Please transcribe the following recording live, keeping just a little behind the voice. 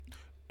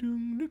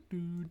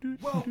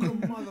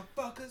Welcome,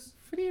 motherfuckers.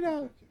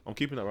 Frida. I'm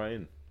keeping that right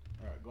in.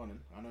 Alright, go on then.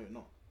 I know you're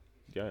not.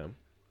 Yeah, I am.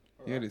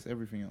 Yeah, there's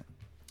everything out.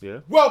 Yeah.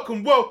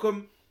 Welcome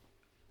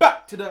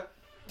back to the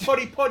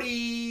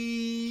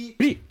potty.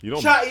 You know,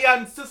 Chatty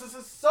and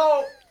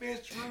so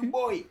fish room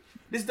boy.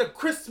 This is the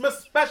Christmas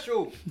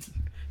special.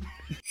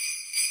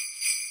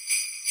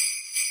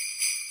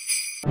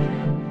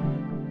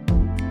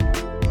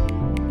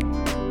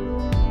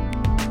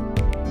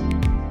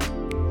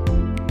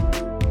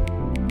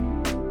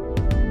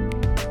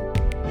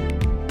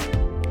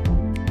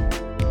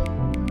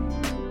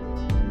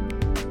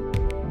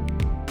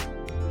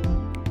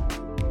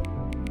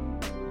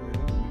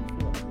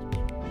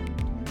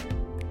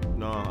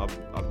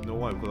 I know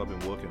why, because I've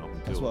been working up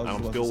That's until, what and I was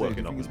I'm about still to say.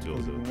 working Do up you think it's until.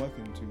 because you've been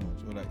working too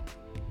much, or like?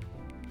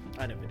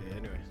 I never did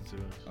anyway. To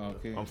be honest.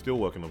 Okay. I'm still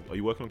working up. Are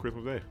you working on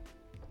Christmas Day?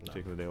 No.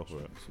 Taking the day off for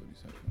it.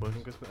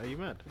 Working Christmas? Are you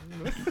mad?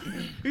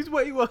 Who's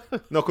what you want?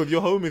 No, because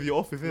your home is your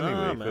office Nah,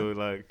 anyway. man. So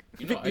like,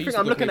 You think I used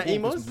I'm to go looking play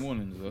at ball emos? Christmas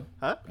mornings, though.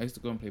 Huh? I used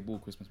to go and play ball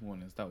Christmas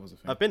mornings. That was a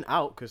thing. I've been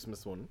out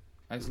Christmas one.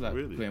 I used to like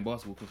Really? playing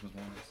basketball Christmas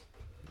mornings.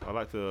 I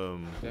like to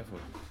Therefore,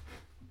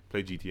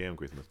 play GTA on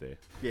Christmas Day.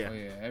 Yeah. oh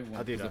yeah, everyone.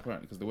 I do that.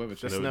 Apparently, because the weather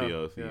Just changed. now. Nobody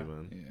else, yeah.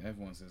 man. Yeah,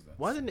 everyone says that.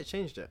 Why didn't it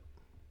change that?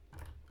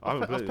 I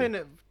haven't I was played playing it.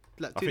 it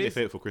like I 2 think they days.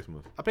 save it for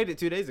Christmas. I played it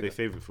 2 days ago. They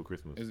save it for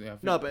Christmas. Is it? I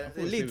think- No, I but thought it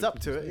they leads saved up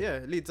for to it. Christmas Yeah,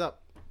 it leads up.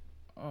 Day.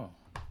 Oh,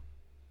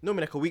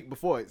 Normally like a week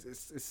before,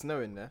 it's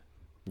snowing there.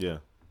 Yeah,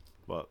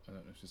 but I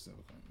don't know if it's ever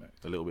coming back.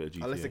 a little bit of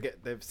GTA. Unless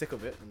they're sick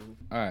of it. And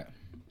All right.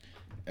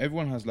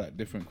 Everyone has like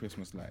different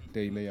Christmas like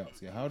day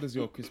layouts. Yeah. How does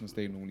your Christmas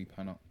day normally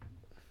pan out?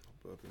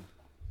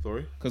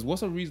 Sorry. Because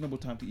what's a reasonable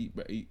time to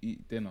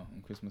eat dinner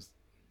on Christmas?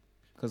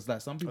 Because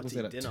like some people to say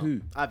eat that dinner.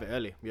 2. I have it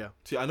early. Yeah.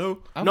 See, I know.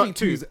 I Not think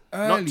 2. 2 is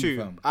early, Not 2.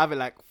 fam. I have it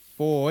like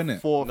 4, innit?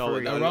 4, No,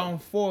 3. that-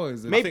 Around 4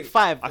 is it? Maybe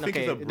 5. I think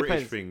okay, it's a it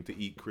British depends. thing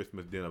to eat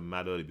Christmas dinner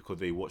mad early because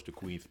they watch the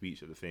Queen's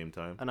speech at the same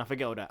time. And I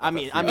forget all that. I'm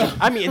eating dinner.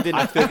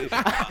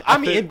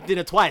 I'm eating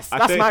dinner twice. I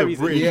That's think my it's a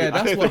reason. British Yeah, thing. I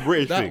that's think what it's a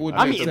British that thing. would I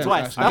I'm think eating it's a-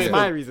 twice. I That's think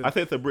my it's a- reason. I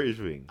think it's a British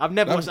thing. I've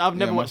never watched my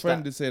that.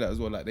 friend did say that as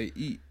well. Like they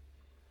eat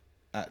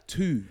at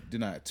 2,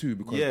 dinner at 2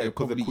 because Yeah, they'll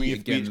because the probably Queen's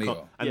eat again speech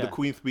later. and Yeah. the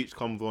Queen's speech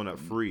comes on at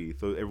 3,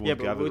 so everyone Yeah,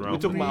 but gathers we're around.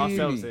 talking about Really?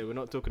 ourselves here. We're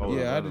not talking about.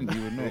 Yeah, I I didn't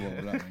even know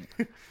about that.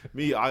 Mate.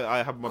 Me,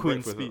 I have my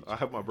Queen's breakfast. speech. I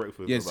have my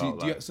breakfast. Yeah,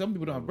 about, see, like, some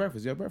people don't have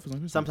breakfast. You have breakfast on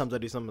Christmas. Sometimes I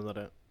do, sometimes I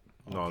don't.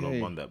 no, Okay.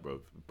 not on that,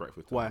 bro.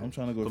 Breakfast. Why? I'm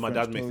trying to go. So my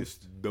French dad makes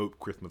toast. this dope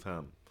Christmas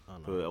ham. Oh,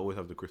 no. So I always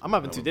have the Christmas. I'm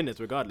having ham 2 dinners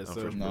regardless. I'm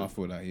So fresh. No, I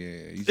feel like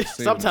you just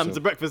save sometimes yourself.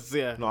 the breakfast,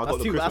 yeah. No, I That's got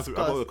the too- Christmas. that's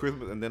I got the class.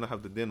 Christmas, and then I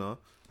have the dinner,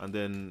 and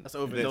then That's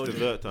there's overindulgent.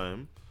 dessert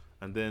time,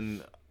 and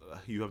then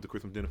you have the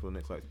Christmas dinner for the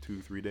next like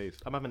 2-3 days.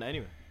 I'm having it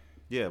anyway.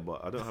 Yeah,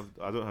 but I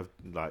don't have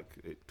like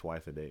it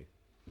twice a day.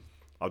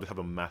 I'll just have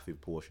a massive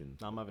portion.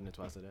 No, I'm having it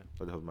twice a day.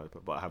 I just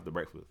have but I have the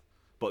breakfast.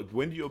 But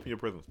when do you open your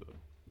presents though?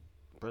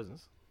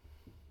 Presents?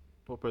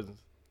 What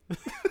presents?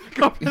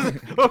 What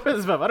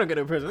presents, fam? I don't get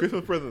no presents.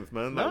 Christmas presents,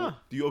 man. Like, Nah.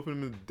 do you open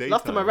them in the daytime?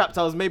 Last time I wrapped,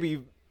 I was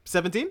maybe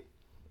 17.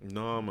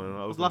 No, man.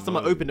 was the last time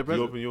I opened a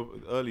present? You open your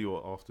early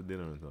or after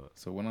dinner and that.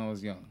 So when I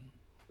was young,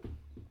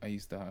 I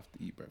used to have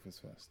to eat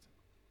breakfast first,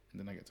 and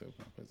then I get to open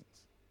my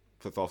presents.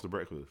 So it's after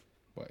breakfast.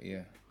 But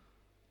yeah,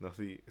 Now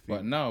see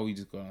but now we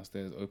just go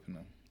downstairs, open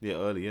them. yeah,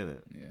 early,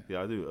 innit? Yeah,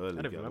 Yeah, I do early.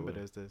 I don't get remember away.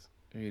 those days.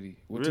 really.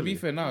 Well, to be Really?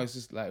 fair, now it's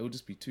just like it would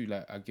just be 2.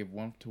 Like I give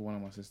one to one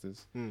of my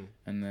sisters, Hmm.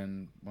 and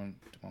then one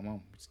to my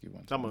mum. Just give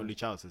one. To I'm my an only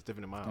child, so it's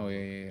different in my house. Oh, yeah.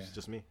 It's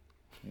just me.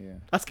 Yeah,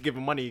 That's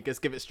giving money.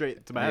 Just give it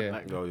straight to my Yeah. head.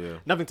 Like, Oh yeah,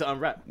 nothing to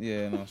unwrap.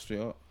 yeah. No,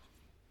 straight up.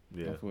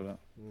 yeah. I feel that.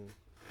 Mm.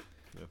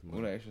 That's All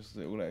mine. that extra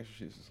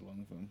shit's just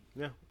long for them.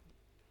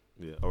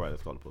 Yeah. All right,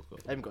 let's start the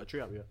podcast. I haven't got a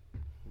tree up yet.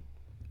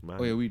 Man,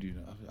 Oh yeah, we do.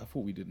 I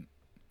thought we didn't.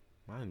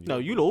 man, No,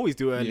 you lot always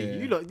do early.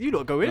 Yeah. You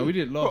lot go in. No, we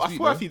did it Bro, last I week.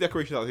 swear I though. see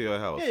decorations out here at your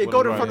house. Yeah, you when go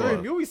I'm in front of the driving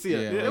room. You always see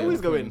it. Yeah, They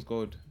always go the in. phone's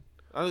gold.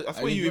 I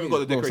swear you even got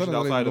the decorations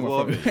sometimes outside I as don't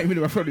well. even haven't you?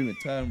 know my front room in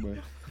time, bro.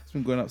 It's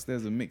been going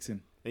upstairs and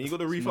mixing. And you got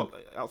the reef up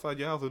outside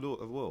your house as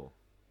well.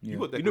 Yeah. You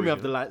got You know we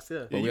have the decorations. lights, yeah.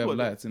 But Yeah, we you have got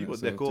lights in you it, got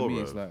so decor, to me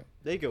it's bro. like,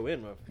 They go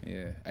in, bro.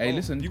 yeah. Hey,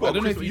 listen, You got I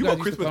don't know if Christmas- you you got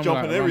guys used to Christmas come jump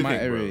like, and around my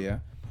everything, area, bro.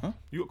 yeah? Huh?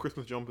 You got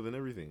Christmas jumpers and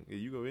everything. Yeah,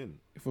 you go in.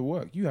 For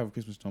work, you have a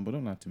Christmas jumper.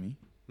 Don't lie to me.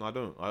 No, I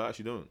don't. I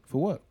actually don't.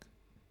 For work,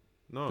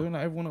 No. don't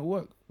like everyone at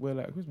work wear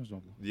like a Christmas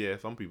jumper. Yeah,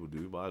 some people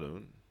do, but I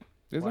don't.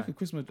 There's Why? like a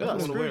Christmas. Yeah, I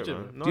that's don't wanna wear it, Scrooge,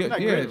 man. you know. No, do you, I like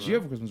yeah, wearing it, do you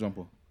have a Christmas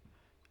jumper?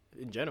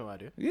 In general, I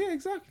do. Yeah,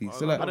 exactly. I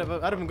So like- like, I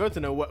don't even go to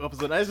no work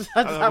episode. I just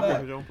I don't have a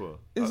Christmas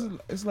jumper.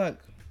 it's like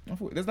I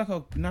thought there's like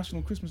a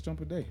national Christmas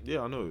jumper day.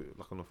 Yeah, I know.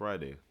 Like on a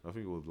Friday. I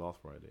think it was last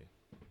Friday.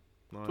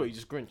 No, What, you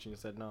just Grinch and you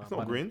said no. it's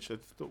not Grinch.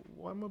 It's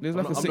why am I? There's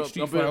I'm like a not- 6 I'm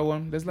Street not Fighter being-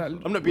 one. There's like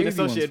I'm not being wavy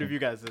ones, associated fam. with you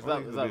guys. Is I that,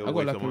 think is it's that a I bit got like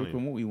waste a of Rick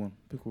and Morty one,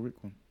 Pickle Rick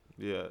one.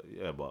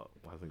 Yeah, but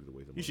I think it's a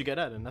waste of money. you should get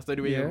that then. That's the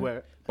only way Yeah. you wear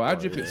it. But I Oh,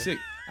 drip yeah. it sick.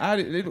 I had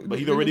it. They look, But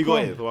he's they already look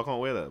got calm. it, so I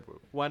can't wear that, bro.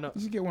 Why not?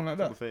 You should get one like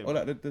It's that. the same. Or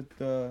like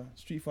the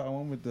Street Fighter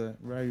one with the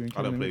Ryu and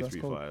I don't Killer, play that's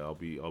Street cold. Fighter. I'll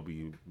be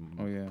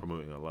Oh, yeah.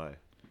 promoting a lie.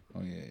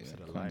 Oh yeah, Said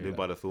a yeah. lie. Can't do Live that.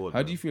 by the sword. How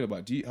man. do you feel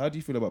about how do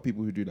you feel about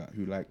people who do that?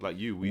 Who like Like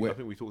you, I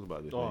think we talked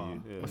about this. Oh, like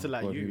you, yeah. what's it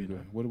like God, you? here we You go.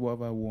 know? What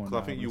have I worn? Because I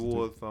that think I you must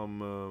wore do?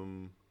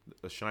 some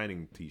a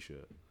Shining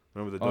T-shirt.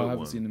 Remember the Oh, dope I haven't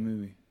one? seen the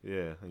movie.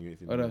 Yeah, and you ain't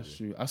seen Oh, the that's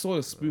movie. true. I saw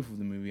the spoof of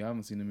the movie. I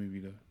haven't seen the movie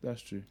though.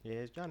 That's true. Yeah,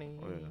 it's Johnny.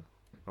 Oh, yeah.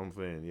 I'm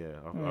saying, yeah.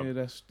 Oh yeah,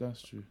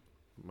 that's true.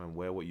 Man,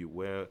 wear what you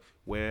wear.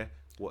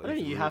 What I don't think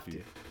is you real have for to.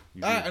 you.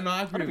 You No, I do. agree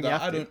I with don't think you that.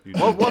 have I to. don't. You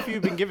What have you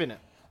been giving it?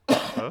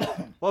 Huh?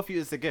 What if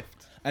it's a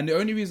gift? And the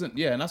only reason,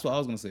 yeah, and that's what I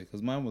was gonna say,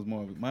 because mine was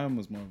more of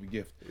a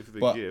gift. If it's a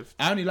But gift,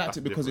 I only liked that's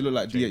it because it looked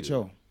like different. Change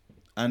DHL,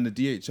 and the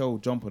DHL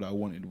jumper that I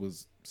wanted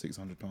was £600,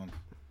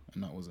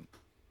 and that wasn't.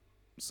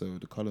 So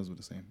the colours were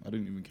the same. I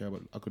didn't even care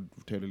about. I could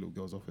tear the little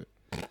girls off it.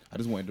 I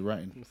just wanted the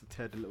writing. Must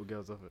tear the little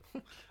girls off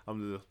it.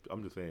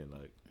 I'm just saying,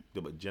 like,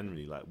 yeah, but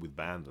generally, like with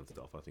bands and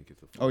stuff, I think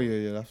it's a. Oh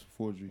yeah, that's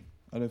forgery.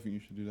 I don't think you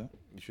should do that.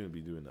 You shouldn't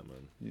be doing that,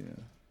 man. Yeah,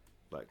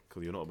 Like,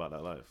 because you're not about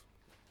that life,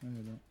 I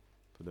hear that.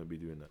 so don't be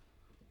doing that.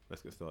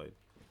 Let's get started.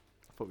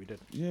 I thought we did.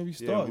 Yeah, we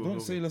start. we'll Don't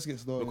go. say let's get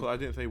started. Because I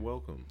didn't say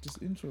welcome,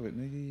 Just intro it,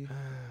 nigga.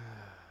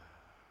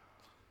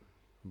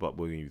 but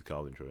we're gonna use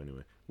Carl's intro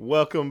anyway.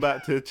 Welcome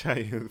back to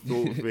Chatting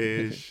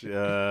Thoughtfish.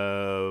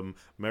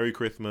 Merry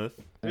Christmas.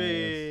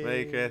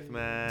 Merry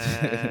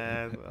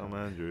Christmas. I'm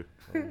Andrew.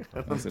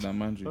 I said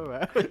I'm Andrew.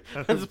 Alright.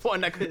 I'm just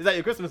putting that. Is that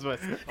your Christmas voice?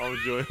 I'm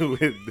joined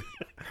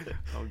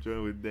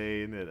with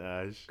Dane and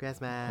Ash.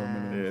 Christmas.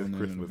 Yeah, it's in the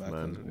Christmas, back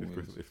man. as It's always.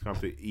 Christmas. It's time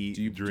to eat,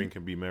 Do you- drink,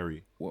 and be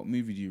merry. What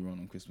movie do you run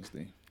on Christmas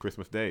Day?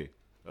 Christmas Day.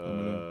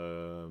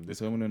 It's This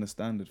Home Alone a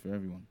standard for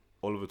everyone.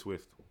 Oliver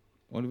Twist.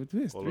 Oliver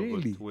Twist, Oliver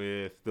really?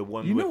 Twist. The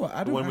one. You know with, what?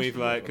 I the one don't with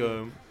actually like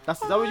Is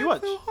that what you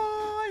watch? So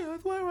high,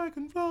 that's where I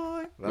can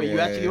fly. Wait, you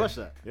Yeah, actually yeah. watched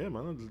that? Yeah,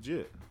 man, that's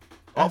legit.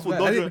 That's Artful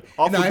bad. I Dodger, didn't-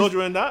 Artful no, I-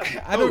 Dodger and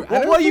that. I don't.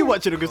 What are you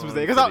watching on Christmas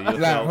Day? Because Consider Like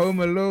yourself. Home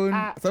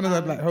Alone.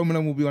 Sometimes like Home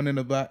Alone will be on in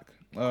the back.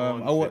 I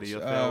Consider watch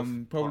yourself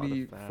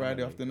probably part of the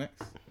Friday family. after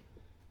next.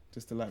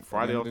 Just to like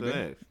Friday at the after end of the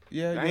day. next.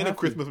 Yeah, That you ain't a have to.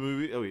 Christmas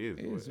movie. Oh, it is.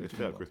 It is, It's what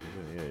fair you Christmas,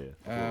 isn't it?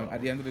 Yeah.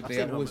 At the end of the I've day,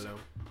 seen I Home always Alone.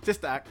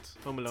 Sister Act.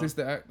 Home Alone.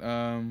 Sister Act.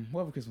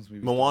 What other Christmas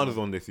movie? Moana's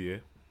on this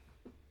year.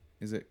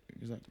 Is it?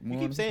 Is that? You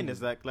keep saying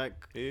this like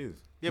It is.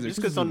 yeah, Is but it just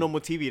because it's on Christmas normal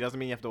TV doesn't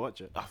mean you have to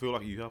watch it. I feel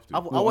like you have to. I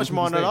What, watched on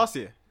Moana Christmas Day? last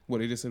year. What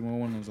they just said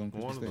Moana was on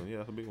Christmas Moana's Day. on. Yeah,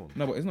 that's a big one.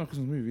 No, but it's not a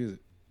Christmas movie, is it?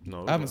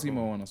 No, I haven't seen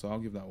Moana, so I'll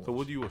give that a watch. So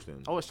what do you watch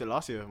then? I watched it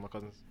last year with my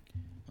cousins.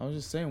 I was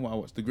just saying what I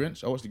watched. The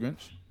Grinch. I watched The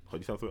Grinch. Oh,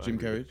 you sound so Jim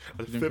angry. Carrey.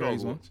 I Jim said I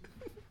Carrey's one. watched.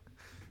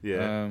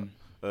 Yeah.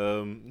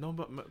 Um, No,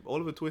 but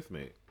Oliver Twist,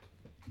 mate.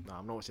 Nah,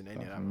 I'm not watching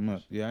any of that.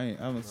 mad. Yeah, I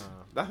haven't.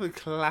 Nah. That's a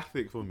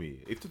classic for me.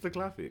 It's just a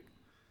classic.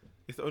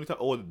 It's the only time.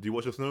 Oh, do you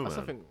watch a Snowman? That's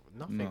nothing.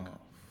 Nothing. No.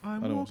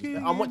 I'm I don't watch walking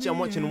that. I'm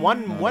watching in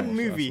one the No, I one don't watch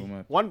that, movie. that's so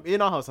mad. One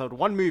in our household,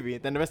 one movie.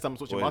 Then the rest of I'm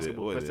watching What is it?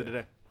 basketball What the is rest of the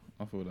day.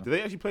 I feel that. Do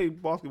they actually play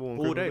basketball on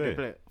All Christmas day they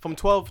play it from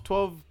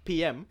 12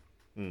 p.m.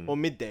 Mm. or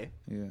midday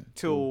Yeah.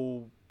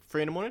 till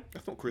 3 in the morning.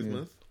 That's not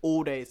Christmas.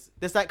 All days.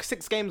 There's like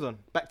 6 games on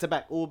back to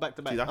back, all back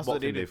to back. See, that's That's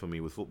what they Boxing Day do. for me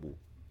with football.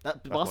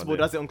 That my basketball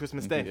day. does it on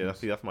Christmas Day. Yeah,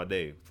 that's my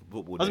day.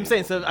 Football. As I'm day.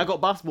 saying, so I got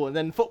basketball and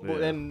then football,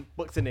 Yeah. then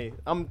Boxing Day.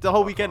 The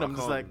whole weekend. I I'm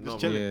just can't- like no,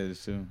 just man. chilling. Yeah,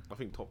 it's true. I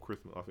think top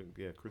Christmas. I think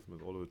Christmas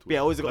all over. Twist. Yeah,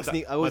 I always got My to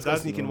sneak. I my always got to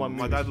dad- sneak in one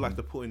My movie. dad likes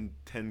to put in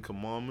 10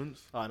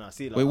 Commandments. Oh no,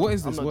 see. Like, Wait, what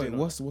is I'm this? not What, doing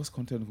that. what's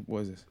content? What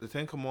is this? The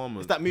 10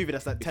 Commandments. It's that movie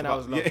that's like 10 about-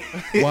 hours long.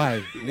 yeah.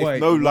 Why? Why?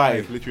 No lie, Why?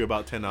 it's literally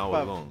about 10 hours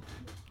Fam. long.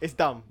 It's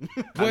dumb.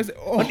 What is it?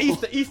 Oh. On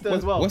Easter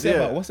as well. What's Yeah. it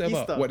about? What's it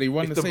about? Easter. What they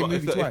run the same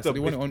movie twice? They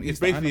run it on It's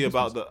Easter and basically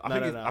about Christmas.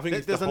 the. No, I think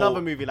it's There's the another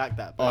whole, movie like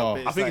that. Oh.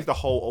 But I think it's like, the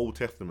whole Old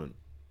Testament.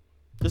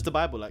 just the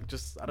Bible. Like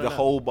just I don't The know.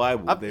 whole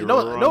Bible. I, They no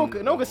one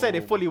run can say they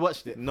the fully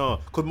watched it.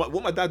 No, because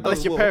what my dad does. Unless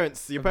as your well-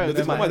 parents This They is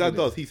what might my dad have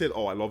does. He said,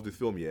 "Oh, I love this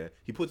film." Yeah,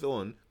 he puts it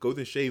on, goes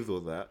and shaves all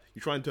that.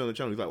 You try and turn the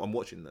channel. He's like, "I'm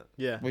watching that."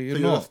 Yeah. But you're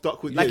So you're not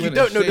stuck with Like this. you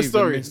don't know the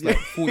story. It's like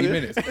 40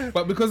 minutes.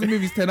 But because the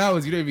movie's 10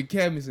 hours, you don't even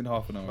care missing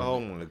half an hour. Oh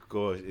my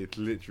gosh, it's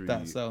literally.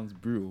 That sounds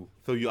brutal.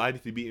 So you I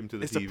need to beat him to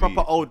the It's TV. a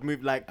proper old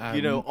movie, like I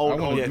old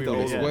wanna yeah, agree the with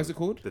old this. one. What is it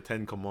called? The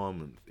 10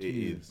 Commandments. It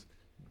Jeez. is.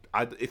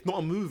 It's not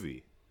a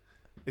movie.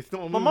 It's not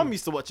a movie. My mum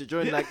used to watch it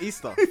during like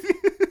Easter.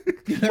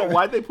 But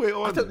why'd they put it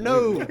on? I don't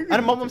know, and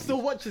my mum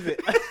still watches it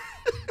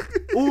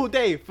all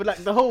day for like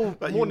the whole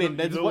Like, morning. you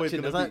They're know just what it's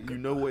watching. It's gonna like be. You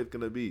know what it's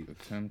gonna be. The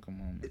 10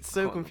 Commandments. it's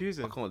so Can't-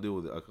 confusing. I can't deal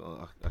with it.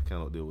 I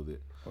cannot deal with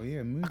it. Oh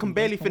yeah, movie. I can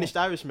barely finish The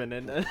Irishman,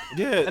 and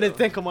Yeah, And then 10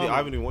 yeah, I Commandments.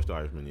 haven't even watched The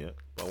Irishman yet,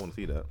 but I want to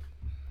see that.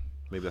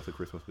 Maybe that's a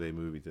Christmas Day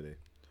movie today.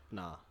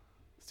 nah,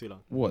 it's too long.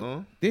 What?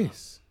 Huh?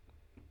 This?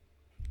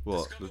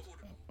 What?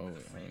 Oh wait,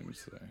 let me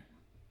see.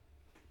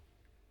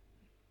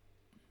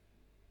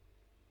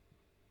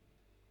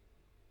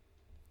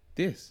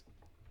 This?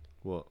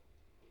 What?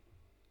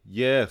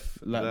 Yes.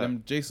 Like that.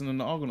 them Jason and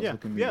the Argonauts Yeah,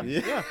 looking yeah,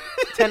 movies. yeah.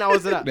 10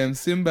 hours of that. Them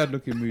Sinbad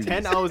looking movies.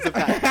 10 hours of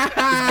that.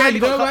 barely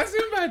got got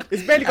Sinbad.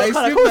 It's barely got Hey,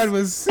 colour. Sinbad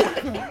was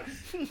sick.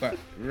 But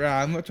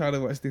rah, I'm not trying to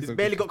watch this. It's on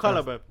barely got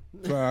Christmas colour, Day.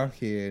 bro.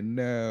 Fuck yeah,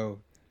 no.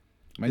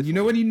 Man, you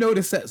know when you know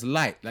the set's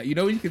light, like you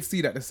know when you can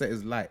see that the set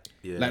is light,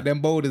 Yeah. like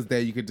them boulders there,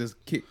 you could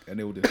just kick and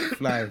they will just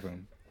fly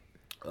from.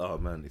 Oh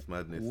man, it's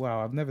madness.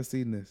 Wow, I've never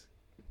seen this.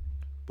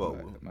 But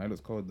Nah, it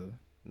looks cold though.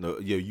 no,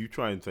 yeah, you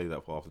try and say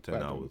that for after 10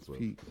 That hours. looks But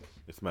peak.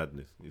 it's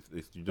madness.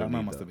 It's you That don't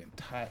man need must that. have been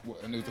tight.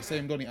 What, and it was the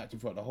same Donnie acting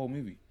throughout the whole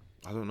movie.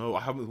 I don't know. I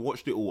haven't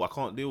watched it all. I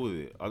can't deal with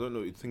it. I don't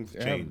know. Things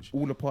Yeah, change.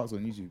 all the parts on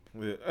YouTube.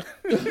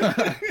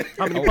 Yeah.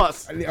 How many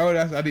parts? I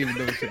didn't even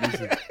know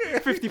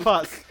what 50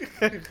 parts.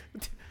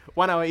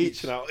 1 hour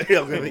each. now, yeah,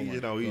 I'm gonna Oh eat my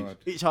it now each. God.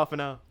 Each half an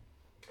hour.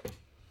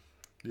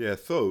 Yeah.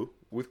 So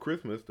with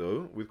Christmas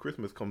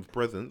comes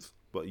presents.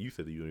 But you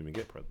said that you don't even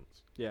get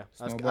presents. Yeah.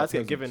 It's I not just about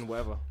get presents. given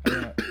whatever.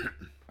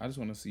 I just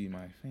want to see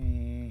my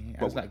thing.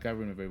 I just like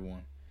gathering with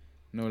everyone.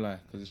 No lie,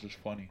 because it's just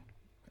funny.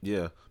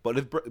 Yeah.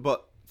 But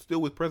still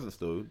with presents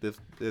though,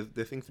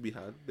 there's things to be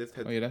had. There's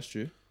Oh yeah, that's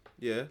true.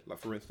 yeah. Like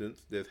for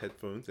instance, there's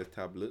headphones, there's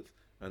tablets,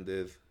 and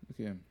there's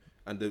Look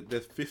at him.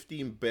 there's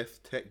 15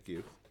 best tech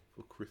gifts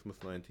for Christmas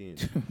 19.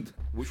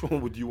 Which one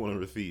would you want to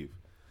receive?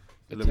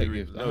 A Let me tech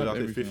read- gift. I No, have that's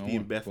the everything I 15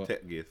 want, best but-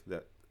 tech gifts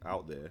that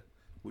out there.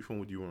 Which one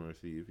would you want to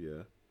receive?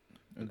 Yeah.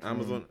 A An drone.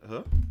 Amazon,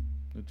 huh?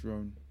 A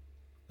drone.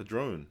 A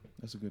drone.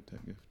 That's a good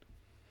tech gift.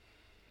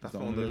 That's that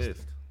not on the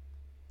list.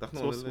 That's not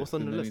So on the list. what's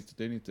on the Then list?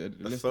 They need to A list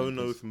it, 'cause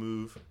Sonos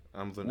Move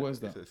Amazon. What is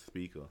that? It's a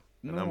speaker.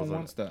 No An one Amazon,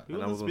 wants that. Who An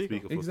wants a Amazon speaker?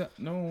 speaker for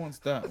Exactly. No one wants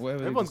that. Whatever.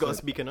 they Everyone's got a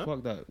decide. speaker, no?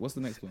 Fuck that. What's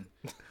the next one?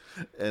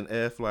 an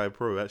Airfly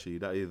Pro. Actually,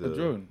 that is A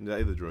drone? That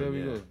is a drone. There we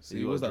yeah. go. You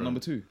See, got what's a that drone. number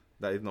 2?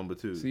 That is number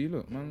 2. See,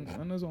 look, man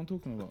knows what I'm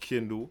talking about.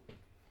 Kindle.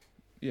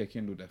 Yeah,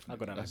 Kindle definitely. I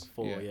got that That's, like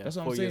 4, yeah, That's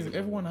what 4 I'm years saying. ago.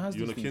 Everyone has You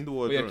these want a things. Kindle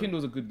or a But yeah, drone?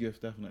 Kindle's a good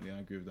gift, definitely. I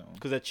agree with that one.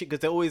 Because they're cheap.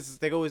 Because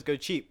they always go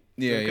cheap.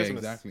 Yeah, during yeah, Christmas.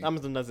 exactly.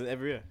 Amazon does it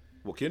every year.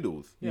 What,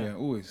 Kindles? Yeah, Yeah.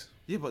 always.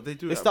 Yeah, but they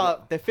do They it.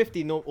 start. They're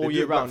 50 they all do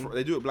year it Black round.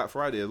 They do it Black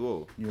Friday as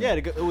well. Yeah,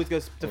 it always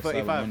goes to Or Cyber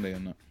 35. Monday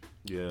and that.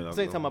 Yeah. That's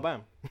the only time I buy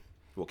them.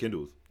 What,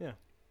 Kindles? I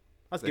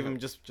just They give have- them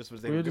just for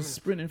the We're sake just of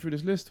sprinting through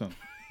this list, huh?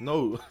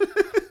 No.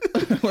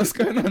 What's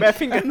going on? Bare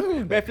finger, I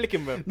know. bare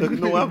flicking, bro. No,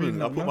 no, what happened?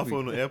 Really I put my nothing.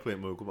 phone on airplane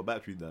mode because my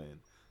battery's dying.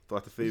 So I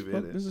have to save it.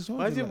 innit? This is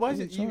Why is it? Why is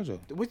it? charger?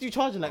 What did you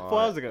charging like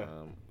 4 hours ago?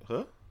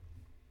 Huh?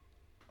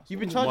 You've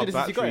been My charging this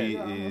since you got battery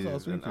it. Yeah, that's what I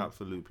was is an thinking.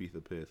 absolute piece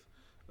of piss.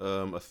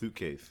 A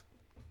suitcase.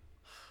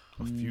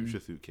 A future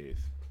suitcase.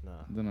 Nah,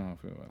 I don't know how I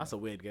feel about that's a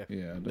weird gift. Yeah,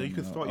 I No, you don't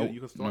can know. start I- your- you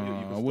can start your-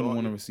 you nah, can I wouldn't start want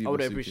to your- receive I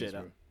would a appreciate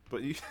suitcase, that.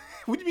 But you,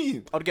 what do you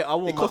mean? I want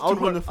It my. costs I would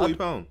want.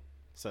 £240.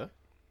 Sir,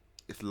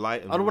 It's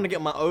light. And I don't want to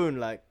get my own.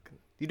 Like,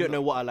 you don't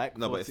know what I like.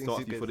 No, for but it since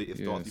starts you for the. suitcase.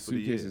 It Yeah, starts you for the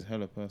suitcase year. is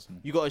hella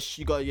personal. You got to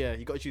you got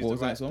to choose What the was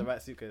that right song?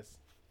 suitcase.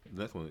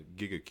 The next one,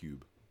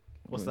 GigaCube.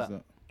 What's What is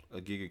that?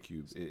 A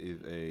GigaCube.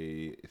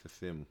 It's a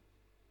sim.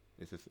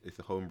 It's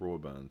a home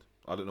broadband.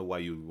 I don't know why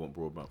you would want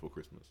broadband for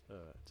Christmas.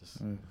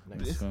 Just Oh,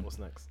 next. that's fine. What's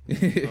next? Oh,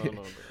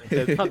 no, I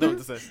don't know what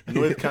to say.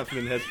 Noise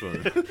cancelling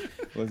headphones.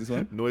 What's this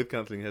one? Noise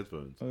cancelling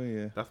headphones. Oh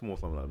yeah, That's more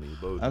something like me.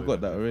 Those I've noise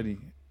got that cancelling- already.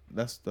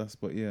 That's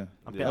but yeah.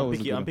 I'm, Yeah, that I'm was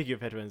a picky. good I'm one. picky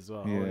with headphones as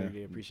well. I Yeah.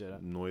 really appreciate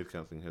that. Noise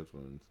cancelling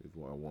headphones is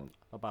what I want.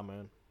 I'll buy my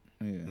own.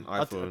 Yeah. An I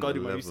iPhone gotta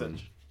do my 11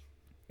 research.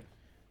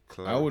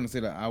 I wouldn't say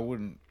that. I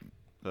wouldn't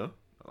Huh?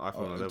 An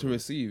iPhone 11. to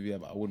receive. Yeah,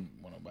 but I wouldn't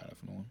want to buy that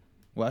for no one.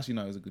 Well, actually,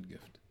 no, it's a good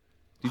gift.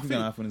 Do you I think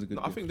an iPhone is a good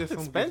No, gift? I think there's It's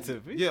some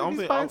expensive. Gifts, yeah, I'm He's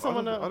saying, buying I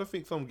someone don't, a- I don't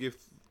think some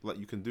gifts like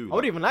you can do. I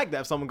wouldn't even like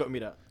that if someone got me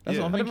that. That's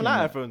yeah. what I'm I don't thinking. even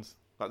like like. iPhones.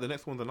 Like the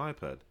next one's an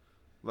iPad.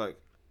 Like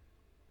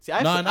See, No,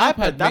 an iPad.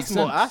 That's That's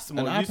more. That's An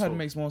more iPad useful.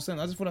 makes more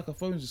sense. I just feel like a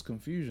phone is just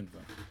confusion,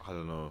 fam. I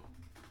don't know.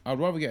 I'd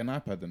rather get an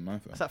iPad than an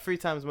iPhone. It's like 3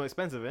 times more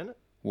expensive, isn't it?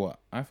 What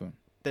iPhone?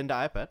 Than the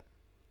iPad.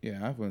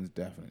 Yeah, iPhone's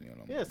definitely a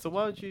lot. Yeah. more So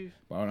why would you? You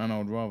But I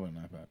would rather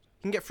an iPad.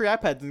 can get 3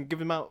 iPads and give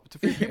them out to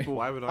 3 people.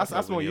 Why have an That's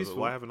iPad more when you have-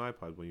 useful. Why have an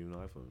iPad when you have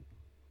an iPhone?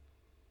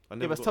 I Yeah,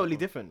 never but it's got totally the point-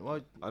 different.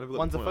 Why? I never got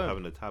One's the a point of phone.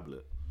 having a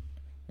tablet.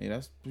 Yeah,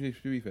 that's to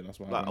be fair. That's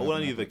why. Like all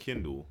I need is a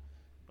Kindle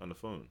and a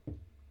phone.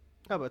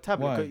 No, but a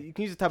tablet. Why? You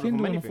can use a tablet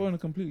Kindle for and a anything. phone are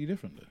completely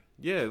different. Though.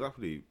 Yeah,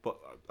 exactly. But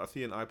I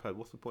see an iPad.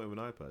 What's the point of an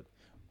iPad?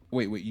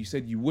 Wait. You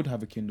said you would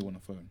have a Kindle and a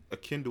phone. A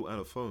Kindle and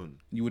a phone.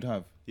 You would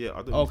have. Yeah,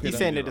 I don't. Okay, think He's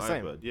saying need they're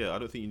an the same. iPad. Yeah, I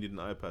don't think you need an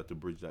iPad to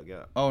bridge that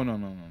gap. Oh no.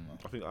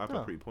 I think the iPad's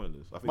No. pretty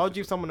pointless. I think Why would it's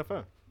you give someone a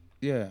phone?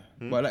 Yeah,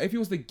 Hmm? but like if you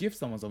was to give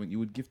someone something, you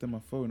would give them a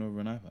phone over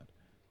an iPad.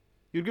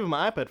 You'd give them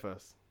an iPad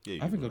first. Yeah, you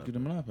I think can I'd give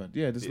them an iPad.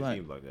 Yeah, just It like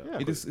seems like that. Yeah.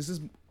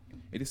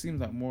 it just seems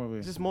like more of a.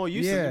 It's just more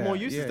uses, Yeah, more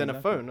uses yeah, than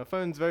exactly. a phone. A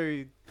phone's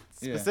very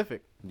Yeah.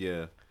 specific.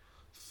 Yeah,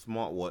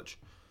 smartwatch.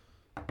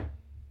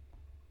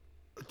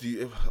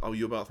 Are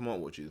you about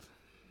smartwatches?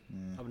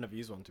 I've never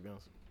used one, to be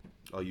honest.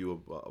 Are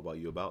you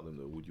about them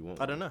though? Would you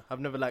want? I don't know. I've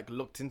never like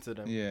looked into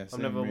them. Yeah, I've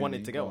same never wanted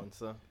really, to get but- one.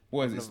 So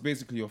What is it? I've It's never-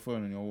 basically your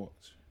phone and your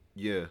watch.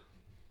 Yeah,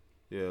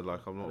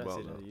 like I'm I not don't about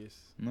see that. the use.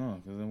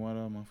 No, because then why do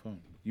I have my phone?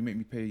 You make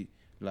me pay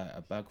like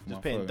a bag for my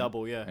Just paying phone,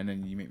 double, yeah. and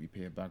then you make me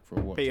pay a bag for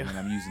a watch, Pay- and then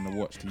I'm using the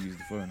watch to use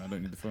the phone. I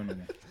don't need the phone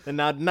anymore. And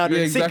now they're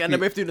Yeah, in sync and exactly. they're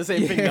both doing the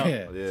same thing now.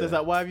 Yeah. Yeah. So it's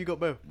like, why have you got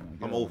both? No, get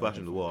I'm out old of my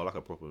fashioned as head. well. I like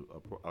a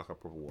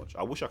proper watch.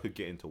 I wish I could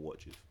get into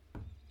watches.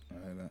 I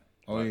heard that.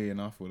 Oh Like- yeah,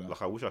 no, I feel that.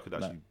 Like I wish I could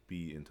actually Like-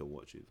 be into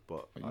watches,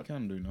 but But I, you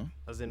can do, no?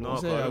 As in, no, You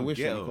 'cause say I I don't wish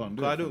get that you them. can't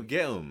do 'Cause I it. don't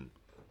get them.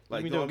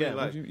 Like mean you know don't what I get mean? 'em?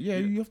 Like, What do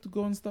you- you have to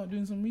go and start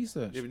doing some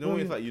research. yeah, but you Bro, know,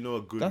 it's like you know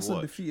a good that's a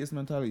watch. defeatist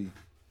mentality.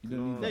 You don't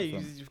No. need yeah,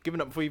 that. fam. you've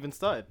given up before you even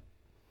started.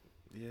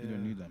 Yeah. You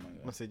don't need that, man.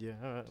 I said, yeah.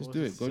 All right. Just well,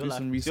 do it. it's Go your do life.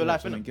 some It's your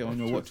research life, and innit? get on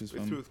your watches,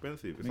 It's too fam.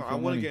 expensive. It's Make like, I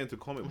your want to money. get into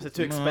comic I books. said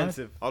too Nah.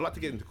 expensive. I'd like to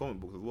get into comic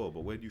books as well, but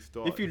where do you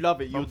start? If you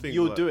love it, Some things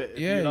you'll like- do it. If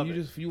Yeah, you love you it.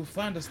 just you'll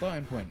find a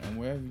starting point and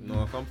wherever.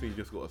 No, some things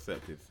you just got to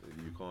accept it.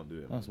 You can't do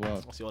it. That's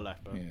wild. What's your life,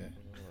 bro?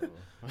 Yeah.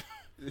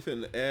 It's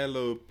an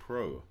Airlo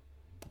Pro,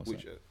 What's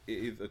which it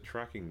is a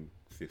tracking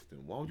system.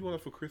 Why would you want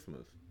that for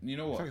Christmas? You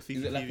know It's what? like a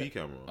Is it CCTV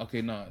camera.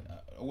 Okay, no,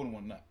 I wouldn't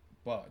want that.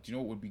 But do you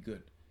know what would be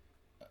good?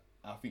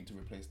 I think to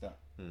replace that.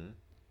 Mhm.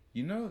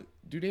 You know,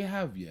 do they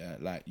have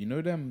like you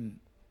know them?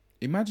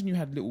 Imagine you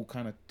had little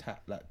kind of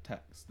tacks,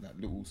 like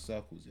little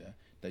circles,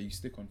 that you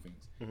stick on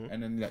things,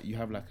 and then like you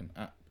have like an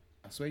app.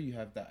 I swear you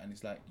have that, and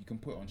it's like you can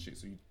put it on shit,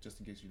 so you just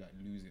in case you like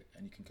lose it,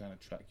 and you can kind of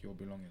track your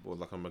belongings. Or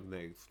like a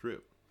magnetic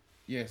strip.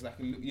 Yeah, it's like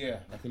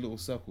like a little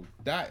circle.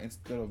 That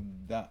instead of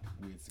that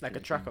weird Like a security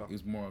tracker. thing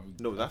is more of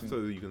a, No, I that's think-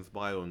 so that you can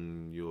spy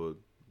on your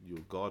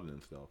garden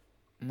and stuff.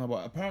 No,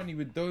 but apparently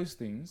with those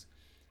things,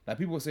 like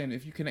people were saying,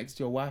 if you connect to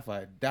your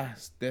Wi-Fi,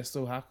 they're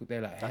so hackable.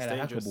 They're like That's hella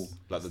dangerous. hackable.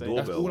 Like the That's doorbell.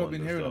 That's all I've ones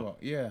been and hearing stuff. about.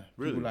 Yeah,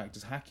 Really? people like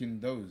just hacking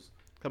those.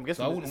 I'm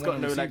guessing So I wouldn't it's got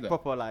wanna no receive like that.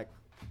 proper like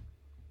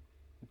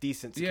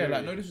decent Yeah, security.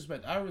 like no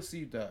disrespect. I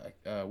received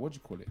what do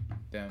you call it?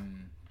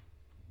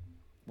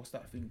 What's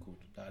that thing called?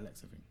 That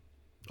Alexa thing.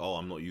 Oh,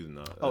 I'm not using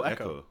that. Oh,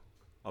 Echo.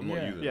 I'm not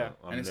Yeah. using Yeah. that.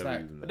 I'm And it's never like-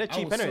 using But that. they're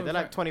cheap I was anyway. so They're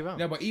like fat. £20.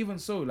 Yeah, but even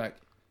so, like,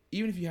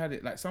 even if you had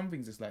it, like some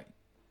things, it's like,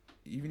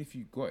 even if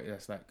you got it,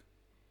 that's like,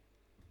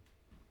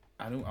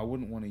 I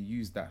wouldn't want to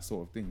use that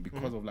sort of thing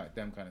because of like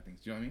them kind of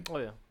things. Do you know what I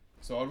mean? Oh yeah,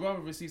 So I'd rather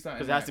receive something.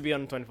 because it has to be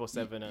on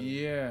 24/7 and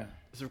Yeah,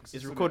 it's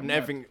It's a recording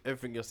bit mad.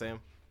 everything you're saying.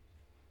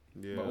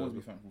 Yeah. but always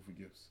be thankful for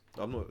gifts.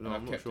 I'm not. And No, I've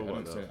I'm not kept sure it.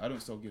 about that. I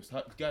don't sell gifts.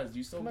 Guys, do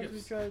you sell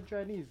gifts?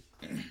 try these.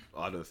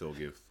 I don't sell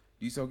gifts.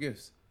 Do you sell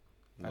gifts?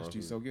 No, Ash, do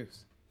you sell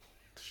gifts?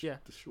 Yeah,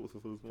 The shorts are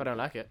so if I don't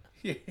like it,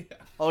 Yeah.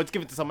 oh, just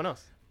give it to someone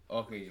else.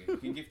 Okay.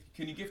 Yeah.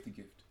 Can you gift a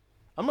gift?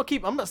 I'm not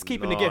keeping the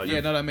Nah, gift. Yeah,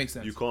 no, that makes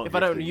sense. You can't. If I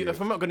don't, gift a if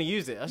gift. I'm not gonna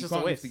use it, that's You just a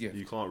can't waste. gift a gift.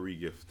 You can't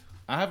re-gift.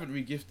 I haven't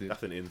regifted.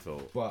 That's an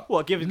insult. But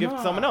What? Give it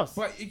to someone else.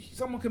 But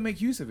someone can make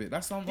use of it.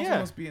 That's Yeah.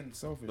 someone's being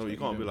selfish. No, you like,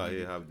 can't be don't like, do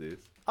here, it. have this.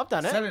 I've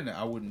done it. Selling it,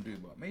 I wouldn't do,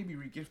 but maybe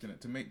regifting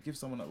it to give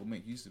someone that will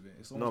make use of it.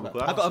 It's No, almost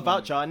because I got a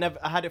passing voucher.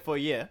 I had it for a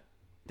year.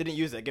 Didn't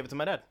use it. Gave it to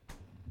my dad.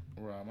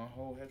 on- Right, my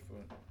whole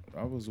headphone.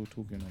 I was all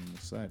talking on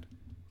the side.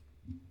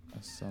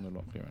 That sound a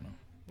lot clearer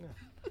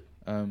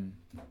now.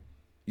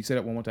 You said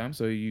that one more time.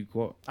 So you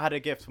got I had a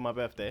gift for my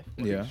birthday.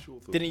 yeah,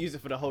 Shorts are- Didn't use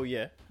it for the whole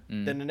year.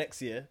 Mm. Then the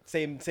next year,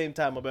 same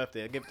time my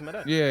birthday, I gave it to my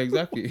dad. yeah,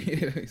 exactly.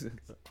 Yeah,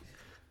 exactly.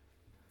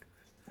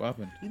 What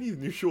happened? You need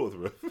new shorts,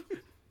 bro.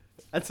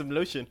 And some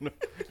lotion. Look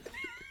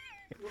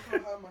how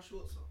high my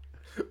shorts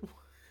are.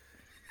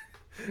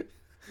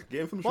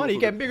 Get him some shorts. Money, you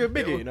for- getting bigger and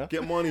bigger, get- you know.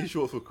 Get money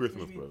shorts for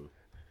Christmas, bro.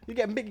 You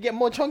getting big, you get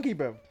more chunky,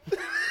 bro.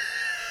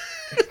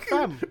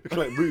 Fam, It's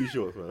like booty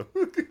shorts, bro.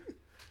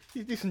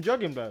 you do some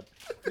jogging, bro.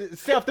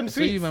 Stay off them So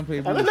you sweets. man play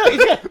I ball. don't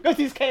know. Go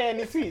to his K and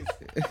his sweets.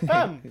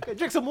 Fam, go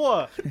drink some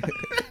water.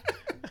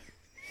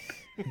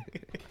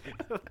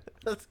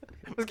 Let's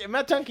get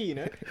mad chunky, you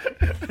know.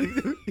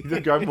 He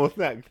just grab more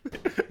snacks.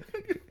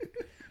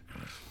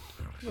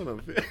 No, no.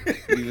 You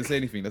didn't even say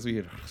anything. That's what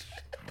you hear.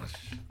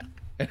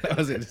 And that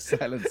was it. The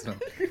silence. Now.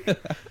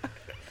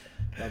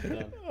 I'm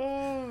done.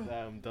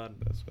 I'm done.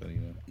 That's funny,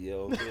 man. Yeah,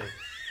 okay.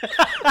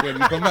 When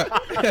you come back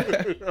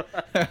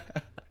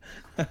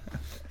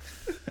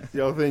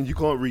Yeah, I'm saying you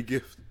can't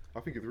re-gift. I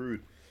think it's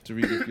rude. to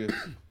read this gift.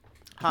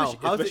 How?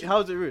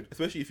 How's it rude?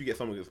 Especially if you get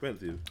something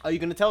expensive. Are you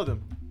gonna tell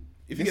them?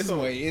 If you This get is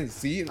something, what it is.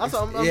 See, That's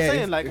what I'm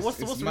saying, like, what's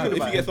rude mad. about If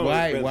you it? get something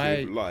why,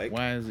 expensive, like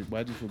why is it?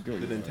 Why do you feel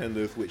guilty? the about it?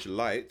 Nintendo Switch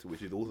Lite,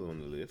 which is also on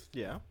the list,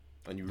 Yeah,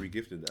 and you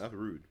re-gifted it, that's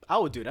rude. I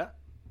would do that.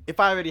 If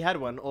I already had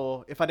one,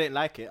 or if I didn't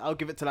like it, I'll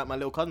give it to like my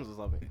little cousins or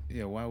something.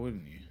 Yeah, why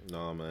wouldn't you?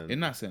 Nah, man. In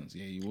that sense,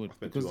 yeah, you would I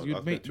spent because 200 I you'd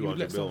spent make you'd 200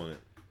 let bill some. on it.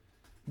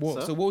 What?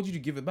 So? So what would you do?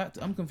 Give it back?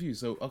 I'm confused.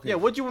 So okay. Yeah,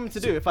 what do you want me to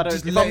do if I don't?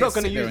 Just If let I'm not it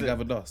gonna sit there use and it?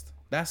 gather dust.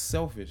 That's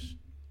selfish.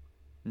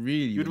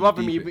 Really, You'd when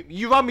rather you me? deep it.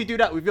 You rather me do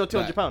that with your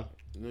 £200?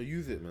 No,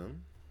 use it,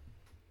 man.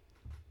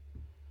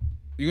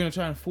 You're gonna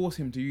try and force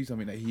him to use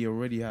something that he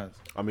already has.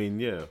 I mean,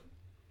 yeah.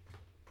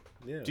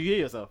 Yeah. Do you hear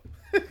yourself?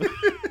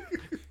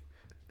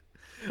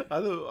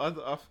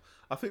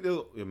 I think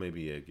they'll. Yeah,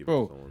 maybe, yeah, give it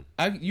Bro, to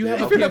someone. You Yeah,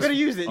 have if a you're not PS4. gonna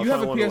use it, You I'll have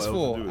a find what else to do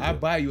PS4. with I it.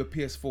 buy you a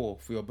PS4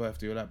 for your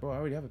birthday. You're like, bro, I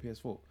already have a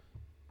PS4.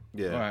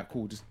 Yeah. All right,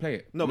 cool. Just play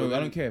it. No, No, but I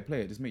then- don't care.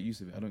 Play it. Just make use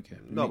of it. I don't care.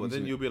 No, Make but use then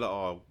of it. you'll be like,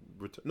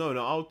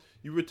 oh,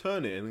 you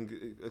return it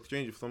and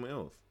exchange it for something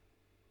else.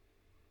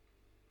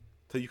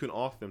 So you can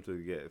ask them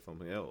to get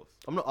something else.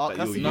 I'm not. That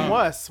That's you'll even use.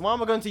 worse. Why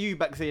am I going to you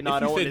back saying no? I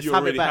If don't you want said this. you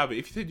Have it already back. have it,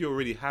 if you said you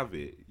already have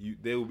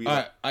it, they will be All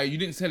like, right, you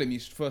didn't sell it me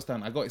first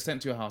time. I got it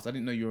sent to your house. I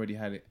didn't know you already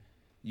had it.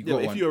 You Yeah, got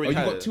but if one. you already you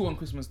had got it- two on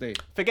Christmas Day.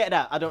 Forget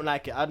that. I don't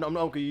like it. I'm not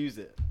going to use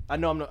it. I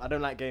know I'm not. I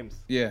don't like games.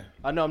 Yeah.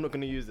 I know I'm not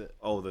going to use it.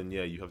 oh, then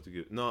yeah, you have to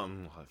give. No,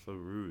 that's so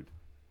rude.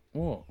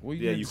 What? What are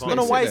you Yeah, gonna you just can't I don't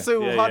know let it why sit it's there?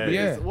 so Yeah, hard. yeah, with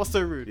yeah. this. What's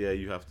so rude? Yeah,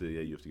 you have to.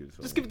 Yeah, you have to give it to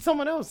someone. Just give it to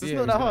someone else. It's Yeah,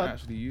 not he's that gonna hard.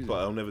 actually use But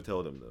it. I'll never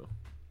tell them though.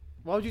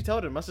 Why would you tell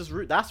them? That's just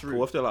rude. That's rude.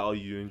 What if they're like, "Are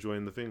you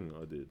enjoying the thing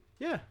I did?"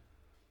 Yeah.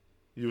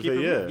 You Keep say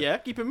it, yeah. Yeah.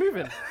 Keep it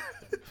moving.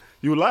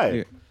 You lie.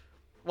 Yeah.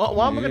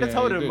 Why am I gonna Yeah,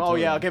 tell you them? do Oh tell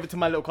yeah, them. I'll give it to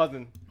my little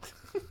cousin.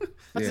 Yeah,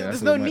 There's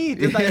that's no what need.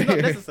 man- It's not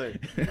necessary.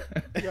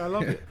 Yeah, I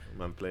love it.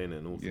 Man playing it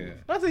and all Yeah.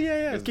 sorts. I said,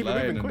 yeah. It's Keep it lying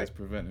moving and quick. it's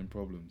preventing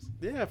problems.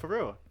 Yeah, for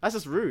real. That's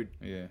just rude.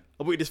 Yeah.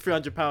 I bought you this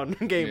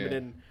 £300 game, Yeah. and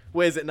then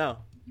where's it now?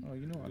 Oh,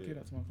 you know what? I gave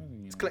that to my cousin.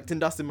 You It's know? collecting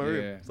dust in my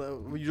room. Yeah. So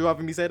would you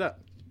rather me say that?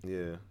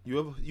 Yeah,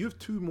 you have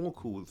two more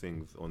cool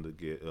things on the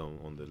gear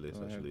on the list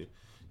Go ahead. actually.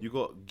 You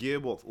got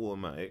Gearbox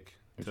automatic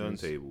Which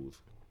is- turntables,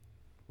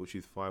 which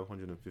is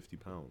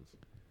 £550.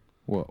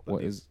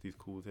 What is? these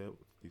cool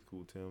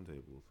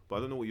turntables? But I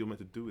don't know what you're meant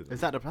to do with them.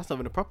 Is that that's not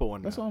even the proper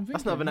one? That's now. what I'm thinking.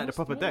 That's not even like the What's-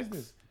 proper what is decks.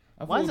 this?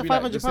 I Why thought is it'd it be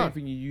like the £500? same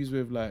thing you use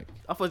with like.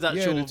 I thought it was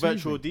Yeah, actual the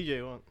virtual tubing.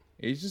 DJ one.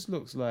 It just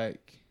looks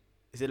like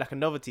Is it like a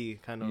novelty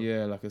kind of?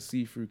 yeah, like a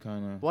see-through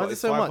kind of. Why But is it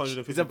it's so much?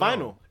 £550. Is it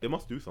vinyl? It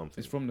must do something.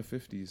 It's from the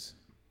 50s.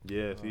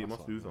 Yeah, see, it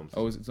must do something.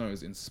 Oh, it's no,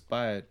 it's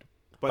inspired.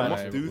 But it by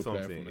must a do record player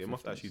something. from the It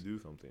must 50s. actually do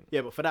something.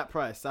 Yeah, but for that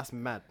price, that's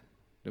mad.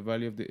 The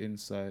value of the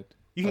inside.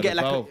 You can Oh, get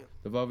the like valve.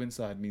 The valve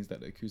inside means that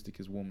the acoustic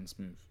is warm and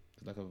smooth.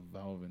 There's like a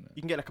valve in it.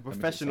 you can get like a makes it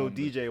professional sound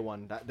good. DJ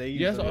one that they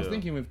use Yeah, that's what I was Yeah.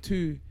 thinking with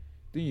two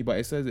thingy, but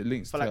it says it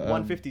links for to like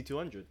 150,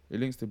 200. It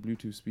links to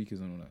Bluetooth speakers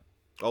and all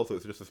that. Also,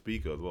 it's just a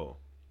speaker as well.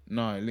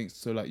 No, it links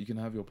so like you can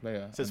have your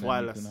player. So it's and then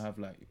wireless. You can have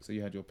like so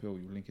you had your pill,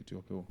 you link it to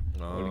your pill,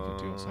 or link it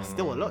to your Ah. sound.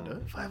 Still a lot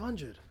though.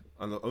 500.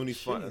 And the only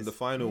Jeez. the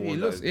final It one,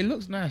 looks that it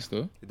looks nice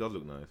though. it does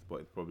look nice,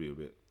 but it's probably a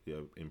bit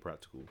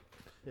impractical.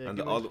 Yeah, And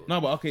give the it- other, No,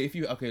 but okay,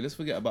 let's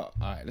forget about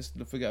let's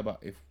forget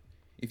about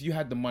if you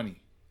had the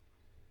money,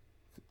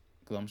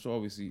 because I'm sure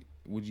obviously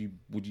would you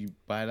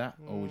buy that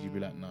or would you be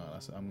like nah,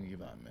 I'm gonna give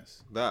that a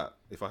miss. that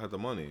if I had the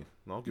money,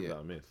 no, I'll give Yeah. that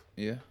a miss.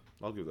 Yeah,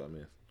 I'll give that a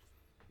miss.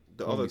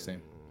 The probably other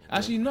same.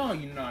 Actually, no.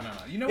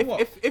 You know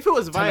what? If it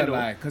was Tell a vinyl,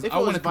 lie, because if I it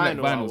was want to collect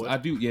vinyl, I vinyls. would. I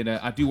do. Yeah,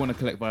 I do want to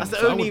collect vinyls. That's the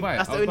so I only- would buy it.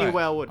 that's I the would only buy it.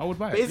 way I would. I would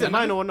buy it. But is it no,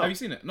 vinyl or not? Have you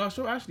seen it? No,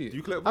 sure. Actually, Do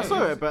you collect I vinyl?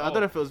 saw it, but I Oh. don't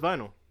know if it was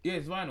vinyl. yeah,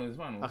 it's vinyl. It's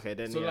vinyl. Okay,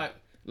 then, so yeah.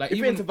 like If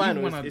even you're into even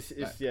vinyl, when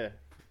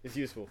it's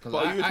useful. because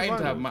But are you I into aim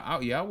to have vinyls? my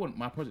yeah, I want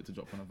my project to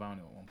drop on a vinyl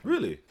at one point.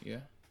 Really? Yeah.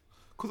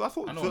 Because I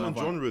thought I know certain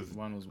enough genres.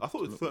 vinyls I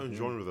thought to certain look-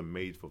 genres are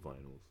made for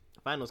vinyls.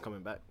 Vinyl's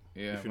coming back.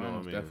 Yeah, If you know what I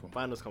vinyls, mean. therefore.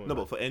 Vinyl's coming No,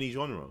 back. but for any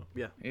genre.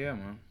 Yeah,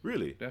 man.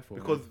 Really? Therefore,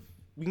 Because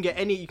You can get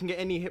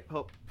any hip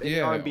hop, any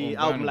Yeah, R&B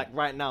on album vinyl. like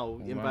right now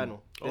in vinyl. vinyl.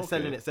 They're Okay.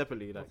 selling it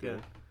separately. Like Okay. yeah,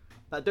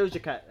 like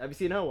Doja Cat. Have you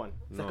seen her one?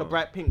 It's like a No.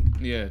 bright pink.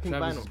 yeah, Pink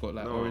Travis vinyl. has got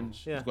like No.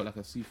 orange. Yeah. He's got like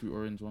a see-through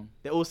orange one.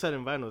 They're all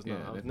selling vinyls now.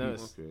 Yeah, I've they're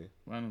noticed. okay,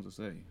 Vinyls are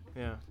say.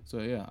 Yeah, So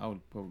yeah, I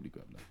would probably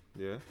grab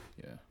that. yeah,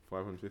 Yeah.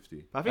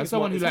 550. but I think As it's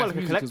someone more, who it's more likes like a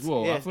music collect- as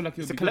well, yeah, I feel like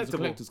it it's would a be good as a collectible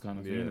collector's kind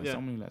of thing. Yeah. innit? Yeah.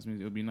 Someone who likes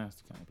music, it would be nice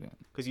to kind of play it.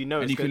 because you know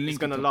And it's, you can gonna, link it's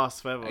it gonna to-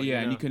 last forever. Yeah,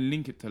 and know? you can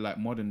link it to like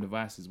modern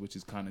devices, which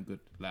is kind of good.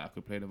 Like I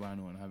could play the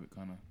vinyl and have it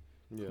kind of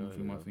Yeah, come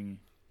through my thingy.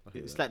 I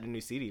hear It's that. like the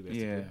new CD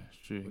basically. Yeah, it's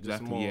true. Or just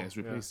Exactly. more, Yeah, it's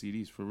replaced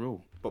CDs for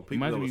real. But people,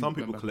 Imagine no, you some went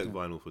people back collect in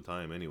time. vinyl for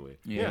time anyway.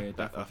 Yeah, Yeah.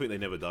 yeah, I think they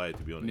never died,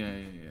 to be honest.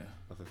 yeah.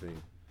 That's the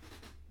thing.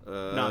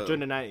 No,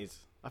 during the 90s.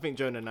 I think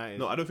during the 90s.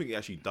 No, I don't think it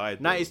actually died.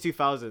 though. 90s,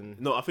 2000.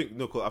 No, I think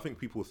 'cause I think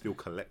people were still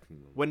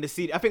collecting them. When the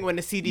CD, I think when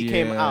the CD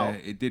came out,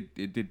 it did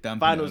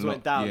dampen it a vinyls lot.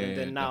 went down, Yeah, and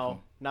then yeah,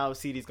 now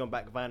CDs gone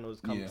back,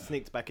 vinyls come Yeah.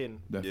 sneaked back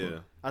in definitely. Yeah.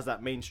 as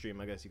that mainstream,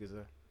 I guess you could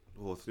say.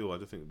 Well, still, I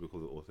just think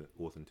because of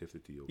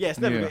authenticity. Of Yeah, it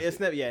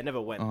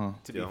never went. Uh-huh.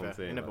 To be Yeah, I'm fair,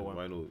 saying, it never like,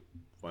 went.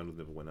 vinyls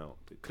never went out.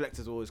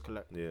 Collectors always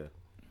collect. Yeah.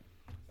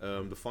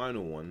 The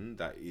final one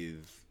that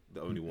is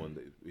the only one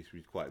that is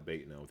quite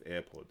bait now is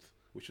AirPods,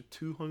 which are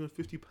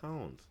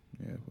 £250.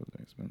 Yeah, it was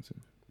expensive.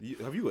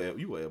 Have you got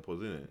AirPods,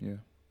 innit? Yeah.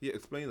 Yeah,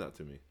 explain that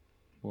to me.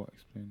 What?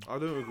 Explain. I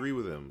don't agree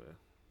with them. Man.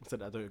 I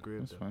said I don't agree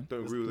with That's them. fine.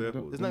 Don't agree with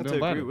AirPods. There's Don't nothing to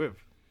buy agree them. with.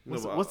 No,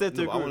 What's, but what's there no,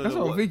 to but I agree wanna with? That's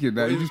know what I'm thinking.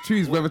 That you just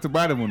choose whether to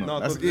buy them or not. No,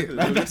 That's 'cause it. listen,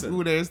 That's listen.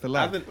 all there is to As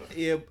life. an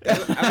ear,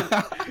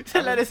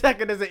 Like a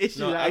second, there's an issue.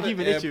 no, like, I as give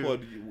an an issue.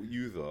 AirPod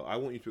user, I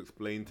want you to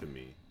explain to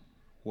me,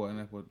 What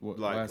an AirPod? What?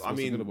 like, what's I so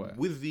good mean, about it?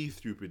 with these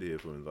stupid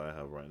earphones I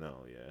have right now,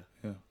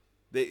 Yeah.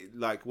 they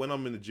like when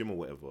I'm in the gym or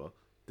whatever,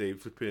 they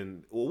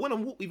flipping, or when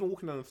I'm even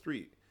walking down the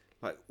street,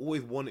 like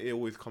always one ear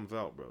always comes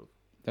out, bro.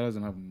 That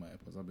doesn't happen with my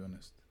AirPods. I'll be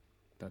honest.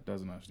 That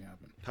doesn't actually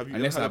happen. Have you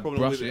Unless ever had I a problem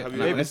brush with it, it? Have you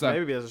like, ever, unless I-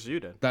 Maybe that's just you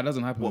then. That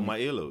doesn't happen. what, with my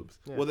earlobes?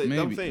 Yeah. Well, I'm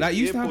Maybe. saying, Like, it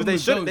used to earpods- happen They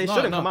with should- those. they No,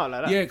 shouldn't no. come out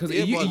like that. Yeah, because it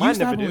Earpods- used Mine to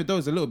never happen do. with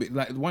those a little bit.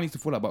 Like one used to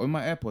fall out, but with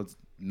my AirPods,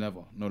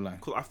 never. No lie.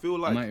 Cause I feel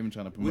I'm like not even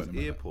trying to promote with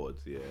them. like that.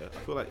 AirPods, yeah, I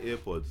feel like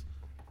AirPods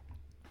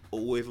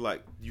always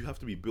like you have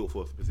to be built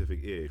for a specific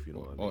ear, if you know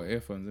what I mean. Or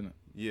earphones, innit?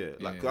 Yeah,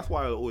 like Yeah. that's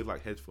why I always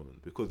like headphones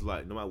because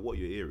like no matter what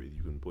your ear is,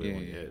 you can put it Yeah,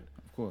 on your yeah, head.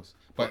 of course.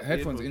 But But headphones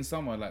earphones- in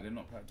summer, like they're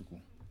not practical.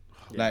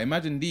 Yeah. Like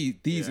imagine these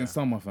Yeah. in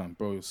summer, fam,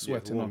 bro, you're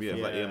sweating warm, off. yeah.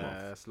 Yeah. like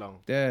earmuffs. it's long.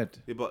 Dead.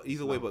 Yeah, but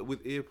either way, but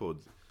with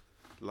AirPods,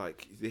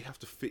 like they have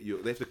to fit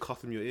they have to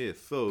custom your ear.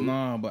 So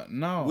No, but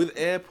now with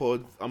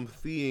AirPods, I'm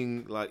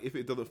seeing like if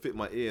it doesn't fit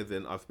my ear,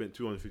 then I've spent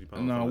 £250. no,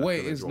 on that, what it's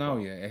it gonna is drop now,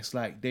 out. yeah, it's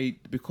like they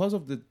because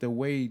of the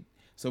way.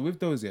 So with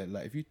those, yeah,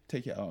 like if you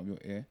take it out of your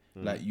ear,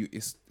 like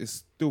it's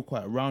still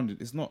quite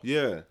rounded. It's not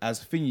Yeah, as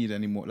thingied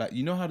anymore. Like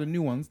you know how the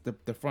new ones,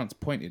 the front's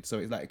pointed, so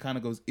it's like it kind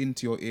of goes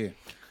into your ear.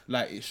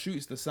 Like it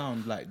shoots the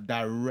sound like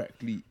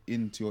directly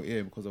into your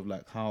ear because of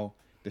like how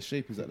the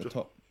shape is at the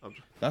top.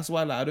 That's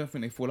why like I don't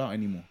think they fall out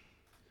anymore,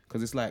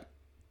 because it's like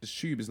the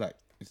tube is like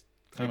it's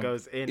kind It of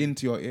goes in.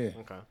 into your ear,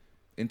 Okay.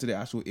 into the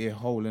actual ear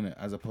hole in it,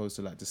 as opposed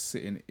to like just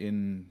sitting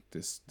in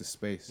the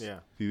space. Yeah.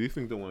 See, these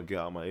things don't want to get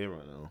out of my ear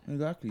right now.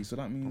 Exactly. So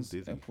that means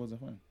dizzy. AirPods are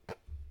fine.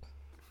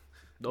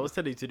 I was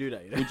telling you to do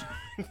that. You know?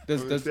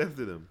 Does I've tested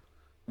them.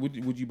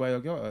 would you buy your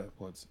girl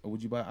AirPods, or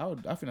would you buy? I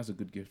think that's a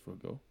good gift for a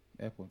girl.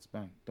 AirPods,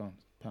 bang, done,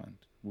 patterned,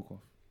 walk off.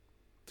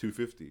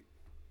 $250.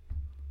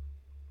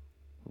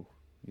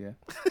 Yeah,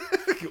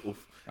 Get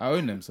off. I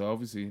own them, so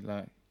obviously,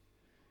 like,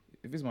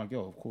 if it's my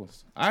girl, of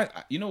course. I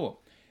you know what?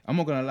 I'm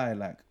not gonna lie.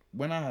 Like,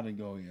 when I had a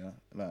girl, yeah,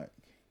 like,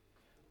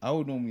 I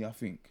would normally, I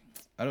think,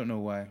 I don't know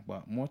why,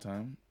 but more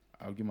time,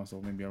 I'll give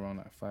myself maybe around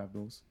like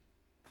 $5,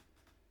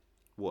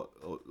 What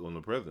on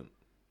the present?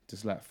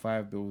 just like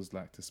 $5,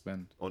 like to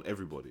spend. On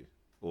everybody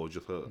or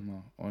just her?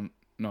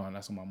 No,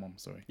 that's on my mum.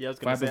 Sorry. Yeah, I was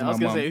gonna say. $5 I was on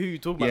gonna my say mum. who you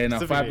talking about. Yeah, no,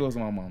 specifically? $5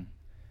 on my mum,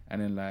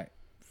 and then like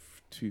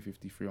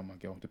 $253 on my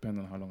girl,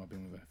 depending on how long I've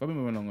been with her. If I've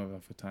been with her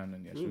for time,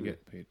 then yeah, she'll Really?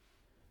 get paid.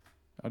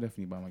 I'll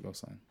definitely buy my girl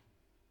something.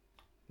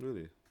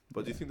 Really?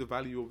 But do you think the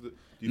value of the?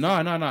 No,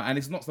 and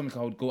it's not something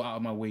I would go out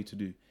of my way to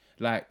do.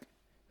 Like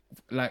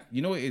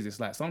you know what it is? It's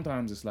like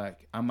sometimes it's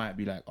like I might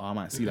be like, oh, I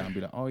might see that and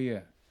be like, oh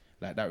yeah,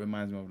 like that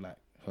reminds me of like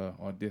her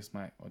or this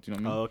might, or do you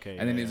know what I mean? Oh, okay.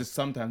 And then yeah, it's just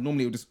sometimes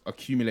normally it'll just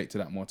accumulate to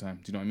that more time.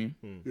 Do you know what I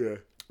mean? Yeah.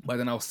 But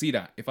then I'll see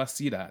that. If I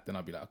see that, then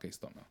I'll be like, okay,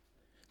 stop now.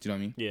 Do you know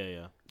what I mean? yeah,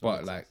 yeah.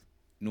 But like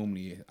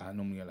normally are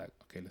like,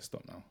 okay, let's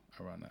stop now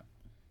around that.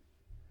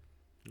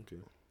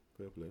 Okay.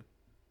 Fair play.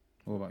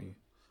 What about you?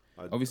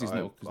 I, Obviously, it's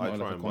not I like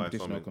try a and buy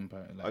competition or something.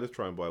 compare. I Like, just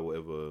try and buy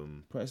whatever.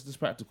 it's just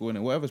practical,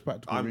 innit? Whatever's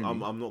practical. I'm really.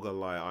 I'm not gonna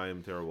lie. I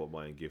am terrible at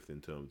buying gifts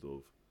in terms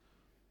of.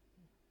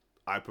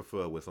 I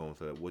prefer when someone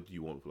says, "What do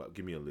you want?" Like,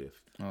 give me a list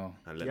Oh,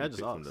 and let Yeah, I me just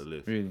pick from ask. the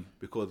list. really?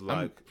 Because I'm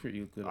like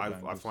pretty good. At I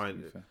buying gifts, find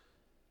to be it- fair.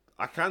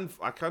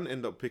 I can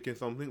end up picking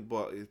something,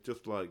 but it's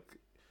just like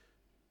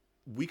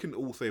we can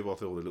all save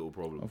ourselves a little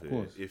problem Of here.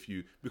 course. If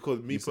you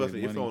because me You save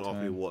personally, if money, someone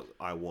asks me time. what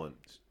I want,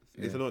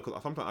 it's Yeah. annoying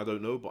because sometimes I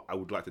don't know, but I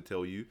would like to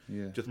tell you.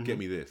 Yeah. Just get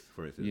me this,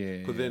 for instance. Yeah,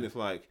 Because then yeah. it's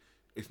like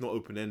it's not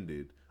open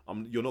ended.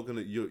 You're not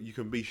gonna. You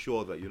can be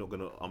sure that you're not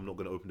gonna. I'm not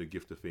gonna open the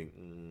gift to think.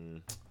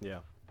 Yeah.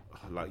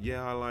 Like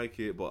yeah, I like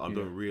it, but I Yeah.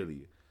 don't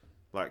really.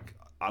 Like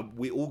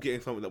we all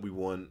getting something that we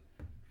want,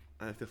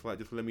 and it's just like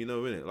just let me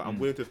know in it. Like I'm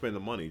willing to spend the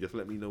money. Just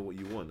let me know what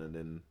you want, and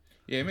then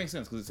Yeah, it makes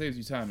sense because it saves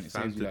you time and it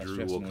saves you Santa like Drew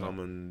stress. will and all come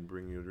that. and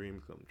bring your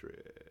dreams come true.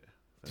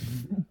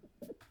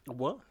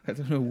 What? I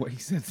don't know what he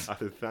said. I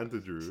said Santa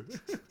Drew.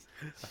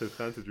 I said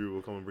Santa Drew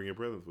will come and bring a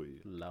present for you.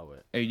 Allow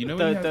it. Hey, you know when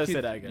Don't- you have don't kids,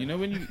 say that again. you know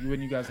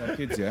when you guys have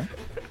kids, yeah?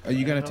 Are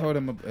you gonna tell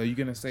them? Are you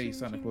gonna say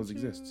Santa Claus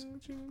exists?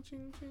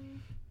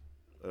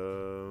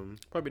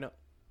 Probably not.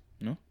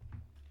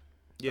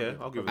 Yeah,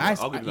 I'll give them. I-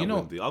 I'll give them you that know-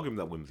 whimsy. I'll give them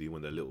that whimsy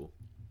when they're little.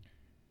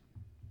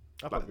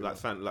 Like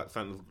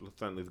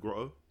Santa's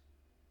grotto.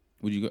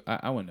 Would you go?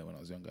 I went there when I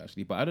was younger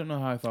actually, but I don't know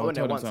how if I I would went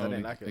there tell them once, I something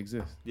didn't like it.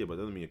 exists. Yeah, but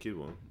that doesn't mean a kid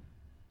won't.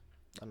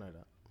 I know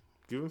that.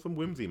 Give them some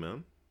whimsy,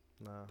 man.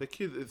 Nah. The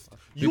kid is.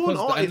 You're an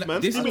Because artist, the-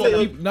 man. this is Stimulate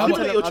what your- you- no,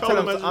 stimulate but- your I'll child tell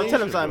him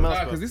imagination, something bro.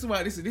 else. Because this is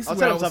why this I'll is tell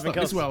where I him will something stop.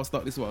 This is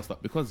else. where I'll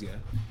stop because yeah,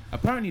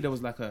 apparently there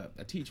was like a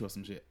teacher or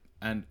some shit,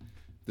 and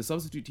the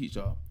substitute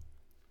teacher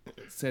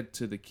said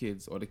to the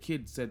kids, or the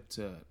kid said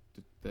to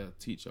the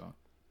teacher,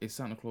 "Is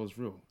Santa Claus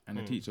real?" And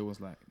the teacher was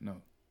like, "No."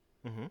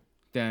 Mm-hmm.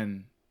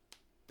 Then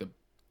the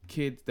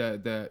kid,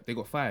 they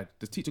got fired.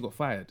 The teacher got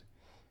fired.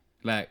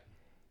 Like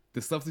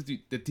the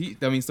substitute,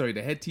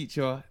 the head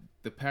teacher,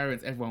 the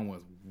parents, everyone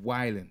was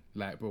wilding.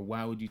 Like, bro,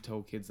 why would you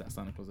tell kids that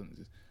Santa Claus doesn't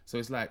exist? So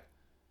it's like,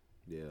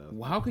 Yeah,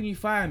 well, how can you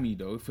fire me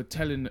though for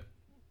telling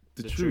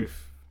the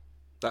truth?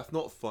 that's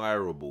not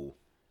fireable.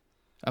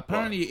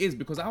 Apparently it is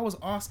because I was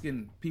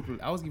even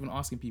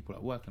asking people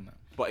at work and that.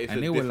 But it's And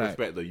a they were like,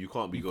 disrespect though. You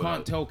can't be You going. can't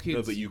out- tell kids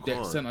No, but you that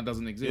can't. Santa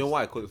doesn't exist. You know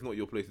why? Because it's not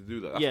your place to do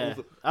that. That's Yeah,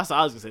 also- that's what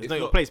I was gonna say. It's It's not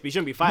your not- place, but you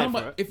shouldn't be No, fired for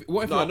but it.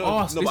 what if No, I you're know-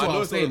 asked? no, This but is I what know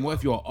I'm it's saying. not- What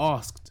if you're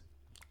asked?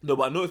 No,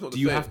 but I know it's not. Do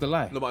the you same. have to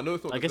lie? No, but I know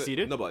it's not. I the guess same. you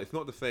do. No, but it's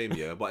not the same.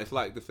 Yeah, but it's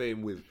like the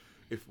same with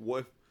what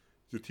if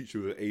the teacher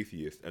was an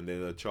atheist and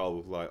then a child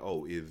was like,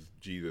 "Oh, is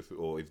Jesus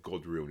or is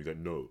God real?" And he's like,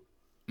 "No."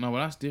 No,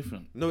 well that's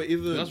different. No, it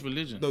isn't. That's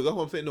religion. No, that's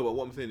what I'm saying. No, but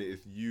what I'm saying is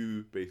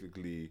you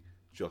basically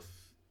just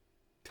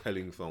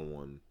telling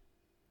someone,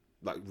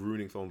 like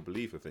ruining someone's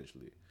belief.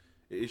 Essentially,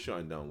 it is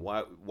shutting down.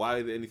 Why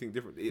is there anything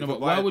different? It's No, but a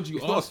why vi- would you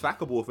It's ask? not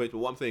a sackable offense. But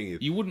what I'm saying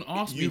is You wouldn't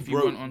ask me if you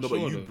broke- weren't unsure.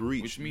 No, but you though,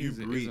 breached. which You means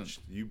it isn't. breached.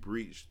 You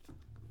breached.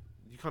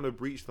 You kind of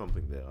breached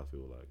something there. I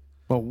feel like.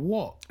 But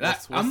what?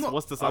 I'm not.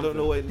 What's the I don't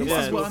know what. This no,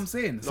 is but- what I'm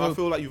saying. No, So I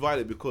feel like you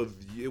violated because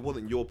it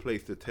wasn't your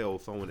place to tell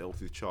someone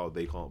else's child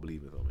they can't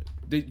believe in something.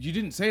 you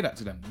didn't say that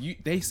to them.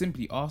 They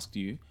simply asked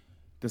you,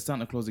 "Does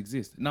Santa Claus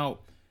exist?" Now,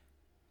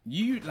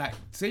 you like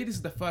say this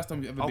is the first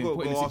time you've ever I'll been go-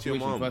 put in go a ask your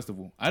situation. mum. First of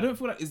all, I don't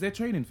feel like is there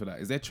training for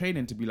that? Is there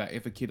training to be like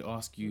if a kid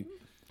asks you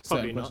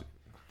Probably certain not. questions?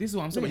 This is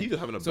what I'm No, saying. but he's just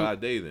having a So-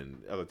 bad day then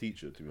as a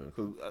teacher, to be honest.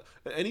 Because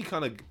any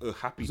kind of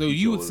happy. So teacher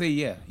you would was- say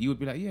yeah. You would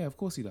be like, yeah, of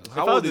course he does.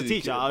 How If I old was a is he?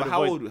 teacher, But I would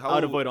how avoid. old- I would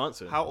how avoid old-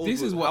 answering. How old This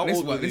is was- what how this is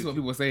old what was this is he? what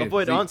people are saying.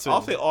 Avoid See, answering.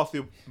 I'll say ask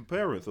your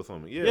parents or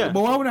something. Yeah.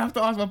 But why would I have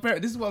to ask my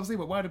parents? This is what I'm saying.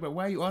 But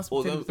why are you asking?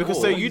 Well, me? then- Because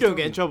Oh, so what you you don't telling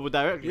get in me? trouble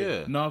directly.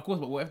 Yeah. No, of course.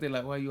 But what if they're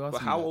like, why are you asking?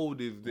 But how me that? old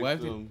is this? Why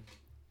if they-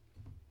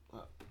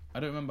 I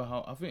don't remember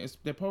how. I think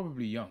they're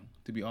probably young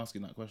to be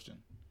asking that question.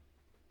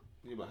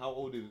 Yeah, but how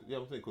old is? Yeah,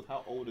 I'm saying because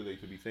how old are they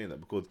to be saying that?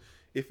 Because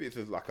if it's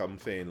as like I'm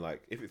saying,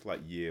 like if it's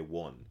like year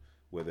one,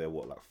 where they're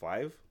what, like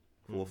 5,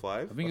 4,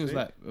 5. I think it was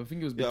like. I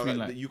think it was Yeah, between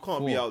like, like. you can't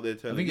 4. be out there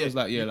telling. I think it was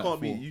like you like can't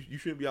 4. be. You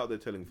shouldn't be out there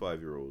telling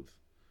 5-year-olds.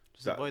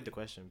 Just That- avoid the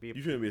question. Be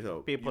You shouldn't be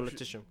able. be a you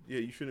politician. yeah,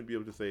 you shouldn't be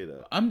able to say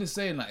that. I'm just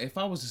saying, like, if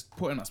I was just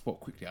put in that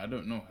spot quickly, I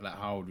don't know, like,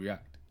 how I would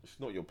react. It's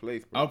not your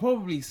place, bro. I'll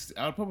probably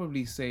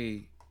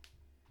say,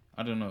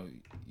 I don't know,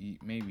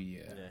 maybe yeah.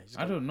 Yeah, he's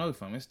I don't know,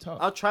 fam. It's tough.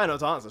 I'll try not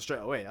to answer straight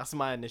away. That's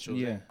my initial.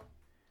 yeah. thing.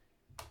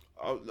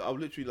 I'll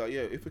literally like,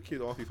 yeah, if a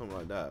kid asks you something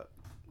like that,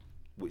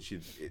 which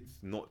is it's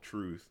not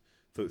truth,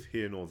 so it's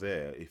here nor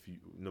there. If you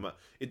no matter,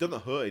 it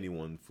doesn't hurt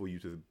anyone for you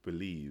to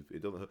believe.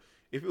 It doesn't hurt.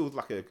 If it was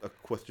like a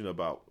question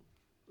about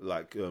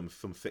like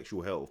some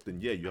sexual health, then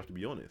yeah, you have to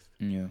be honest.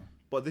 Yeah.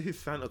 But this is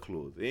Santa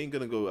Claus. It ain't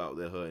gonna go out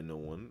there hurting no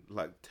one,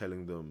 like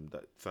telling them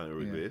that Santa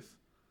Yeah. exists.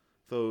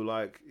 So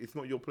like, it's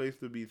not your place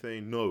to be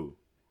saying no.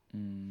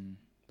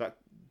 That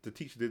the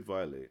teacher did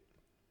violate.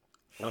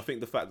 And I think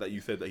the fact that you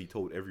said that he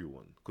told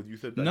everyone, because you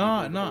said that. No,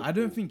 he told the whole I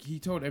don't school. think he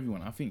told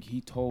everyone. I think he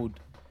told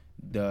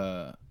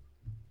the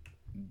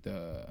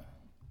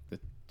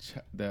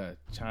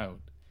child,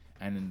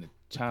 and then the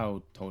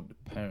child told the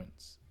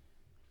parents.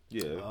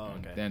 Yeah. Oh,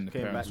 And okay. then the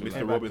Came parents back- were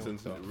Mr. like, Robinson,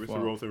 "What the Mr. fuck?"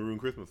 Robinson ruined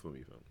Christmas for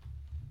me, fam.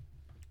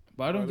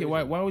 But I don't get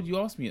why. Why would you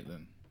ask me it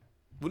then?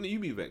 Wouldn't you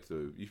be vexed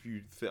though if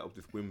you set up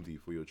this whimsy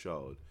for your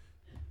child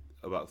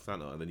about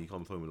Santa and then he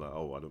comes home and like,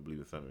 oh, I don't believe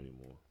in Santa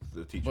anymore?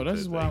 The teacher. But this said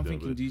is that why he I'm don't thinking,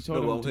 believe- do you tell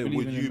No, them but I'm to saying, believe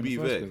would in you him in be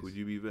the first vexed? place? Would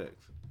you be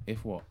vexed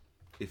If what?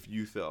 if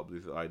you set up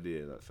this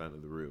idea that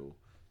Santa's real?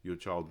 Your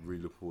child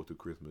really look forward to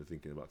Christmas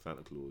thinking about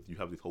Santa Claus. You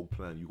have this whole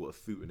plan. You got a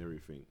suit and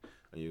everything,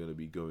 and you're gonna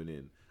be going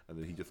in, and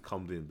then he just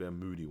comes in bare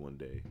moody one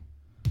day,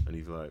 and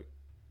he's like,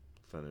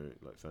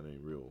 Santa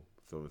ain't real.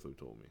 So and so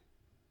told me.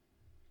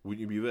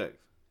 Wouldn't you be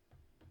vexed?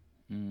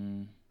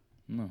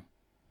 No.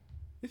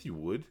 Yes, you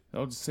would.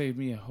 That'll just save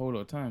me a whole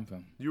lot of time,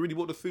 fam. You already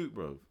bought the suit,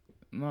 bro.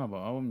 No, but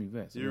I won't be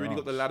vexed. You already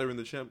got the ladder in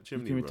the chimney, You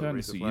can bro. return the Ready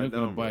to suit. slide You're not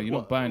gonna down, buy. bro. You're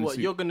not buying the What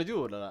suit. you're gonna do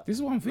all of that? This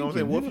is what I'm No, I'm thinking.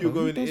 saying, what if you're Who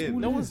going does in? all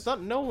No this?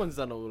 one's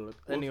done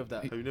any of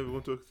that. Have you never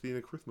gone to see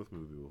a Christmas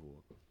movie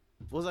before?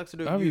 What's that to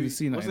do I with haven't you? even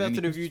seen that What's in that any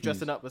to do with you Christmas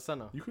dressing up as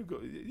Santa? You could go,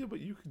 yeah, but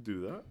you could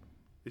do that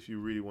if you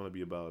really want to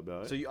be about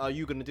it. So are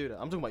you gonna do that?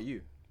 I'm talking about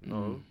you.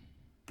 No,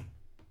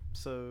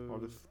 So I'll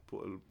just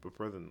put a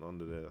present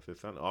under there that says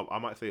Santa. I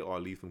might say, oh,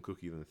 I'll leave some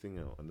cookies and thing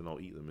out, and then I'll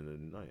eat them in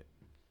the night.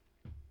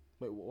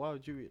 wait, why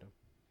would you eat them?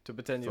 To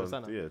pretend you're So,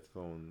 Santa? yeah,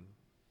 someone.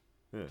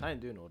 Yeah, I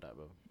ain't doing all that,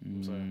 bro.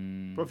 I'm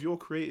sorry. bro, you're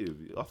creative.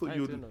 I I thought ain't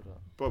you doing would. all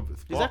that. Bro,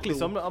 Exactly.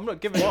 So I'm not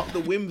giving. Spark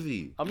the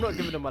whimsy. I'm not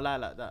giving them a lie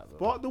like that, bro.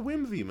 Spark the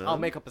whimsy, man. I'll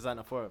make up a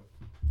Santa for him.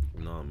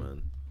 Nah,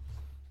 man.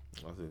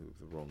 I think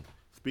it's wrong.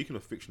 Speaking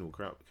of fictional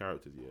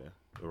characters, yeah,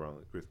 around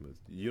Christmas,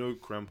 you know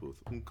Krampus.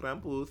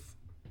 Krampus.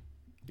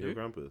 You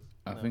know Krampus.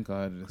 I think I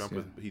heard this.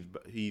 Krampus. Yeah.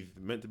 He's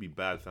meant to be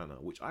bad Santa,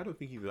 which I don't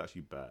think he's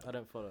actually bad. I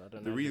don't follow. I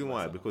don't know. The reason anything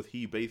why, about Santa. because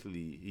he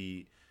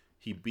basically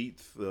he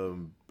beats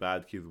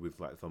bad kids with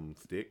like some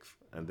sticks,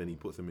 and then he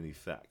puts them in his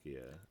sack. Yeah,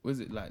 Was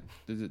it like?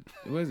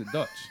 Where is it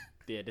Dutch?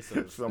 Yeah, this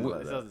doesn't, something like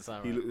this that. doesn't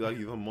sound He right. looks like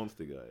he's a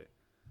monster guy.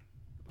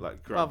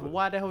 Like Bruv, Krampus.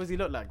 why the hell does he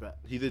look like that?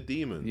 He's a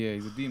demon. Yeah,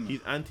 he's a demon.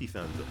 He's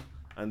anti-Santa.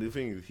 And the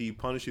thing is, he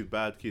punishes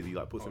bad kids. He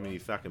like puts them in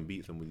his sack and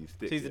beats them with his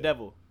stick. So he's the yeah.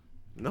 devil.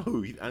 No,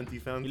 he's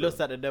anti-Santa. He looks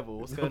like the devil.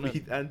 What's No, going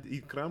on?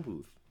 he's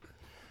Krampus.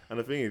 And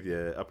the thing is,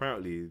 yeah,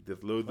 apparently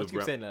there's loads Why of do you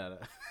keep saying that?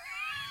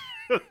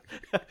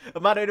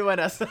 Am I the only one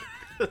that's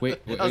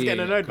Wait, I was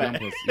getting annoyed by it.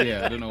 Krampus.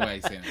 Yeah, I don't know why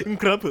he's saying that.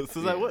 Krampus? I was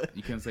Yeah, like, what?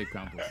 You can say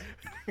Krampus.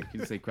 You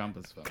can say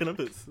Krampus. Fam.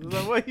 Krampus. I was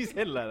like, why are you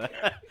saying like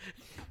that?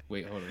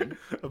 Wait, hold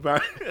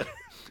on.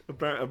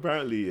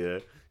 apparently, yeah,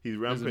 he's There's a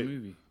rampant.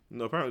 movie.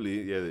 No,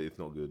 apparently, yeah, it's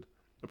not good.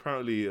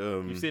 Apparently,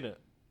 You've seen it?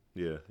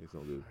 yeah, it's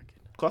not good.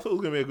 'Cause I thought it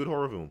was gonna be a good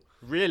horror film.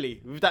 Really?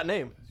 With that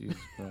name? Jesus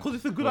Christ. Cause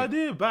it's a good Wait.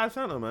 idea, bad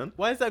Santa, man.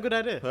 Why is that a good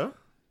idea? Huh?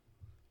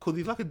 Cause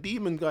he's like a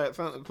demon guy at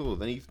Santa Claus,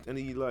 and he's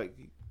like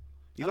he's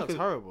That like looks a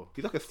horrible.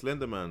 he's like a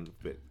Slender Man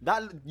bit.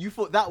 That you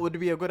thought that would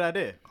be a good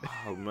idea?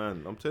 Oh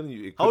man, I'm telling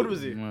you, it How old could've-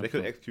 was he? They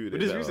could have executed But it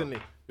this better. recently.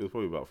 It was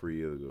probably about 3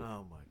 years ago.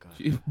 Oh my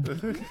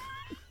god.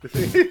 The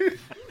thing-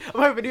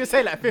 I'm hoping you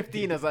say like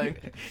 15 or something.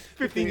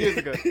 15 years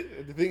ago.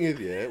 the thing is,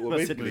 yeah, well,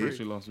 That's it, basically,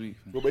 Literally last week.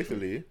 fam. well,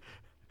 basically,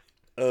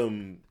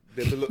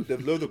 there's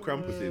loads of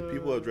Krampuses.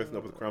 People are dressing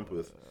up as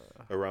Krampus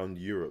around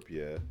Europe,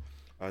 yeah,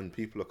 and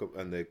people are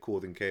and they're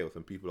causing chaos,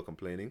 and people are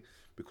complaining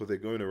because they're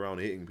going around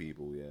hitting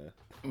people, yeah.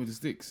 With the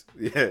sticks.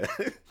 Yeah,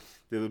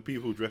 there's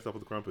people dressed up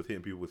as Krampus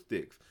hitting people with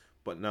sticks,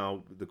 but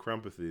now the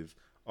Krampuses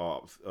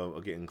are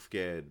getting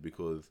scared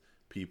because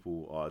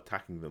people are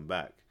attacking them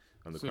back,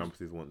 and the So-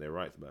 Krampuses want their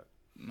rights back.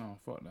 No,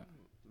 fuck that.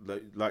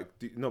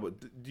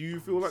 do you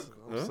feel like?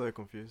 I'm Huh? so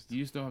confused.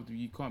 You still have to.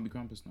 You can't be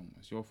Krampus no more.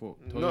 It's your fault.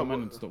 Tell No, your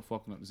man but- to stop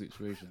fucking up the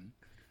situation,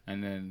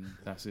 and then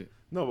that's it.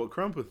 No, but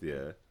Krampus,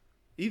 yeah,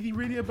 is he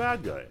really a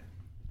bad guy?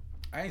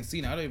 I ain't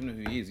seen it. I don't even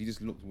know who he is. He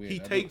just looks weird. He I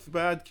don't- takes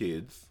bad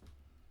kids.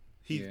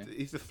 Yeah.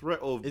 He's a threat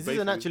of. Is this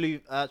an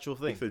basically- actual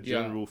thing? It's a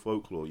general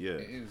folklore, yeah.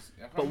 It is.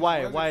 I can't But remember why?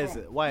 where's Why it is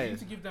from. it? Why You need is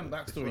to give them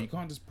backstory. You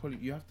can't just pull it.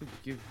 You have to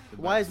give.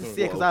 The Why is this? backstory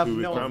Yeah, because Well, I've who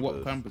is no. Krampus?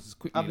 What Krampus is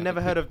quickly. I've like never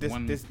a heard quick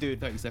of this dude.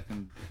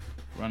 30-second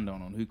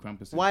rundown on who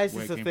Krampus is. Why is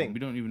where this it a came thing? from. We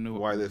don't even know Why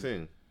what the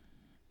thing?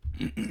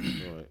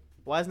 Right.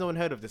 Why has no one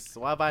heard of this?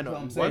 Why have I That's what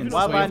not? I'm Why, saying. why That's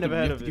have why you I have to- never you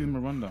heard have of to it? give him a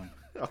rundown.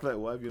 I'm like,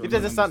 why have you? If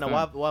there's a understand. Santa,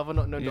 why have I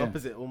not known the Yeah.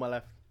 opposite all my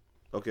life?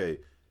 Okay,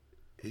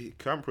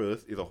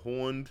 Krampus is a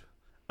horned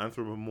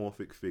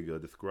anthropomorphic figure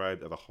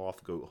described as a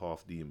half goat,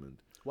 half demon.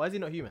 Why is he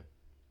not human?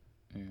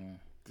 Yeah.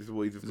 This is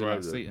what he's Is it like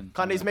described as. Satan?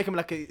 Can't they just make him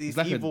like his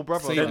like a evil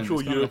brother? Satan. Central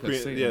It's kinda like a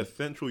European, Satan. yeah,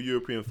 Central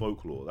European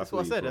folklore. That's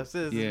what I said. That's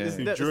Yeah. it's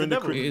See, the During the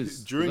devil. It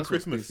is. during That's what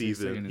Christmas they say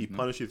season, Satan he is, no?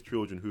 punishes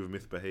children who have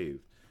misbehaved.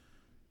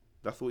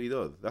 That's what he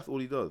does. That's all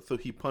he does. So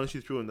he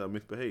punishes children that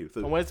misbehave.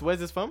 So And where's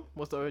this from?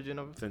 What's the origin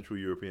of it? Central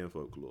European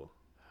folklore.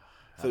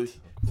 So, Of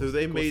so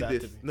they course made it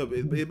had this. to be. No, but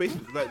it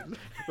basically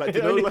like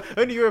you know, only, like,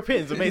 only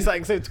Europeans have made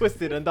something so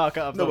twisted and dark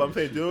out of no, but I'm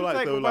something. saying, you know, like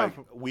It's so, like,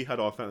 like we had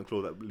our Santa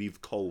Claus that leaves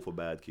coal for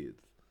bad kids.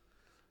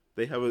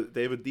 They have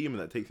a demon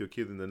that takes your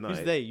kids in the night.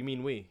 Who's they? You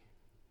mean we?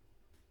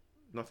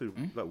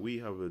 Nothing like we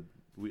have a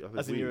we. I said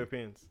As in we.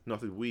 Europeans. No, I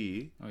said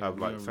we Oh, yeah, have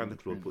we like are Santa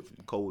Claus Europeans, puts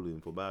yeah. coal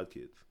in for bad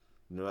kids.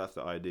 You know, that's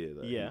the idea.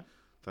 That Yeah.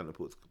 Santa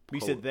puts. We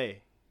coal. said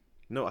they.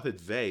 No, I said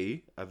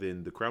they, as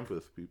in the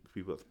Krampus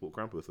people that support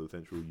Krampus, so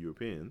Central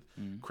Europeans.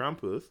 Mm.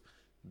 Krampus,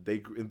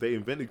 they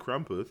invented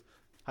Krampus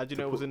How do you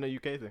To know it was put- in the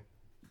UK thing?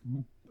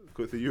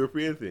 because it's a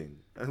European thing.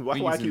 And why,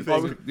 Thing I is, keep this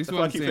saying one- this that's why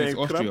I one's keep saying it's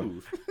Austria.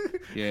 Krampus.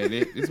 Yeah,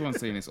 this one's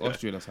saying it's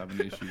Austria that's having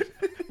the issues.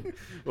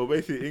 Well,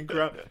 basically, in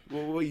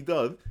what he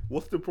does,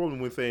 what's the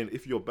problem with saying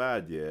if you're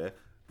bad, yeah,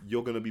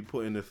 you're gonna be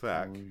put in a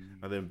sack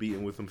and then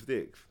beaten with some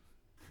sticks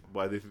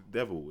by this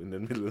devil in the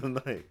middle of the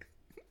night?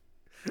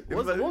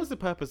 What was the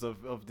purpose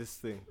of this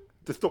thing?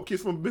 To stop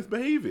kids from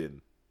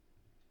misbehaving.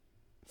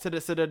 So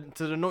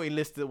the naughty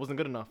list that wasn't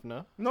good enough,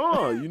 no?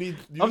 No, you need.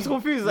 I'm just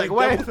confused. you Like, need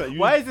why? devil Santa. You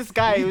Why need- is this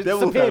guy you need who's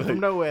devil appeared Santa. from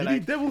nowhere? You Like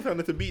need devil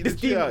Santa to beat this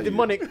this shit out of you.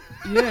 demonic.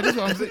 Yeah, that's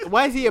what I'm saying.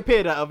 Why has he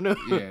appeared out of nowhere?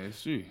 Yeah,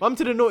 it's true. I'm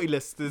to the naughty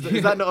list.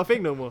 Is that not a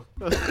thing no more?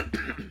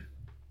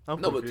 I'm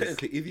No, but confused.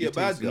 technically, is he He a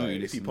bad takes guy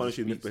notice if he and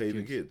punishes beats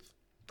misbehaving kids. kids?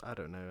 I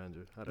don't know,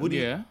 Andrew. I don't Would know.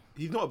 he? Yeah.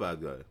 He's not a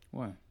bad guy.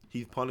 Why?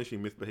 He's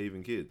punishing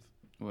misbehaving kids.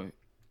 Wait.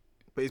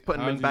 But he's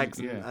putting How them in do you- bags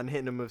yeah. and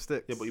hitting them with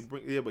sticks.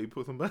 Yeah, but he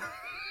puts them back.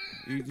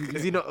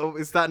 Is he not?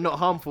 Is that not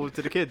harmful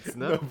to the kids?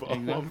 No. No, but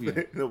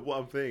Exactly. what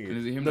I'm saying And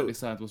is it him no, that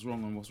decides what's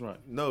wrong and what's right?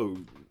 no,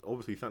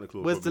 obviously Santa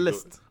Claus. Where's the probably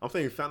list? I'm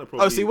saying Santa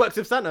probably. Oh, so he works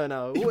with Santa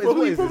now. He What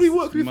probably, is probably this?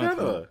 works with Mad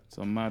Santa. thing.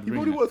 Some mad He ring.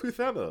 probably that- works with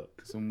Santa.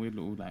 Some weird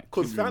little like.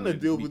 Because kid Santa ring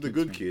deals beat with the kids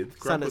good thing.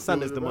 kids. Santa's Krampus deals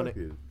with the demonic.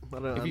 bad kids. I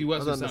don't, If he works I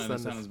with don't Santa, then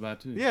understand Santa's bad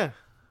too. Yeah,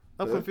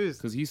 I'm Yeah.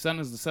 confused. Because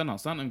Santa's the Santa.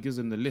 Santa gives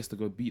him the list to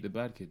go beat the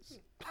bad kids.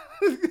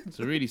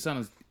 So really,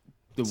 Santa's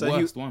the So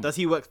worst one. does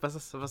he work for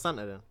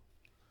Santa then?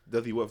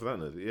 Does he work for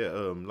Santa? Yeah.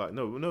 Like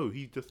no.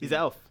 He just. He's an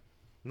elf.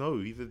 No,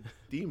 he's a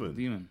demon.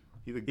 Demon.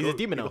 He's a He's a goat.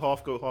 demon He's a elf.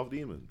 half goat, half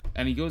demon.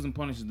 And he goes and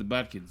punishes the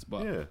bad kids.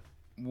 But Yeah.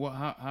 what?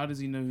 How does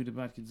he know who the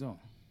bad kids are?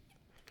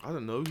 I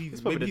don't know. He's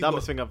It's probably maybe the he's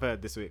dumbest got- thing I've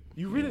heard this week.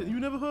 You you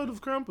never heard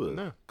of Krampus?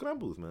 No.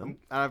 Krampus, man.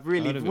 I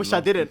really Heard of it wish I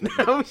last didn't. week.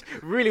 I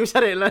really wish I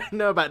didn't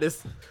know about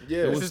this.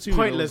 Yeah. There This was is two.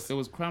 pointless. There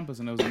was Krampus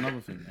and there was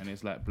another thing, and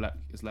it's like black.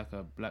 It's like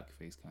a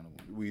blackface kind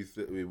of one.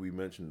 We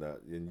mentioned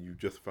that, and you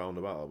just found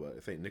about it.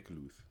 It's Saint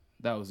Nicholas.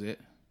 That was it.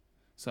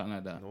 Something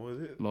like that. No,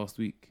 was it? Last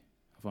week,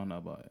 I found out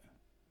about it.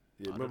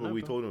 Yeah, I don't remember know,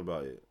 we bro. told him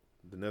about it.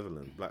 The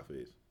Netherlands,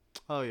 blackface.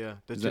 Oh yeah,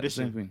 the Is that the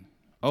same tradition. thing?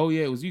 Oh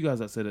yeah, it was you guys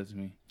that said that to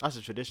me. That's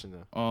a tradition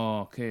though. Oh,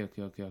 okay.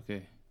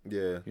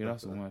 Yeah. Yeah,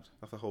 that's all mad.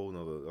 That's a whole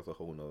nother. That's a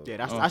whole nother. Yeah,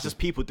 that's Oh, that's okay. just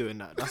people doing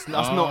that. That's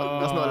not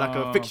like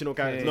a fictional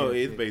Okay. character. No, it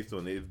is based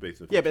on. It is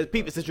based on. Yeah, but fiction,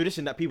 people, it's a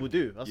tradition that people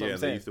do. That's yeah, what I'm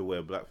and they saying. used to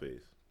wear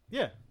blackface.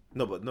 Yeah,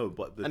 No, but the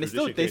And they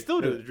tradition they came-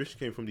 still do no, it. The tradition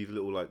came from these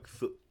little like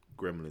soot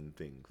gremlin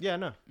things. yeah,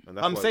 no. And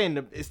that's I'm why- saying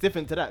that it's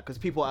different to that because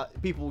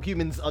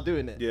humans are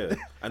doing it. Yeah,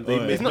 and Oh,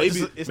 yeah. they It's not maybe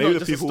just- it's maybe not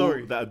the just a people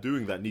story. that are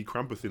doing that need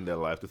Krampus in their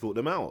life to sort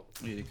them out.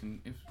 Yeah, they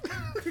can. If,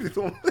 It's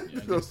all-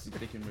 yeah, I guess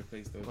they can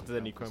replace those. What with do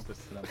they need Krampus?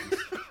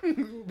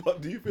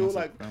 but do you feel Massive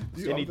like? Krampus.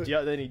 Do you They know need what I'm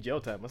jail, they need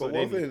jail time. That's But what they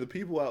one thing, need. the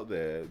people out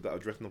there that are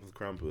dressing up as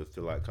Krampus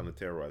to like kind of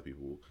terrorize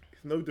people,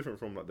 it's no different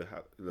from like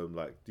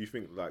like. Do you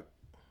think like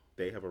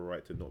they have a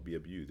right to not be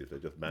abused if they're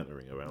just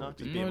bantering around? No, with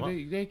just people? beat 'em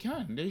No, up. they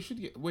can. They should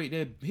get. Wait,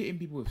 they're hitting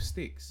people with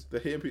sticks. They're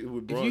hitting people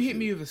with If branches. you hit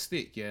me with a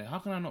stick, yeah, how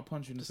can I not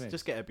punch you in the face?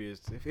 Just get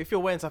abused. If you're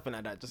wearing something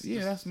like that, just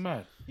Yeah, that's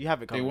mad. you have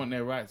it They coming. want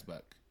their rights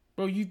back,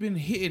 bro. You've been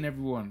hitting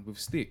everyone with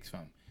sticks,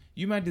 fam.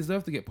 You might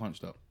deserve to get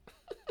punched up.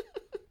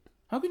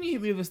 How can you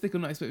hit me with a stick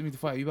and not expect me to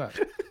fight you back?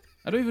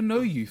 I don't even know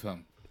you,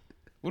 fam.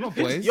 We're not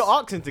boys. You're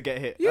asking to get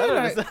hit. I Yeah, don't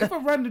like, understand. if a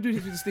random dude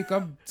hits me with a stick,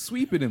 I'm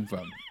sweeping him,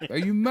 fam. Are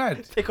you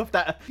mad? Take off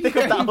that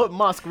hot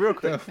mask real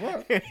quick.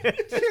 What?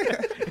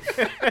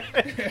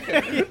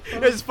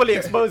 Just fully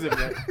expose him.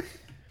 Man.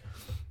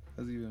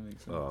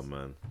 Oh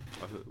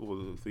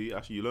man. See,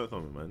 actually, you learned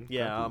something, man.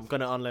 Yeah, Krampus. I'm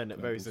gonna unlearn it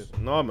very soon.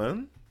 Nah,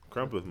 man.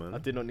 Krampus, man. I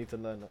did not need to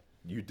learn that.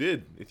 You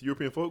did. It's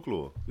European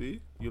folklore.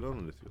 See, you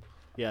learned this.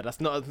 Yeah,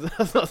 that's not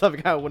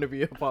something I want to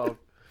be a part of.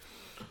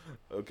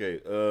 Okay.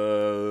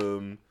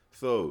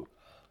 So,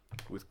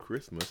 with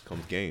Christmas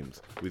comes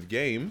games. With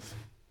games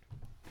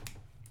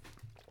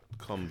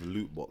comes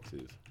loot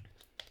boxes.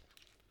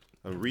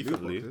 And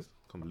recently, boxes?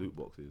 come loot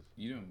boxes.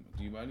 You don't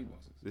do you buy loot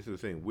boxes? This is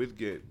the thing. With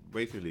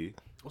basically,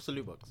 What's the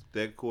loot box?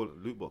 they're called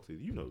loot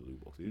boxes. You know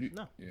loot boxes.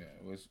 No. Yeah,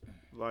 it was.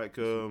 Like,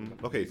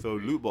 okay, so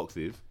loot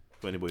boxes.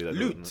 For anybody that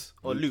doesn't know. Loot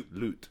or loot?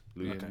 Loot.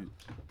 Yeah. Okay.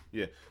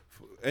 Yeah.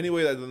 For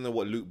anybody that doesn't know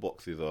what loot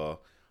boxes are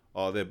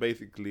they're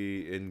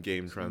basically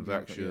in-game Something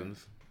like that,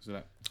 transactions So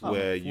like,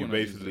 where you Fortnite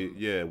basically,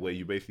 is where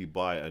you basically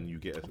buy and you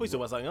get I thought you said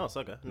about something else.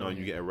 Okay. no, and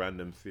you get a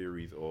random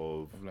series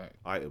of of like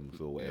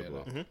items or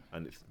whatever, like-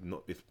 and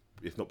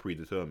it's not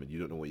predetermined. You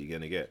don't know what you're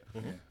gonna get.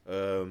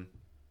 yeah.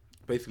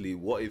 Basically,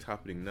 what is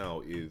happening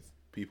now is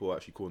people are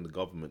actually calling the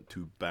government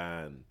to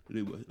ban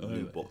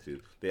loot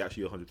boxes. They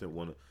actually 100%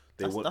 want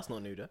to. That's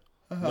not new, though.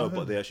 No,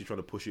 but they're actually trying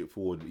to push it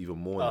forward even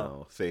more Oh.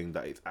 now, saying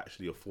that it's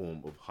actually a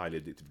form of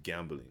highly addictive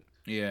gambling.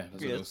 Yeah, that's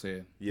what I Yes. was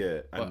saying.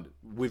 Yeah, and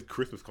with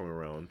Christmas coming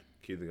around,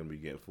 kids are gonna be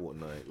getting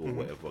Fortnite or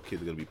whatever.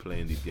 Kids are gonna be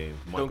playing these games.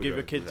 Don't give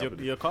your Microtransactions kids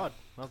happening. your card.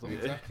 That's all.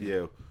 Exactly.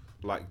 Yeah,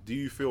 like, do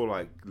you feel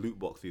like loot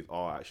boxes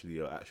are actually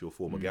an actual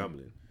form of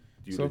gambling?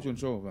 Do you Self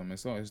control, fam.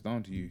 It's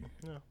down to you.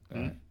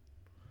 Yeah.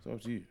 It's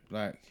up to you.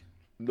 Like,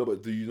 No,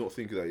 but do you not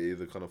think that it is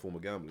a kind of form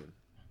of gambling?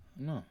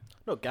 no.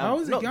 Not How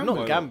is it gambling?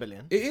 Not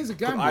gambling. It is a I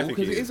gamble think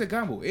because it it is. is a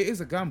gamble. It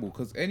is a gamble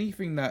because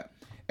anything that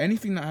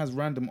has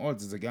random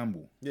odds is a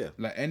gamble. Yeah.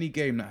 Like any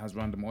game that has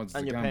random odds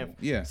And is a you're gamble.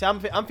 paying. Yeah. See, I'm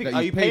thinking, That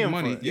are you paid paying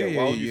money? for it? Yeah, Yeah, yeah,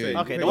 why yeah. would you say-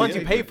 yeah. Okay, Yeah, the ones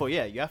yeah, you pay yeah. for,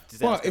 yeah, you have to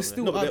say But that's it's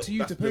still No, but up to you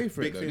that's to the pay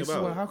for big it. Though. thing This is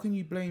about why, it. how can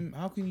you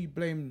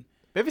blame?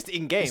 But if it's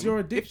in game, It's your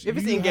addiction. If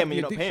it's You in have game and the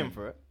you're not addiction. paying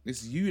for it,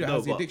 It's you that No,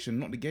 has the but addiction,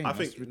 not the game. I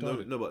That's think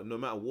retarded. no, but no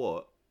matter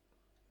what,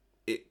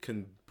 it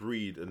can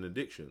breed an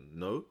addiction.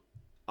 No,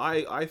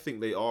 I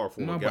think they are a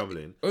form No, of but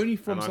gambling. only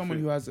from And I someone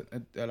think- who has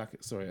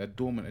a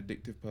dormant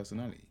addictive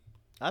personality.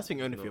 I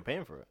think only if you're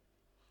paying for it.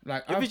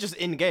 Like If it's just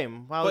in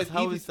game, how But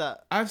is if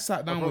that? I've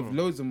sat down with problem.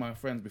 loads of my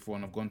friends before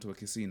and I've gone to a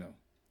casino.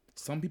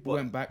 Some people But-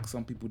 went back,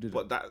 some people didn't.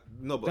 But that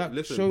that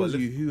listen, shows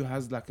but you who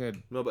has like a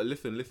no, but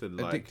listen, like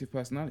addictive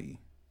personality.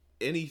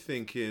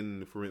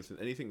 anything for instance,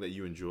 anything that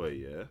you enjoy,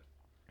 yeah.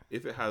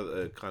 If it has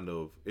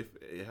if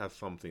it has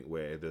something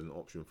where there's an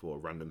option for a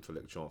random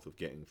select chance of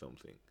getting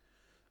something,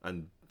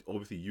 and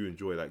obviously you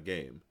enjoy that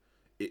game,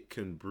 it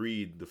can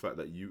breed the fact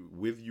that you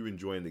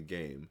enjoying the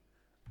game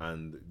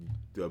and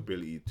the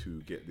ability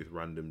to get this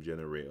random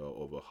generator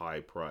of a high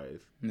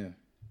prize, Yeah.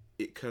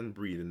 it can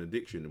breed an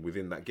addiction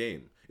within that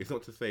game. It's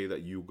not to say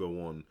that you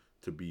go on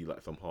to be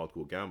like some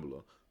hardcore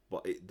gambler,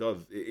 but it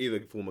is a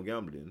form of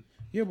gambling.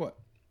 Yeah, but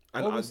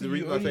And obviously the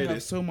reason you I only say have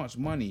this, so much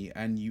money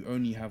and you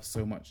only have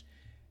so much.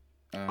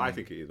 I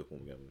think it is a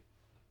form of gambling.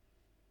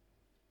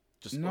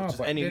 Just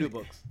but any then- loot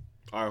box,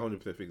 I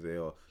 100% think they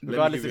are. Let me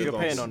regardless give if you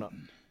you're an paying or example.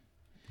 not.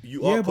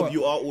 You Yeah, are, 'cause but-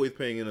 you are always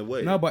paying in a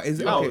way. No, but is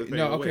it You are okay? always paying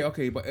No, in a okay, way.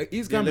 okay, but it is Yeah,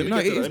 let gambling. me No,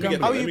 get it to that, is let me get to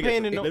gambling. that, How are let you me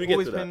paying get and to not that, let me get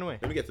always to paying that. away?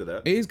 Let me get to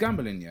that. It is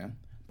gambling, yeah.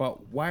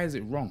 But why is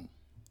it wrong?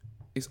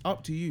 It's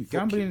up to you.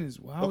 Gambling is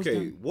how is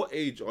Okay, what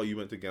age are you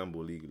meant to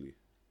gamble legally?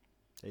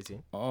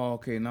 18. Oh,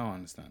 okay, now I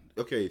understand.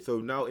 Okay, so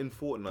now in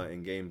Fortnite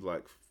and games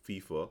like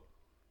FIFA,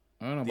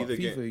 I don't know, but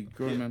These are FIFA,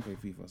 grown men play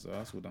FIFA, so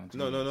that's all down to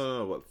you.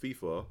 no, but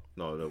FIFA,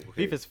 no,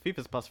 okay.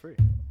 FIFA's plus 3.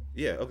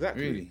 Yeah,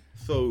 exactly. Really?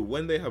 So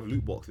when they have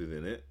loot boxes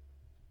in it,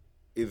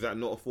 is that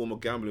not a form of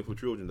gambling for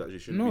children that you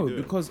shouldn't No, be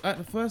doing? because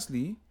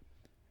firstly,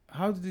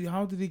 how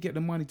did he get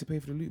the money to pay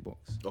for the loot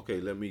box? Okay,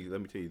 let me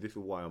tell you. This is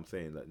why I'm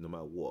saying that no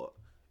matter what,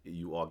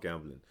 you are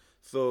gambling.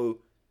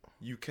 So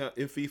you can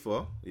in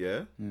FIFA,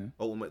 yeah.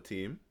 Ultimate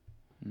Team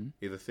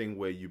is a thing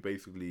where you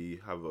basically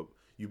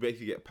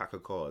get a pack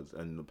of cards,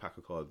 and in the pack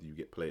of cards you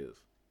get players,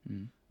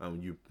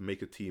 and you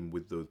make a team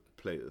with those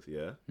players,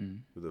 yeah,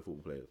 with the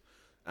football players.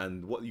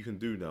 And what you can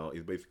do now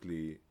is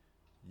basically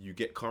you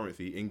get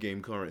currency,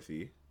 in-game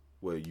currency,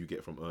 where you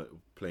get from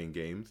playing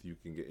games. You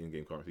can get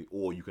in-game currency,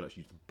 or you can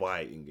actually just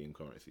buy in-game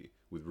currency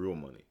with real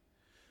money.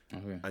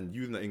 Okay. And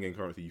using that in-game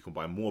currency, you can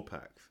buy more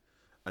packs,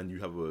 and you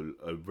have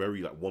a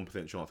very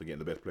 1% chance of getting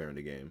the best player in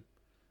the game,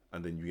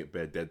 and then you get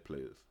bare dead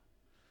players.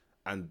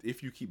 And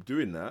if you keep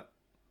doing that,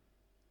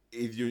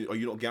 are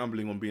you not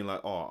gambling on being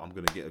like, oh, I'm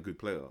gonna get a good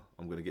player,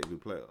 and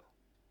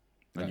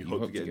Like, you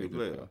hope to get a good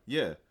player.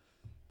 Yeah,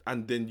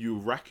 and then you're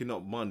racking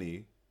up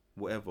money,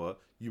 whatever.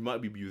 You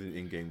might be using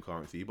in-game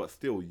currency, but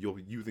still you're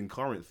using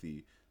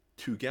currency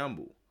to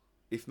gamble.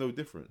 It's no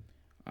different.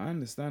 I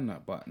understand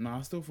that, but no,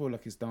 I still feel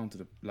like it's down to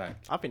the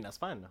I think that's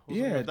fine. What's wrong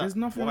Yeah, with that? there's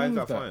nothing Why wrong is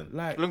with that that. fine?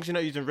 Like, As long as you're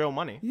not using real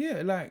money.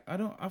 yeah, like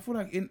I feel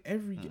like in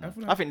every. I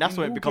think that's in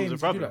when it all becomes a games you do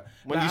problem. that.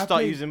 When Like, you I start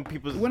play- using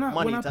people's when I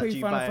money when I to play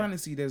actually Final buy.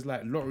 Fantasy, there's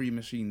like lottery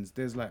machines,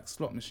 there's like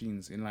slot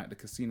machines in like the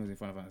casinos in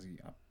Final Fantasy.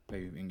 I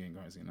play with in-game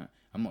currency and that.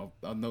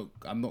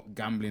 I'm not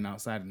gambling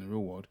outside in the real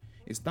world.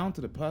 It's down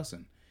to the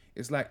person.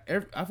 It's like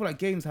I feel like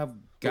games have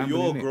But gambling.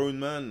 you're a in it. grown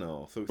man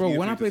now, so it's Bro, easy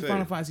when for I you to played say.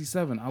 Final Fantasy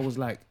 7, I was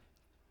like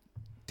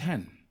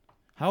 10.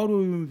 How old were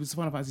we when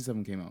Final Fantasy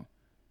 7 came out?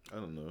 I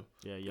don't know.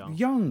 Yeah, young.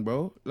 Young,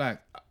 bro.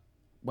 Like,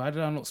 why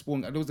did I not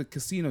spawn? There was a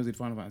casinos in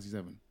Final Fantasy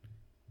 7.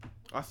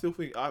 I still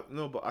think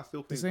but I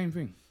still The think same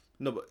thing.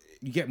 no, but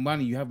You get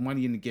money, you have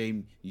money in the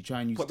game, you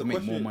try and use But it to the make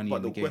question more is- money but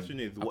in the the game. question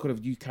is, I what- could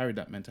have you carried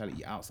that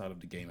mentality outside of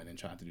the game and then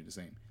tried to do the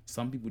same.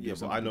 Some people do. yeah,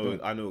 some but I people know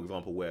don't. I know an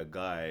example where a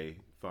guy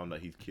found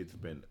that his kid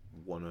spent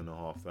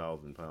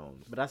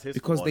 £1,500 But that's his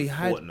Because fault. they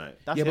had Fortnite.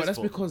 That's yeah, but his that's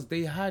fault. because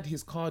they had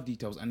his card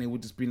details and they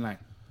would just be like,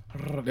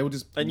 they would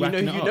just And you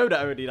racking it up. know that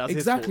already. That's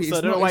Exactly, his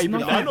fault. So I it's don't know not- why it's you bring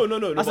not that fair.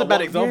 up. No. That's but a bad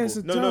what- example. Yeah, it's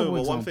a No, terrible but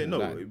what I'm saying,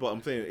 example, like- but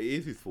I'm saying it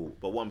is his fault.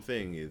 But what I'm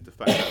saying is the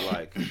fact that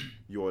like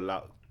you're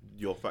allowed,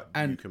 your fact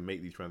And- you can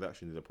make these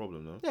transactions is a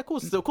problem, no? Yeah, of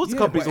course. Of course, the Yeah,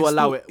 companies but will it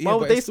allow still- it. yeah, Why but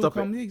would they still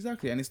stop it?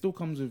 Exactly, and it still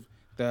comes with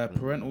the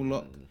parental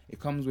lock. It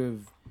comes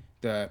with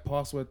the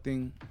password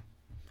thing.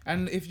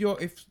 And if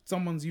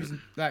someone's using,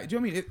 like, do you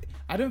know what I mean?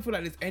 I don't feel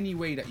like there's any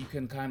way that you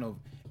can kind of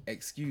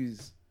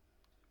excuse.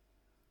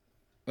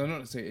 Well, not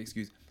to say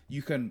excuse.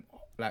 You can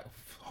like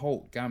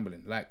halt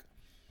gambling. Like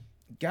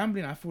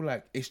gambling, I feel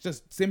like it's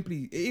just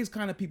simply it is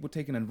kind of people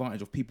taking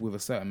advantage of people with a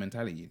certain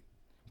mentality.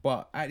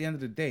 But at the end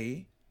of the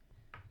day,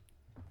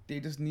 they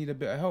just need a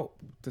bit of help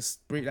to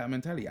break that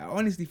mentality. I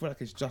honestly feel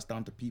like it's just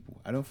down to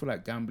people. I don't feel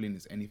like gambling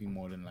is anything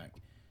more than like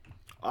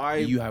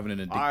you having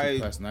an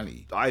addictive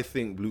personality. I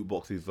think loot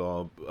boxes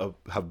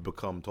have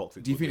become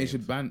toxic. Do you for think they games.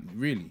 should ban?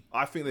 Really?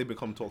 I think they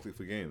become toxic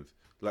for games.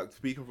 Like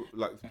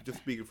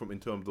speaking from in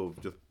terms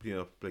of just being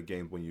able to play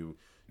games when you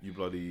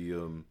bloody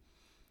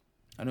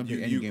I don't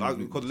play any game. with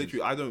because loot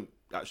literally I don't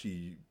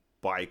actually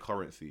buy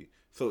currency.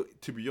 So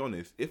to be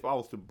honest, if I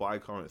was to buy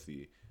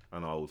currency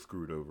and I was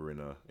screwed over in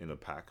a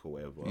pack or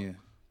whatever, boxes.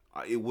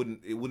 Yeah. it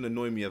wouldn't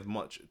annoy me as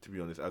much, to be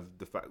honest, as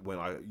the fact when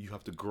you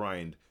have to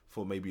grind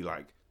for maybe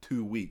like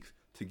 2 weeks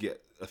to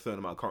get a certain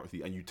amount of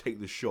currency and you take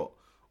the shot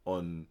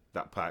on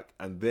that pack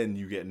and then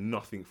you get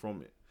nothing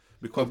from it.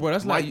 Because But bro,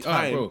 that's my like, time,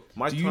 alright, bro.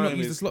 my Do you time not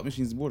use the is slot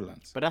machines in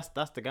Borderlands? But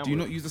that's the gamble. Do you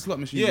not use the slot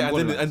machines? yeah, in and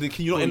Borderlands? then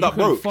can you not Bro, end up can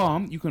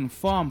broke? You can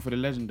farm for the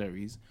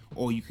legendaries,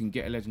 or you can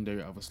get a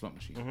legendary out of a slot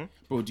machine.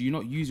 Bro, do you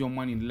not use your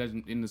money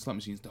in the slot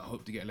machines to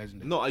hope to get a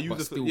legendary? No, I use but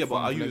it. still But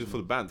farm I for use it legendary? for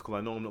the bands because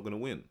I know I'm not gonna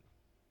win.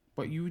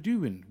 But you do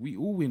win. We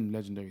all win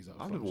legendaries out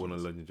of I've slot never won a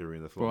machines. legendary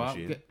in a Bro, slot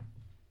machine.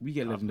 we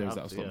get legendaries out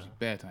of to, slot yeah. machines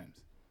bare times.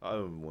 I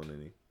haven't won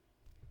any.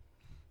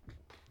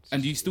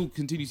 And do you still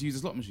continue to use the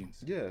slot machines?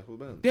 Yeah, for the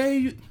bands. There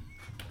you.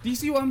 Do you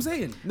see what I'm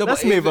saying? No,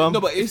 Let's but move on.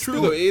 No, but it's, It's true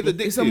still- though. It is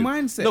addictive. it's a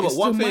mindset. No, but It's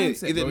one still thing mindset,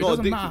 is it bro. It not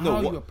doesn't addictive? matter No,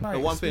 how what, you apply no,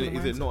 it, one it's still thing a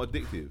is it mindset. not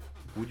addictive?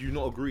 Would you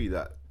not agree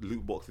that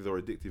loot boxes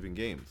are addictive in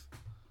games?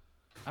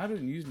 I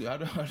don't usually. I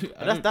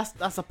don't.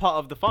 That's a part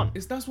of the fun.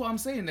 That's what I'm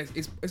saying.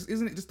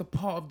 Isn't it just a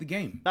part of the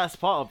game? That's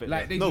part of it.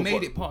 Like Like, they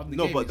made it part of the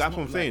game. No, but It's that's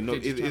what not I'm saying. No,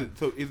 like they're just trying-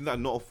 so isn't that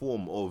not a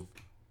form of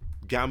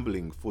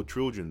gambling for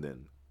children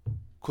then?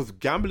 Because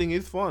gambling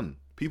is fun.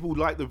 People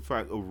like the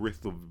fact of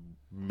risk of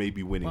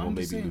maybe winning But or I'm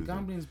maybe just saying, losing.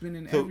 gambling's been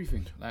in So-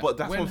 everything. Like, but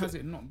that's when what I'm has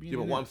saying. it not been? Yeah,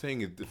 but in what it? I'm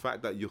saying is the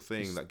fact that you're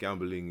saying that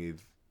gambling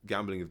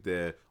is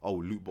there. Oh,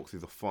 loot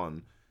boxes are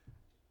fun.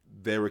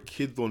 There are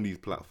kids on these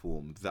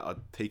platforms that are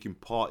taking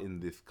part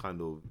in this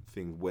kind of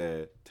thing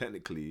where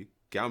technically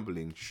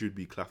gambling should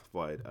be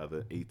classified as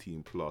an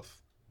 18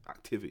 plus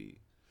activity.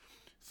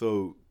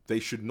 So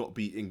they should not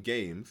be in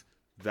games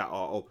that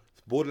are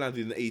Borderlands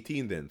is an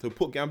 18 then. So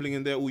put gambling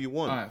in there all you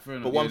want. Alright, fair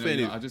enough. But what Yeah, I'm saying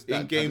no, is I just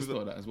in games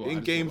thought that as well. I in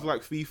just games thought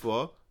like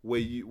FIFA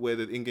where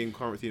there's in-game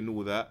currency and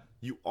all that,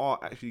 you are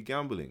actually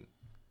gambling.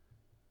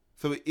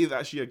 So it is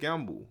actually a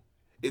gamble.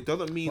 It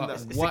doesn't mean But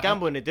that It's a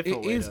gamble in a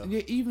different it way, is, though.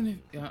 yeah, even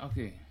if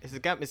okay.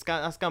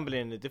 that's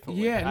gambling in a different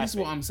way. Yeah, and I this is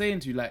what think. I'm saying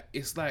to you. Like,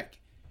 it's like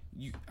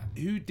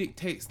who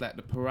dictates like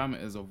the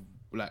parameters of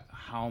like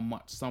how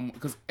much someone,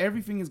 because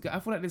everything is. I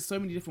feel like there's so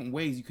many different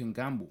ways you can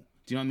gamble.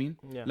 Do you know what I mean?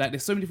 Yeah. Like,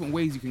 there's so many different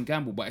ways you can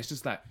gamble, but it's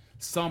just like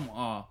some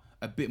are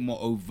a bit more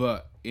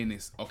overt in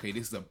this. Okay,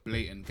 this is a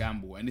blatant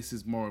gamble, and this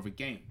is more of a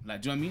game.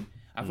 Like, do you know what I mean?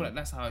 I feel like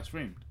that's how it's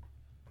framed.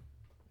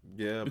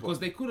 yeah, Because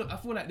they could have, I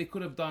feel like they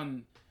could have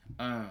done.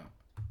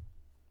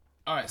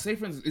 All right, say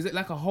for instance, is it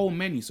like a whole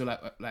menu? So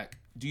like,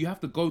 do you have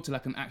to go to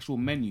like an actual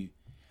menu,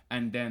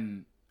 and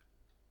then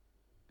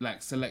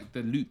like select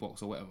the loot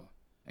box or whatever,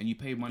 and you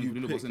pay money you for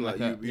the loot pick box and like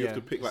like you have to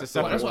yeah. pick It's like a Well, that's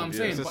separate what one, I'm yeah.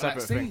 saying. It's a But like,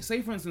 separate thing.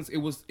 say for instance, it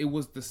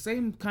was the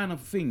same kind of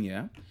thing,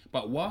 yeah.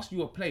 But whilst you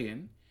were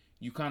playing,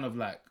 you kind of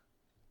like,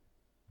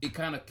 it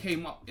kind of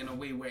came up in a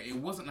way where it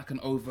wasn't like an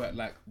overt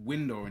like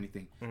window or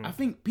anything. I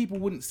think people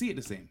wouldn't see it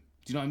the same.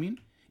 Do you know what I mean?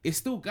 It's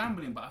still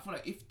gambling, but I feel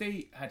like if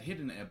they had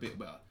hidden it a bit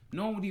better,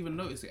 no one would even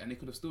notice it, and they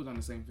could have still done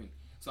the same thing.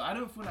 So I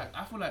don't feel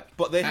like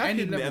But they at have any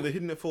hidden it level- and they're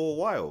hidden it for a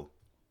while.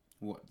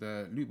 what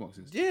the loot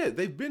boxes. Yeah,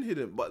 they've been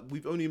hidden, but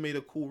we've only made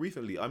a call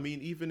recently. I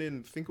mean, even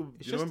in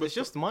It's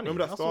just money.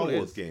 Remember that That's Star all it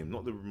Wars is. game,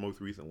 not the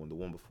most recent one, the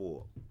one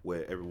before,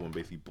 where everyone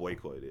basically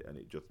boycotted it and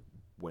it just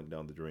went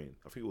down the drain.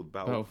 I think it was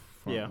Battlefront.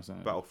 Yeah. or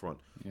something. Battlefront.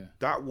 Yeah.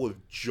 That was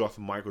just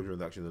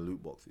microtransactions and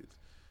loot boxes.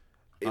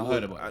 It I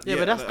heard about it. Yeah,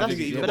 but I think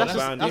it even got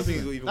banned. I think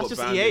it even that's got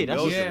just banned EA. in That's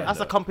Belgium yeah, and that's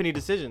a that. company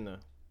decision though.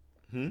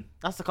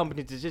 That's the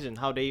company's decision.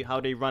 How they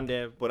run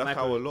their. But that's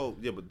micro- how a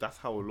lot. But that's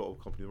how a lot of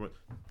companies run.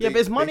 Yeah, but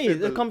it's money.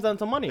 said It comes down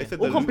to money. they said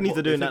All the companies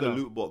are doing they that said now.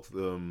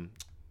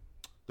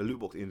 The loot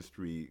box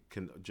industry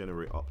can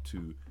generate up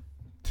to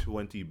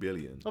 20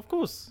 billion, Of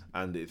course.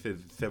 and it says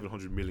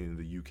 700 million in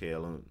the UK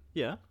alone.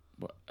 Yeah.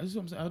 But that's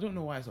what I'm saying. I don't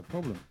know why it's a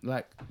problem.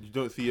 Like, You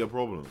don't see a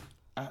problem.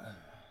 I-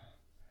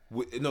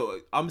 No,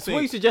 I'm So saying. what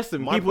are you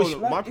suggesting? My People problem,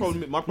 should, my problem,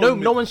 my no, problem.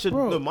 no is- one should.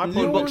 Bro, No, my loot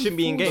problem. box shouldn't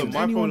be in No, games.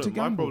 My anyone to problem.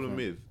 My gamble, problem fam.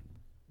 is,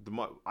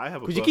 I have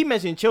a. Because you keep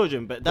mentioning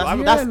children, but that's I-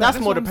 Yeah, that's like, that's that's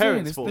more what the I'm saying.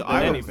 parents' It's fault the- than I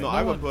have, anything. no, I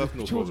have a No one-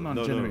 personal children problem.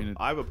 aren't No, generating.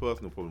 I have a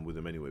personal problem with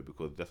them anyway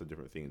because that's a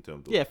different thing in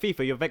terms of Yeah,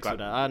 FIFA, you're vexed with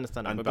that. I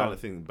understand that. and but go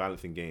on.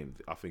 balancing games.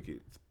 I think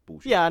it's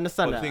bullshit. Yeah, I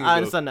understand But the that. thing I is,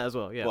 understand that as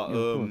well. Yeah. But Yeah,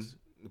 of course.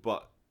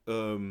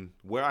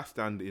 where I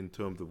stand in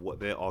terms of what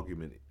their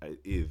argument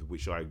is,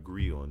 which I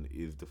agree on,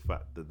 is the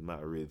fact that the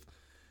matter is,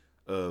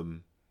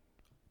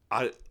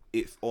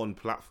 it's on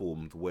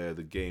platforms where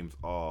the games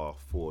are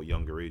for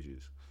younger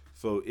ages.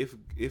 So if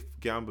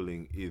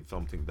gambling is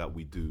something that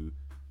we do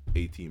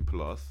 18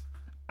 plus,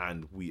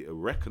 and we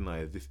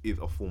recognize this is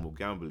a form of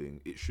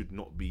gambling, it should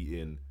not be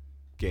in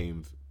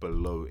games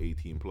below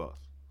 18 plus.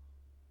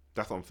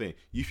 That's what I'm saying.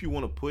 If you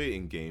want to put it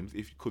in games,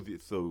 because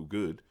it's so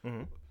good,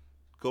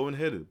 go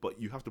ahead. But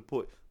you have to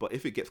put. But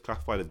if it gets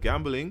classified as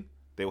gambling,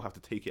 they will have to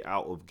take it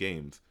out of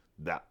games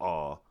that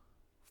are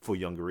for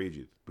younger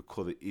ages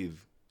because it is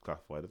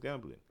classified as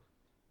gambling.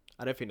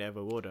 I don't think they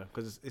ever will,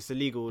 because it's a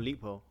legal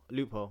loophole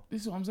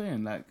this is what I'm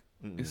saying. Like,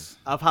 it's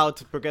of how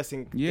to progress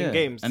in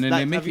games. and then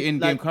Like, they make have it you-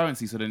 in-game like,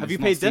 currency. So then Have it's you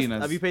not played seen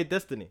as Have you played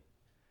Destiny?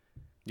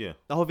 Yeah,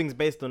 The whole thing's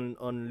based on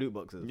loot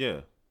boxes.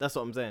 yeah. That's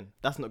what I'm saying.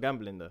 That's not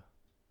gambling though.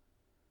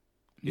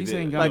 He's Is it-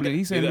 saying like, gambling.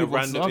 He's saying Is it a loot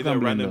boxes random? are Is it a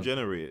gambling. random though.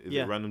 generated? Is it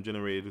Yeah. a random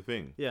generated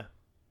thing? Yeah.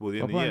 Well, in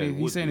the Apparently end,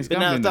 he's saying it's But now,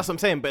 gambling. that's what I'm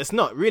saying. But it's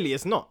not really.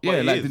 It's not. Yeah, Well,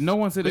 it like is. no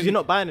one said Because that. you're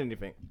not buying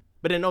anything.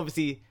 But then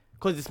obviously,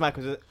 because it's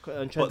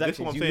microtransactions, But this is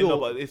what I'm you saying. No,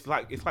 will. but it's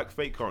like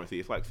fake currency.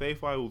 It's like, say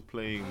if I was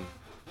playing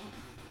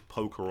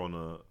poker on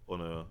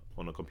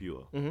a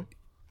computer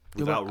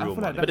without but I real feel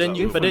like money. But then that's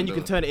you different,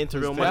 can turn it into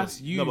real money.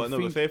 That's you. no, but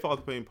think- say if I was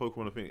playing poker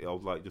on a thing, I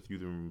was like just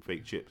using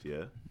fake chips.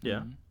 Yeah,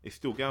 Yeah. it's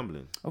still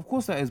gambling. Of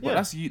course that is, but Yeah.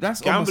 that's you.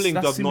 That's Gambling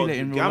almost, that's does not.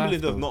 simulating real Gambling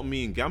life, does though. not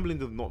mean. Gambling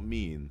does not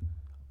mean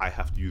I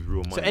have to use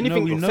real money. So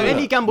anything. we know So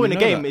any that. gamble We in a know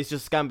game that. is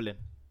just gambling.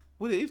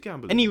 Well, it is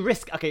gambling. Any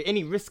risk. Okay.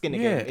 Any risk in a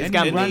Yeah, game is any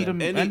gambling.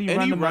 random, any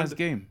randomized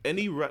game.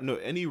 Any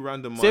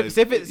randomized.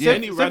 So if it- so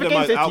any if the game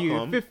randomized said to you,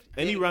 outcome.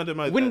 Any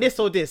randomized. Win this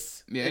or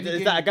this. Yeah, any is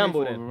game that a you play gamble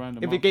for then? with a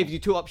random If it gave outcome. you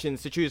two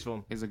options to choose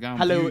from. It's a gamble.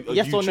 Hello, Do you-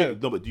 yes do you or no?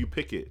 No, but do you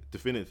pick it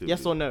definitively?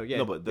 Yes or no? Yeah.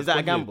 No, but the Is that a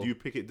question gamble? do you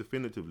pick it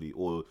definitively,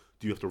 or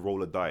do you have to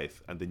roll a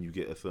dice and then you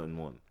get a certain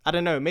one? I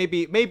don't know.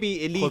 Maybe it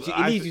leads you. It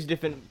I leads thi- you to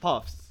different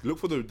paths. Look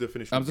for the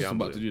definition. I'm of just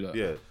gambling. about to do that.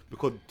 Yeah,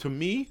 because to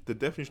me, the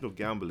definition of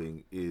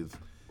gambling is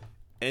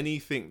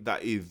anything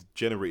that is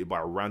generated by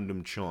a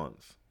random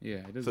chance. Yeah,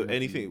 it doesn't So have to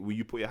anything be- where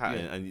you put your hat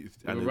in Yeah. and you, with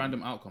and a then-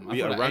 random outcome. I Yeah,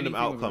 feel a like random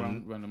anything with a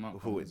outcome. random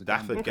outcome is a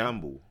That's a gamble.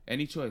 gamble.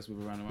 Any choice with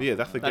a random outcome. Yeah,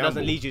 that's a That gamble.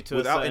 doesn't lead you to a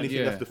without certain- anything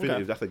Yeah. that's definitive.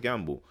 Okay. That's a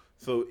gamble.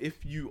 So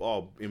if you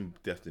are in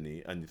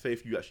Destiny and say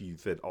if you actually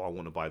said, "Oh, I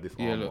want to buy this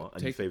Yeah, armor," look,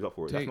 and you saved up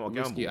for it, that's take not a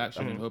risky gamble.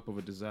 action in hope of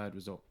a desired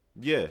result,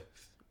 Yeah.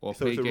 or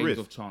So play it's a games risk.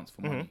 of chance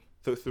for money.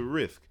 So it's a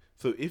risk.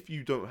 So if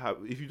you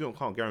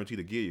can't guarantee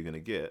the gear you're gonna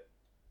get,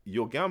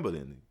 you're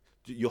gambling.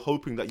 You're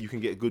hoping that you can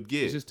get good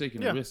gear. It's just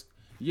taking Yeah. a risk.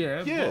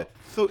 Yeah, Yeah,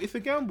 so it's a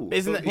gamble.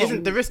 Isn't So it-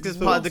 isn't the risk is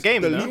part of the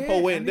game, The though? loophole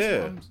Yeah, went and this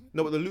there. one's-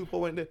 No, but the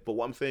loophole went there. But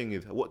what I'm saying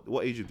is,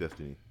 what age is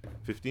Destiny?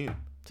 15.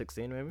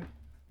 16 maybe.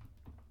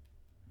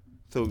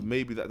 So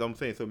maybe that I'm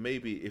saying. So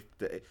maybe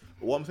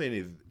what I'm saying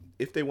is,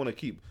 if they want to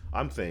keep,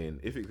 I'm saying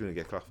if it's going to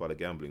get classified as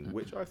gambling,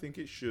 which I think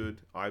it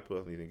should. I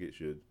personally think it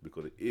should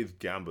because it is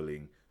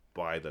gambling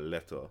by the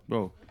letter.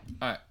 bro.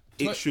 Alright,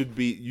 It should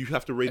be. You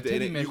have to raise the.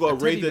 teddy You got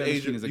to raise the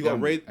age. machine is a You got to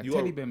gamble. raise. A You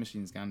teddy got. bear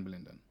machine is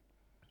gambling then.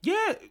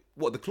 Yeah.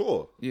 What the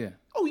claw? Yeah.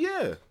 Oh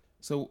yeah.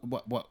 So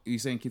what? Are you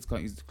saying kids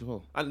can't use the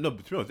claw? And no,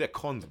 but to be honest, they're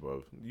cons,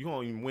 bro. You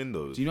can't even win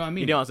those. Do you know what I You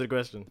mean? didn't answer the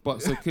question.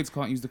 But so kids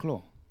can't use the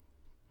claw.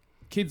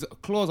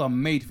 Claws are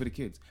made for the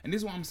kids, and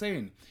this is what I'm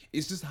saying.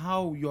 It's just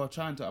how you're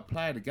trying to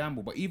apply the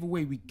gamble. But either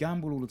way, we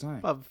gamble all the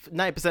time. Well,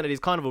 90% of these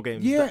carnival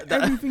games. Yeah,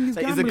 everything is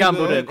that is a gambling,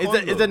 gamble though.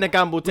 then. Isn't a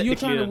gamble When you're technically?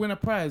 trying to then? win a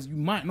prize, you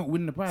might not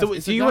win the prize. So,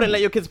 It's so a you wouldn't gamble.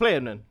 let your kids play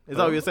them then? Is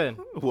that what you're saying?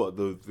 What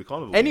the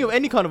carnival?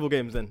 Any carnival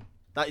games then?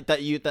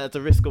 That's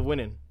a risk of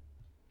winning.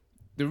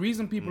 The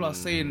reason people are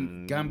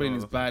saying gambling no,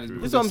 is that's bad is true.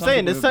 because That's what I'm some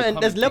saying. people There's have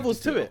become there's levels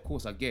addicted to it. it. Of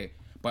course, I get it.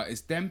 But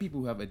it's them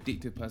people who have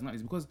addictive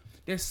personalities because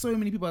there's so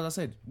many people, as I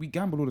said, we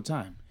gamble all the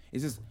time.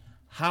 It's just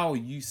how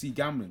you see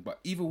gambling. But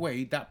either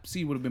way, that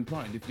seed would have been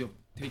planted if you're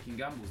taking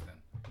gambles then.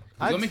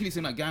 'Cause you're making it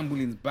seem like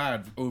gambling is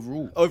bad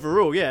overall.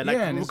 Overall, yeah, like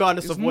and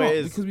regardless it's of what not, it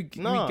is. because we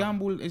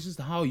gamble, it's just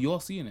how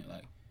you're seeing it.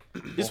 Like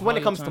Just Or when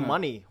how it comes you're to tryna-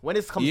 money, when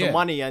it comes Yeah. to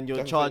money and you're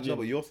That's what I'm saying. charging. No,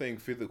 but you're saying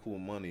physical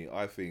money.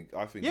 I think.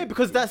 Yeah,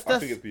 because that's- I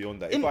think it's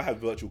beyond that. in- If I have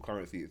virtual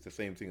currency, it's the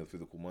same thing as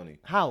physical money.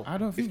 How? I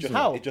don't It's think just so.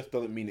 How? It just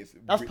doesn't mean it's.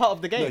 That's part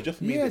of the game. No, it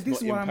just means Yeah, it's this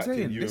not is what I'm impacting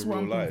saying. you This is in what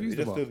real I'm life. It confused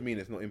just about. does mean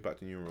it's not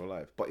impacting you in real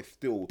life, but it's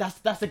still.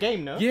 That's the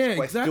game, no? Yeah,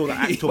 But it's still exactly. the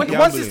act of When, gambling.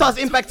 once it starts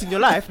impacting your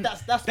life,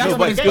 that's That's No, when but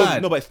beyond it's it's the still, game.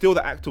 bad. no, but it's still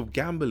the act of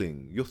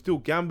gambling. You're still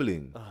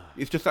gambling.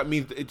 It's just that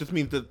means it just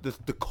means that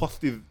the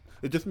cost is.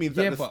 It just means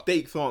that Yeah, the but-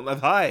 stakes aren't as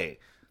high.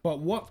 But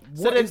what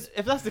So what then, is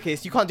if that's the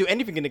case, you can't do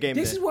anything in the game.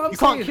 This then. is what I'm you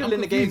can't saying. kill I'm in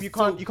the game.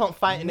 confused. You can't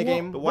fight in the What-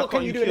 game. But why What can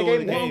can't you you do in the kill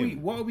game? in the then?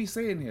 game? what are we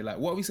saying here? Like,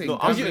 what are we saying? No, I'm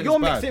Gambling saying- is You're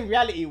bad. mixing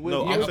reality with. No,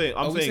 Yeah, I'm are saying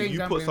we saying you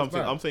gambling put is something.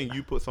 bad? I'm saying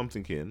you put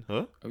something in,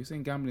 huh? Are we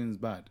saying gambling is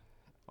bad?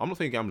 I'm not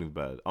saying gambling's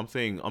bad. I'm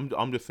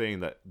just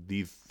saying that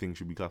these things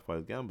should be classified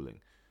as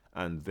gambling,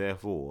 and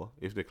therefore,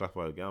 if they're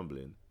classified as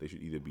gambling, they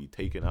should either be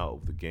taken out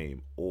of the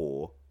game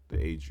or the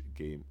age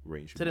game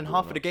range. Should So be then brought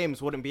half of up. the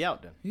games wouldn't be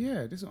out then.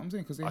 Yeah, this is what I'm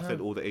saying because they I have. said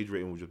all the age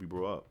rating will just be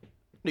brought up.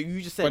 No,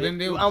 you just but said then it.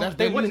 they They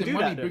wouldn't wouldn't do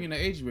money that. Then. bringing the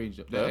age range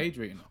up, the Yeah. age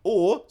rating up.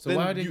 Or So then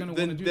why are they you- gonna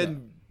then, wanna do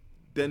then,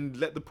 then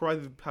let the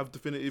prizes have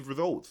definitive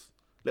results.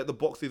 Let the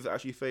boxes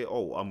actually say,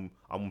 "Oh,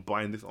 I'm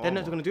buying this armor." They're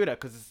not going to do that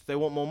because they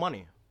want more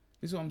money.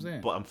 This is what I'm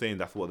saying. But I'm saying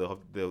that's what they'll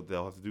have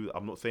to do.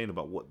 I'm not saying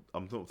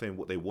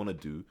what they want to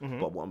do.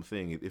 But what I'm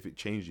saying is, if it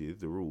changes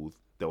the rules,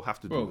 they'll have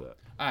to do Bro, that.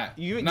 alright.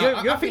 You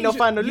Now, don't think they'll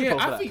find a loophole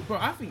Yeah, for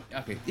I that? think,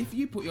 okay, if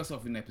you put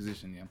yourself in their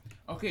position,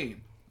 yeah, okay,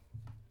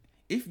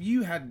 if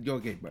you had your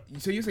game, bro,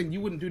 so you're saying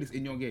you wouldn't do this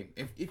in your game.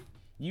 If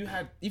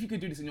you could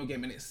do this in your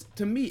game, and it's,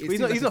 to me, He's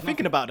not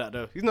thinking about that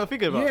though. He's not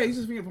thinking about. Yeah, he's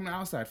just thinking from the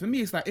outside. For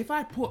me, it's like if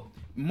I put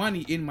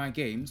money in my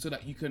game so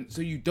that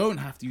you don't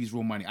have to use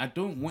real money. I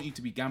don't want you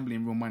to be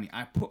gambling real money.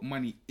 I put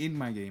money in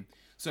my game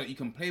so that you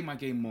can play my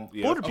game more.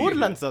 Yeah,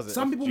 Borderlands does it.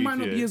 Some people might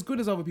not be GTA. as good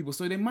as other people,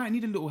 so they might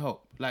need a little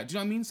help. Like, do you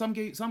know what I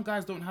mean? Some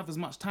guys don't have as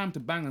much time to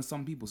bang as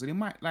some people, so they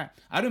might like.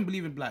 I don't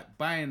believe in like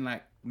buying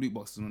like loot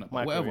boxes and all that,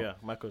 but whatever.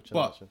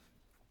 Microtransaction.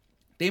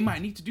 They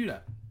might need to do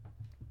that,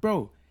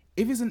 bro.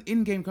 If it's an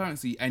in-game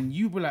currency and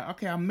you be like,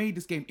 okay, I made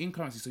this game in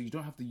currency, so you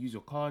don't have to use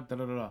your card, da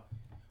da da da,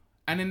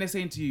 and then they're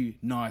saying to you,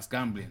 no, it's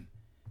gambling,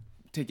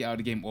 take it out of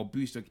the game or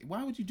boost your.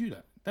 Why would you do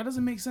that? That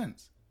doesn't make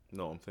sense.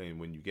 No, I'm saying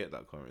when you get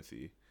that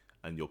currency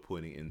and you're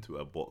putting it into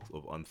a box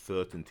of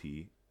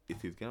uncertainty, it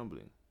is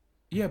gambling.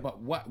 Yeah, but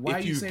why are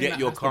If you you saying get that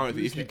your has to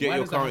currency, boost if you it? get Why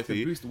your does that have to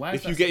currency, boost it? Why if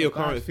is you that get such a your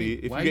bad currency,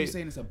 thing? if Why you are you get-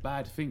 saying it's a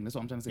bad thing? That's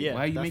what I'm trying to say. Yeah, Why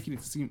are you that's- making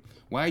it seem?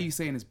 Why are you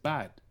saying it's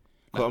bad?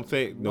 Because I'm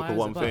saying no. why Because is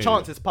what it I'm bad? saying,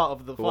 Chance is part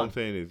of the what I'm fun.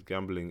 saying is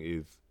gambling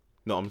is.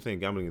 No, I'm saying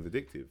gambling is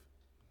addictive.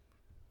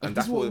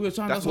 That's what we were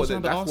trying- that's what I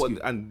was trying to ask you.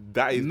 and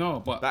that is No,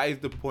 but- that is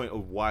the point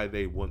of why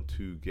they want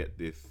to get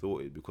this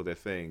sorted, because they're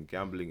saying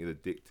gambling is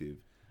addictive,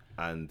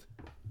 and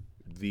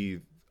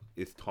these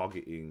is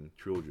targeting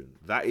children.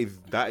 That is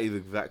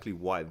exactly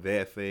why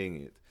they're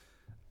saying it,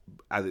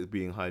 as it's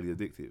being highly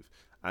addictive.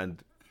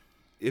 And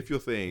if you're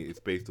saying it's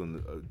based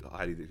on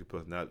highly addictive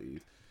personalities,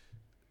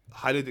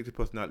 highly addictive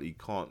personality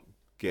can't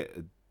get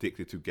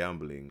addicted to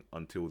gambling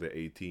until they're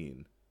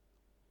 18.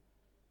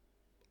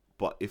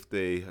 But if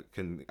they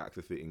can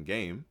access it in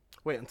game,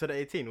 Wait until they're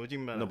 18. What do you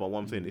mean? by no. that? But what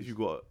I'm saying, if you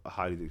got a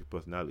highly addictive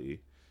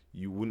personality,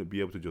 you wouldn't be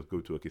able to just go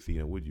to a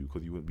casino, would you?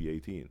 Because you wouldn't be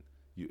 18.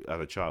 You as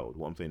a child.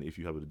 What I'm saying, if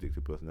you have an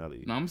addictive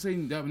personality, No, I'm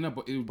saying that. No,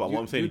 but but what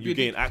I'm saying, you'd you be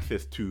gain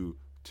access to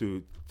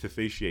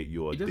satiate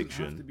your It doesn't have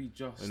to addiction be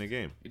just in a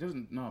game. It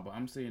doesn't. No, but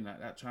I'm saying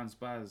that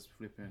transpires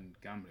flipping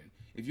gambling.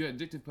 If you're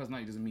addictive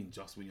personality, it doesn't mean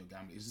just when you're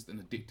gambling. It's just an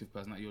addictive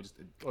personality. You're just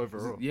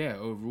Overall. Yeah,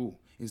 overall,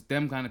 it's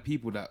them kind of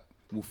people that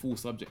will fall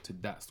subject to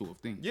that sort of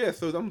thing. Yeah,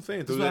 so I'm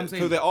saying, That's what I'm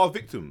saying. so there are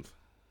victims.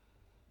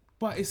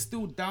 But it's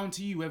still down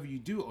to you whether you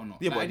do it or not.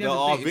 Yeah, Like, but at the there end of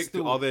the are day, it's victims.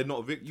 still- Are there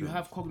not victims? You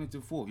have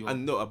cognitive thought. You're,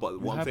 And no, but you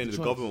what I'm have saying the is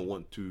the choice. government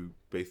want to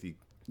basically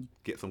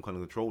get some kind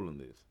of control on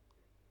this.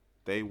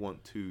 They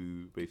want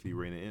to basically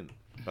rein it in.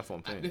 That's what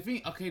I'm saying. The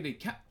thing, okay, they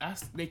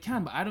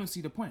can, but I don't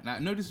see the point.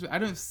 Like, no, I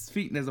don't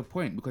think there's a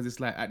point because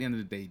it's like at the end of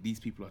the day, these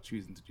people are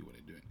choosing to do what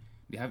they're doing.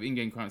 They have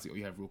in-game currency or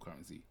you have real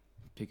currency.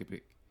 Pick a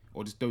pick,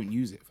 or just don't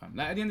use it, fam.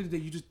 Like at the end of the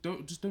day, you just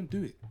don't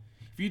do it.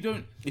 If you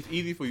don't, It's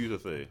easy for you to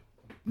say,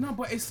 no,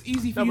 but it's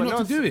easy for No, you but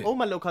not to do it. all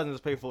my little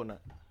cousins play Fortnite.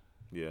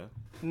 yeah.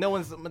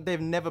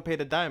 They've never paid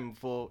a dime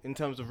in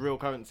terms of real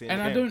currency. In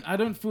And the game. I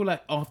don't feel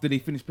like after they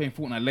finish playing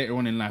Fortnite later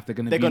on in life, they're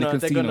gonna They're be in gonna- the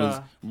they're casinos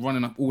gonna-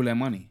 running up all their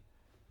money.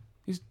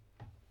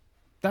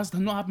 That's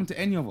not happened to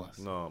any of us.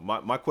 No,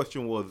 my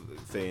question was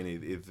saying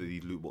is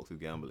the loot boxes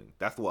gambling?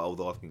 That's what I was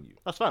asking you.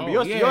 That's fine. Oh, But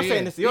you're yeah, saying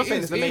yeah. this. You're It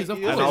saying is, this. it is, of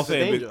And I was course.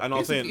 saying, danger. and I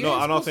was saying, It's- no,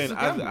 it's and I was supposed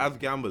saying, to as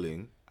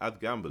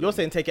gambling, You're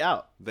saying take it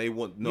out. they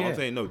want. No, Yeah. I'm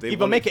saying no. They Either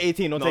wanna, make it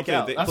 18 or no, take it I'm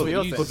out. saying That's what what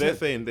you're you're Because saying. they're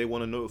saying they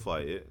want to notify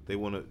it. They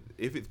want to.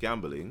 If it's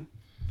gambling,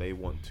 they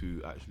want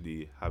to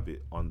actually have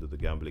it under the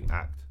Gambling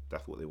Act.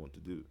 That's what they want to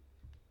do.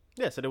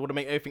 Yeah, so they would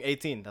make everything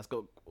 18. That's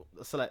got.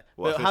 So like,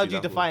 Well, but how do you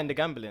essentially, that's define the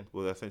gambling?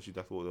 Well, essentially,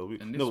 that's what they'll be.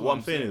 And this No, is what what I'm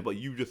I'm saying is, saying. but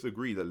you just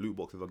agree that loot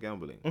boxes are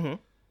gambling. Mhm.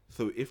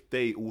 So if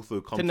they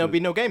also come, Then there'll be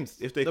no games.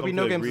 If they there'll come be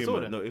no to games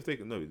agreement, at all. Then.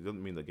 it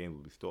doesn't mean that games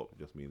will be stopped. It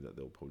just means that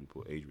they'll probably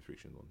put age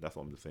restrictions on. That's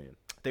what I'm just saying.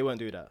 They won't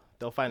do that.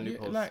 They'll find Yeah,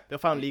 loopholes. like- They'll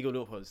find legal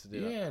loopholes to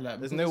do that. Yeah, like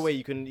There's because no way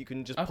you can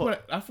just I feel, put.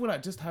 like, I feel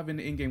like just having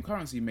the in-game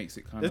currency makes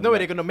it kind There's of. no way like,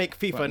 they're gonna make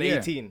FIFA but an yeah.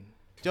 18.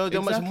 Do you know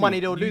how much Exactly. money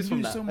they'll You lose from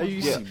lose that? so Are much you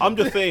money. serious? I'm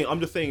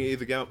just saying it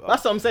is a game.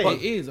 That's what I'm saying.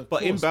 It is, of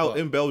But course,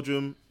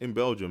 in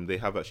Belgium, they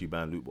have actually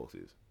banned loot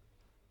boxes.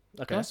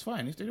 Okay. that's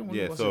fine. If they don't want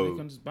Yeah, to, so they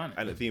can just ban it.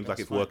 and it seems like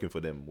That's it's fine. working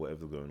for them.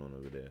 Whatever's going on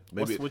over there.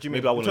 Maybe What do you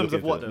maybe mean? I In want to terms look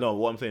of into what, it. though? No,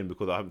 what I'm saying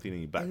because I haven't seen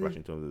any backlash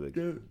in terms of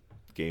the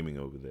gaming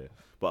over there.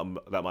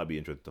 But that might be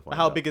interesting to find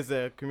How out. big is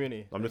the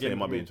community? I'm just saying it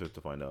might be interesting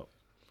to find out.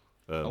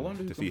 I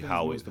wonder who To see complains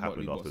how most it about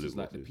happened loot after boxes, loot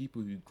like the boxes.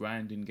 people who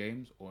grind in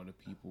games or the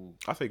people.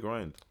 I say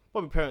grind.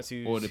 Probably parents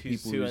who Or the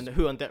people who's-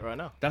 who on debt right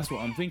now. That's what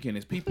I'm thinking.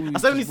 It's people. Who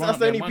That's just only run that's up the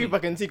their only money. people I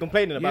can see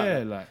complaining about. Yeah,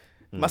 it. like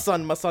My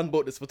son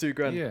bought this for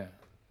 $2,000. yeah,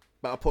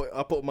 But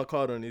I put my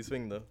card on his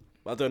thing though.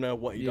 I don't know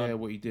what he yeah. done.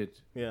 What he did.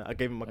 Yeah, I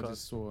gave him my I card.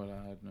 just saw that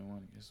I had no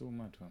money. It's all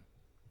mad, fam.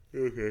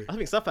 Okay. I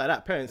think stuff like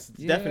that, parents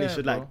Yeah, definitely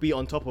should bro. like be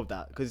on top of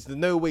that because there's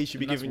no way you should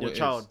be And that's giving your what it is.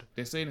 child.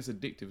 They're saying it's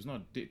addictive. It's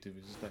not addictive.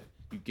 It's just like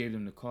you gave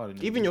them the card.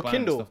 And Even they your buy them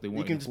Kindle, stuff they you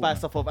want can in just buy full.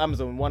 stuff off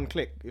Amazon in one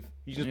click. If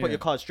you just put Yeah. your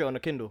card straight on a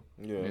Kindle,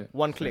 Yeah.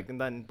 one click, and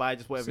then buy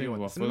just whatever Same you with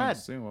want. our It's phones, mad.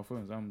 Same with our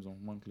phones.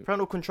 Amazon, one click.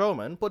 Parental control,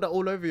 man. Put that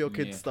all over your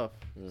kids' Yeah. stuff.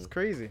 It's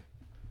crazy.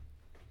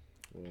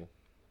 Well,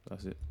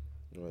 That's it.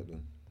 right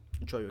then.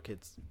 Control your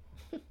kids.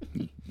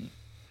 You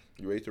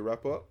ready to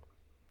wrap up?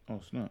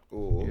 Oh snap!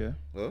 Or Yeah.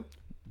 Huh?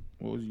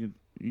 What was you?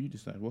 You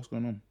decide. What's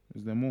going on?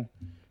 Is there more?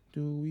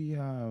 Do we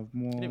have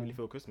more? You didn't really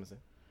feel Christmas, eh?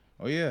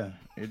 Oh yeah,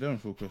 it don't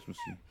feel Christmassy.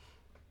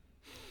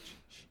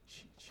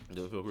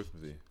 Does it feel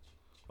Christmassy?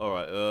 All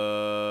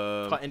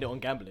right. Can't end it on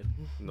gambling.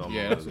 No, I'm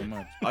Yeah, not that's gonna so do-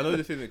 mad. I know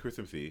this isn't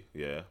Christmassy,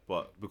 yeah,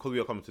 but because we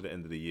are coming to the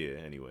end of the year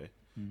anyway,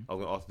 I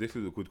was gonna ask. This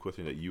is a good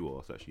question that you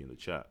asked actually in the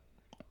chat.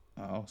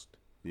 I asked.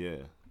 Yeah.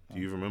 Do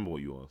you remember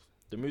what you asked?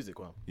 The music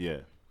one. Yeah.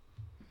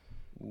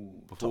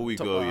 Ooh, Before we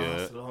go, yeah.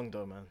 That's long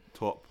though, man.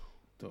 Top.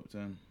 top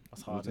 10.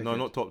 That's hard. Take No, it.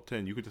 not top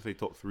 10. You could just say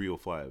top 3 or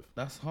 5.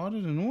 That's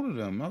harder than all of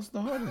them. That's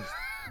the hardest.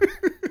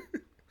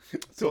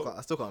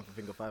 I still can't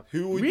think of 5.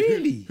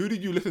 Really? Who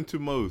did you listen to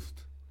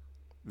most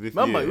this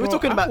Remember, year? we were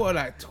talking I've about got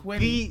like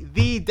 20.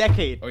 the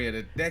decade. Oh yeah,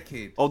 the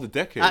decade. Oh, the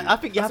decade. I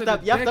think you I have said to have,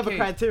 the you have to have a decade.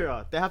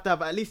 criteria. They have to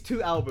have at least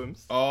 2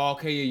 albums. Oh,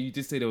 okay, yeah, you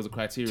did say there was a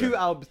criteria. 2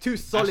 albums, 2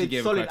 solid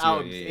gave a solid criteria,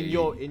 albums yeah, in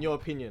yeah, your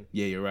opinion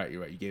Yeah, you're right.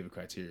 You're right. You gave a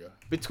criteria.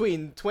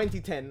 between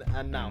 2010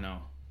 and now.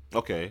 No.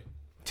 Okay.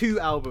 2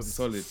 albums,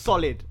 Solid.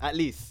 solid at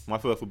least. My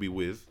first would be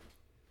Wiz.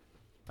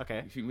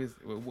 Okay. You think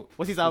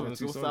What's his who are albums?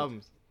 two What's his solid?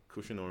 albums?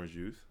 Cushion Orange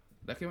Juice.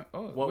 That came out.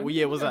 Oh, What when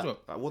year did was that?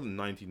 drop? That wasn't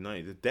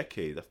 1990. It's a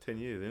decade. That's 10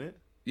 years, isn't it?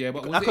 Yeah,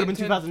 but That was could have it been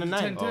 10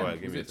 2009. 10? Alright,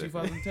 give Was me a it second.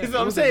 2010? This is what Or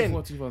I'm was it saying. before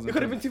It 2010?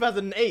 could have been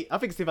 2008. I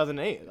think it's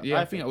 2008. Yeah,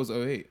 I think that was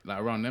 08,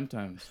 like around them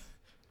times.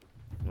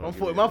 I'll Man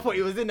give you thought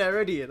he was in there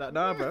already. Like,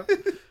 nah, bro.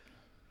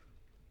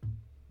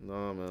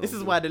 No, man. This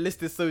is why the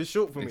list is so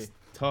short for me. It's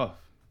tough.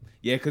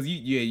 Yeah, because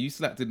you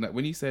slapped in that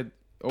when you said,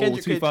 oh,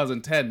 Kendrick-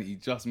 2010, he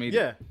just made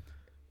Yeah,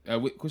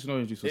 it. Cushion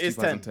Orange Juice was it is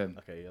 10. 2010.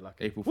 Okay, you're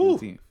lucky. April Woo!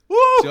 14th. Woo!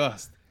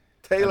 Just.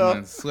 Taylor. That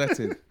man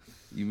sweated.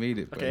 You made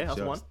it, bro. Okay, that's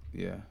Just. one.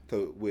 Yeah.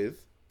 So Wiz.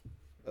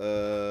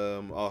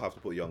 I'll have to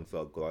put Young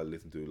Thug because I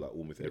listen to like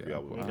almost every Yeah,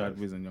 album. I had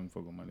Wiz and Young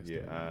Thug on my list. Yeah,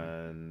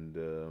 and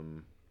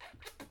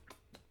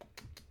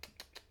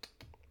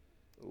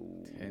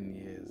 10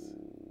 years.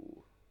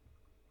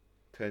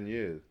 10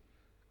 years.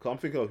 Cause I'm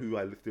thinking of who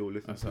I still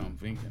listen That's to. what I'm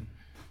thinking.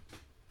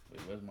 Wait,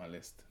 where's my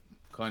list?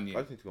 Kanye. I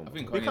just need to go on I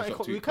think my- We Kanye's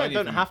top two. can't Kanye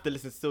don't for me. have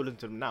to still listen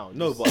to them now.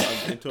 No, Just-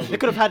 but in terms they of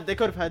could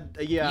have had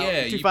a year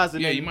Yeah, out,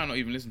 2000. yeah, you might not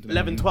even listen to them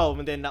 11, anymore. 12,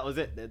 and then that was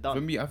it. They're For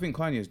done. me, I think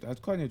Kanye's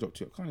dropped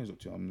two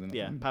albums. Then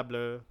Yeah,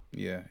 Pablo,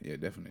 yeah,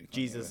 definitely. Kanye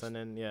Jesus, West. and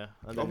then yeah.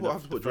 And I then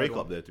have to put the Drake third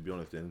up one. there to be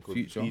honest, then because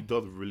Future. he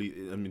does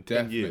really. I mean, 10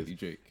 Definitely years.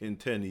 Drake. In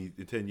 10 years,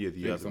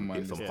 he Drake's has on my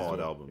hit some list hard as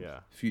well. albums. Yeah.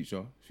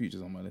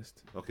 Future's on my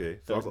list. Okay,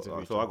 Those so are the I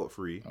Future. got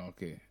 3. Oh,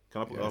 okay,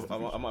 Can I put? Yeah, that's the I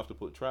Future. might have to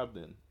put Trav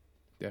then.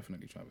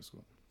 definitely Travis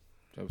Scott.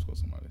 Travis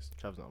Scott's on my list.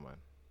 Trav's not mine.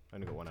 I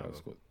only got one Travis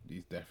album. Scott,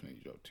 he's definitely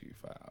dropped 2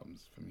 fire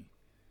albums for me.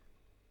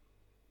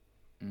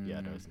 Yeah,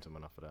 I don't listen to him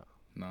enough for that.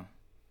 Nah.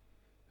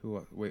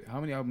 Who? Wait,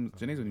 how many albums?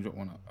 Janae's only dropped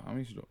one. How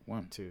many she dropped?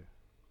 One. 2.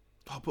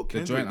 I'll put The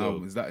Kendrick joint though.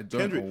 album, is that a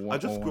joint Kendrick, or I one?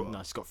 just or got- one?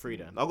 No, she's got 3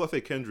 then. I've got to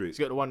say Kendrick. She's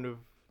got the one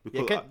with.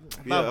 Yeah, because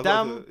Ken, I- no,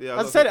 damn.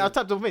 I said it. I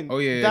tapped on Oh,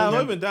 yeah, Damn.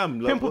 not even damn.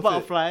 Like, Pimple what's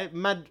it? Butterfly,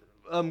 Mad,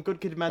 Good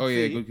Kid, Mad Oh, yeah,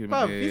 City. Good Kid, Bruv,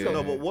 Mad- yeah, he's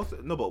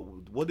got No,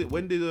 but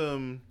when did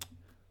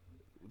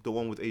the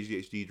one with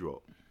ADHD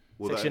drop?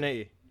 Was Section that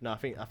 80. No, I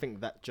think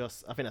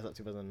that's like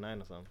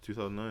 2009 or something.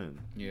 2009?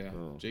 Yeah.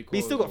 Oh. J. Cole But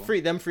he's still as got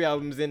well. them 3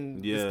 albums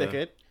in Yeah. this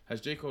decade.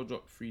 Has J. Cole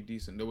dropped 3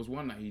 decent? There was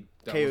one that wasn't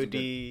good.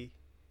 KOD,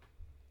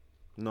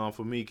 No,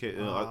 for me, I can't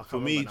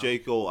remember now. J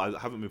Cole, I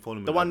haven't been following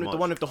him the that one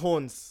much. with the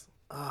horns.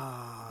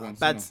 Born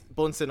Bad Sinner.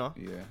 Born Sinner.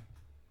 Yeah.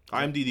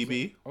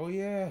 IMDb. Oh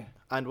yeah.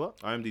 And what?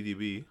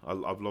 IMDb.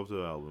 I've loved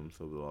her albums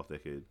over the last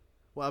decade.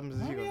 What albums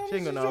has How she many got? She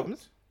ain't got albums no has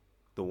albums.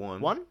 The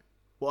one. One?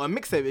 Well, a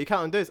mixtape. You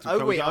counting those? Can Oh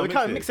we wait, count are we a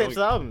counting mixtape? mixtapes as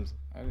albums?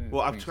 I didn't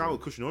Well, I've think tried so.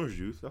 with Cushion Orange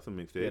Juice. That's a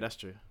mixtape. Yeah, that's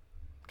true.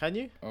 Can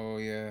you? Oh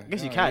yeah. I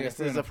guess you Oh, can. yeah, It's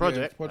fair a enough.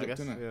 project. Yeah, I guess.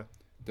 innit? Yeah.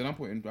 Then I'll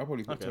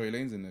probably put Okay. Tory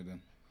Lanez in there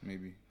then.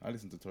 Maybe. I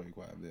listen to Tory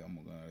quite a bit. I'm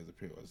not gonna lie, there's a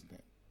period I wasn't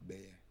there.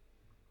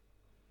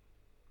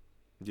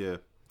 Yeah.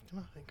 Can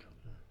I think?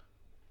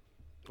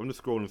 I'm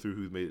just scrolling through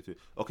who's made it to.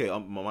 Okay,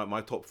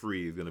 my top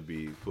 3 is gonna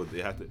be. But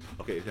it has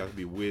to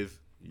be with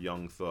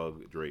Young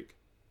Thug, Drake.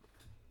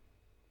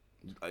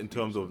 In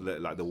terms of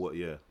like the what?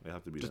 Yeah, it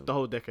has to be Just them. the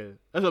whole decade.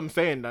 That's what I'm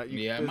saying. That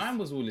Yeah, mine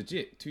was all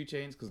legit. 2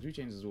 Chainz, because 2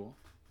 Chainz is all.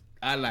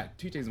 I like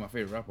 2 Chainz is my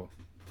favorite rapper.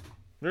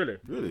 Really.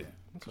 Really.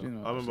 You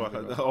know, I remember.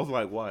 actually, I was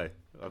like, why?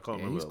 I can't yeah,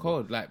 remember. he's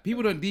cold. Like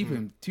people don't deep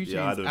him. 2 Chainz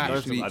Yeah, I don't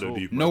actually. I don't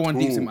deep him No at one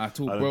all. deeps him at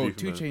all, I don't bro. deep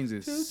 2 him, man. Chainz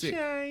is sick.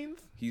 Chainz.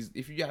 He's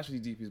if you actually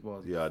deep his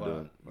bars. Yeah, I fuck,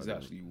 don't. He's I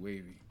don't. actually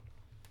wavy.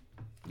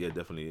 Yeah,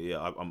 definitely. Yeah,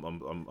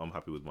 I'm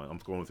happy with mine. I'm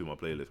scrolling through my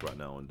playlist right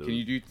now, and Can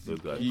you do? those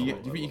guys Do you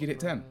come think up you a could hit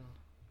 10?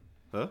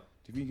 Huh? Do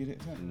you think you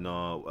could hit 10?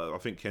 No, I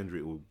think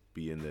Kendrick will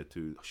be in there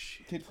too. Oh,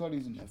 shit. Kid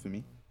Cudi's in there for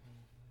me.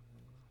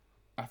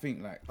 I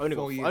think like I only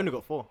 4 got. years. I only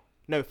got 4.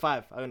 No,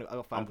 5. I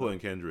got 5. I'm putting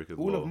Kendrick as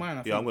All well. of mine. I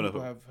yeah, think I'm gonna.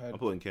 people have had I'm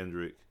putting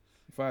Kendrick.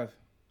 5.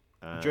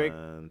 And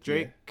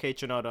Drake, K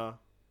Tronada.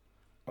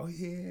 Oh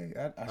yeah.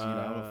 I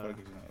don't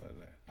fucking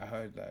know. I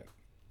heard like.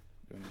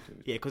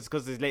 Yeah,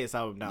 because his latest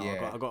album now.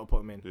 Yeah. I got to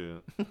put him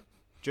in. Yeah,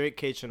 Drake,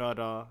 K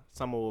Tronada,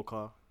 Summer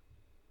Walker.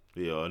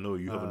 yeah. I know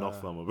you have enough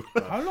summer,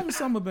 bro. How long has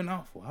Summer been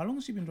out for? How long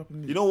has she been dropping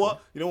music? You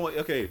know what?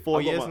 Okay, 4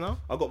 I got years my- now?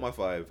 I got my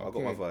 5. I got my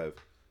Okay. 5.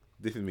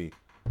 This is me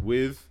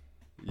with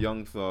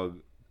Young Thug,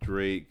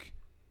 Drake,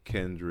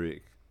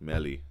 Kendrick,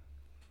 Melly.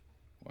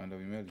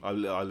 YNW Melly.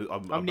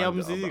 How many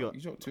albums has he got?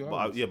 You dropped 2 But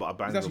albums. I banged He's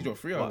them. actually dropped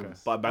 3 but-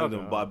 albums. But I banged Okay.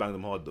 them. But I banged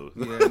them hard though.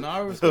 Yeah, no, I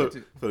respect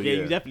it. So Yeah,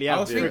 you definitely I have.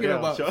 was thinking yeah.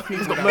 about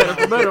things that Murder,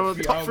 I- murder was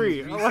three top albums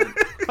 3. recently.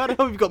 How the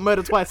hell have you got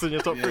Murder twice in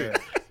your top 3? Yeah.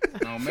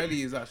 No,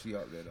 Melly is actually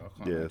up there though. I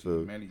can't Yeah, lie to so-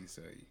 you. Melly is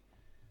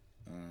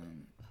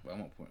but I'm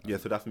not putting. Yeah,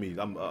 so that's me.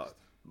 That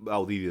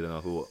was easier than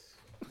I thought.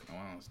 Oh,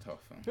 that was tough,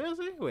 fam.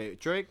 Seriously? Wait,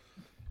 Drake,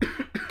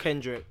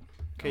 Kendrick,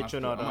 K I'm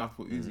Tronada, gonna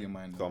put Uzi in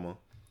mind. though. Summer, I do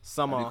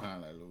Summer.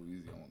 kind of like Lil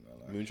Uzi. I won't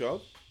gonna lie.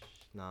 Moonchild.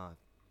 Nah.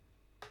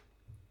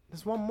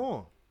 There's one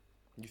more.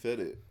 You said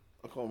it.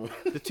 I can't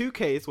remember. The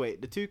 2Ks,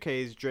 wait, the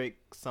 2Ks, Drake,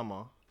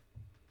 Summer.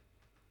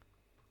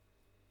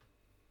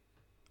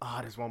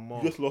 There's one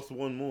more. You just lost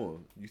one more.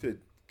 You said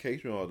K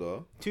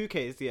Tronada,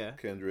 2Ks, yeah.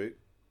 Kendrick,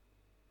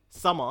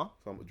 Summer,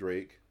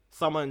 Drake,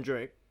 Summer and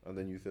Drake. and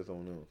then you said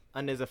someone else.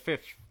 And there's a 5th.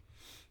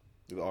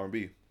 Is it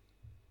R&B?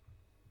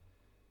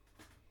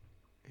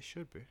 It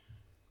should be.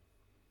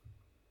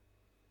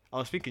 I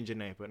was thinking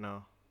Janae, but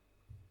no.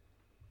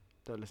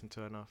 Don't listen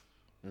to her enough.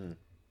 Mm.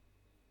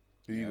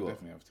 Who Yeah, you I got?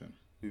 definitely have 10.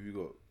 Who have you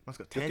got? That's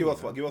got 10. Just give us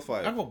you know. five. Give us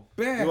five. I got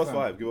bare. Give us fam.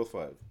 5. Give us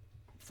 5.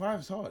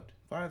 5's hard.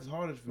 5's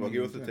harder for Well, me.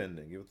 give us the 10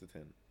 then. Give us the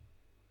 10.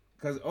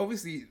 Because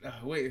obviously,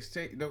 wait, it's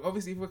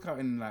obviously if we're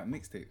counting like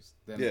mixtapes,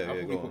 then Yeah, I'll yeah,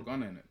 probably go put on.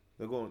 Gunna in it.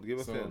 They're going. Give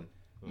us So 10.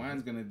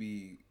 mine's gonna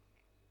be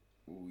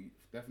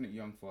definitely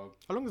Young Thug,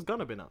 How long has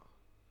Gunna been out?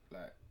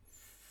 like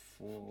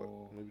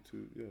 4. Maybe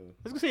 2. Yeah. I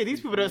was gonna say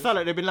these people don't sound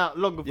like they've been out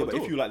long Yeah, before. but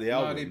if you like the No,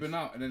 album, they've been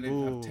out and then they've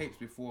Ooh. had tapes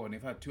before and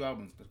they've had 2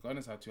 albums. The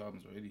Gunna's had 2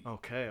 albums already.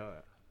 Okay,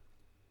 alright.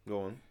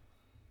 go on.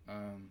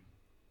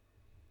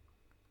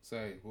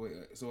 Sorry, wait.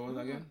 So what was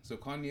that again? So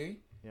Kanye,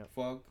 Yeah.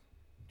 Thug,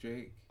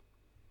 Drake,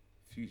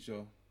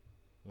 Future,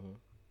 Mhm.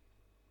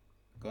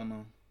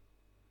 Gunna,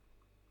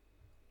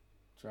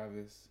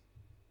 Travis,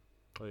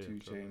 Oh, yeah, 2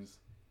 sure. Chainz,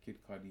 Kid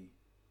Cudi.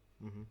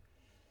 Mhm.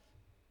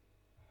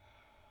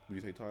 Would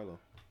you say Tyler?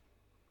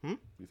 Hmm? Would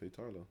you say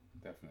Tyler?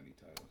 Definitely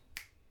Tyler.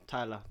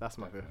 Tyler, that's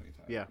my favorite.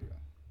 Definitely Tyler. Yeah.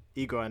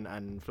 Ego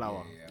and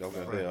Flower. Yeah, I was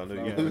gonna Flower. say, I know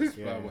Flower you- was-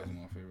 Yeah, Flower yeah. was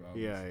my favorite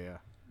album. Yeah, yeah.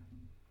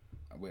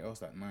 Wait,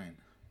 else like 9.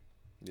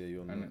 Yeah,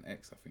 you're on And that. an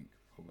X, I think.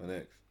 Probably.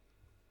 An X.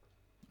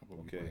 I'll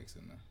probably Okay. put X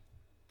in there.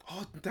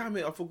 Oh damn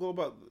it! I forgot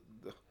about.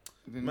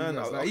 Then Man, you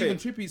guys, like, okay. even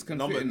Trippies can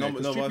fit in there.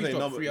 'Cause no, Trippies I think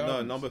dropped 3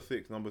 albums. number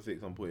six.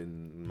 I'm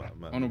putting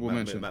Honourable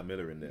mention. Matt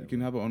Miller in there. You can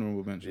have an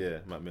honourable mention. Yeah,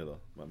 Matt Miller.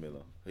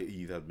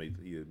 He has made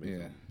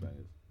Yeah. some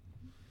bangers.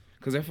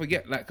 Because I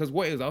forget, like, because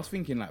what it is, I was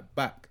thinking, like,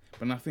 back,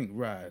 but I think,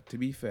 right, to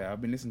be fair,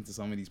 I've been listening to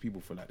some of these people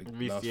for, like, the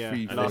last Yeah.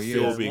 3, And 4 that's years.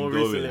 still been more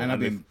going. recently. And I've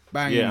been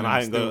banging Yeah, and them I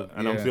ain't still.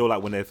 and I'm still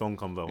like when their song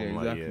comes up, Yeah, I'm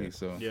exactly, like, yeah.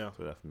 so, Yeah.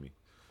 So that's for me.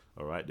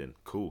 All right then,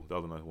 cool. That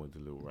was a nice one to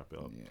little wrap it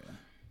up. yeah.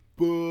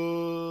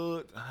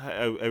 But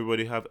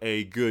everybody have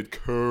a good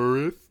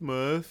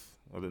Christmas.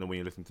 I don't know when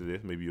you listen to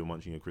this. Maybe you're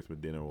munching your Christmas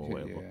dinner or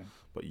whatever. Yeah.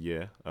 But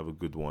yeah, have a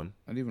good one.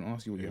 I didn't even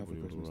ask you what you have for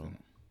Everybody was Christmas,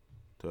 around.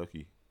 then.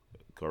 Turkey,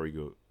 curry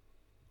goat,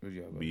 What did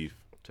you have? beef.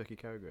 Turkey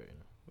carry great, you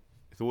know.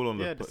 It's all on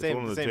the, Yeah, the it's same-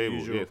 all on the same table.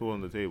 usual. Yeah, it's all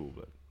on the table.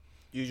 But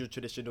Usual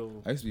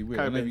traditional. I used to be weird.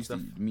 I Caribbean never used to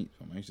stuff. eat meat,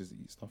 fam. I used to just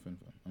eat stuffing,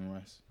 fam, and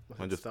rice.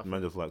 stuff.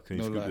 man just like, can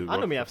you No scoop lie. the I rock-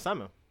 normally have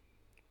salmon.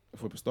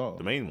 For the starter.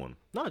 the main one?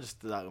 No,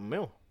 just like a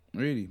meal.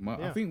 Really? I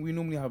Yeah. think we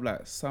normally have,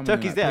 like, salmon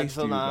Turkey's and, there, like, pastry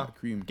so with, nah. like,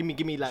 cream.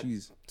 Give me like.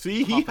 Cheese.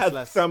 See, he Half a had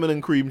slice. salmon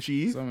and cream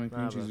cheese. Salmon and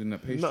cream Nah, cheese bro. in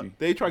that pastry. No,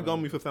 they tried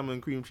gummy for salmon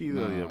and cream cheese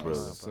earlier, bro.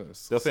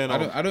 They're saying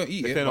I don't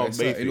eat They're it. saying I But was it's,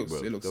 basic, it looks, bro.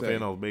 it looks They're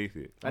saying I was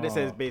basic. I didn't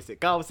say it's basic.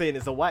 Carl was saying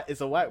it's a white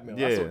meal.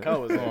 Yeah. That's what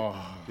Carl was saying.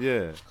 Oh,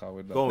 Yeah. can't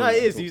wait Go on. No,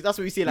 it is. That's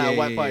what you see like at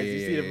white parties.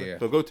 You see yeah, them. yeah.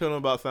 So go tell them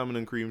about salmon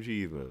and cream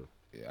cheese, bro.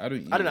 I don't.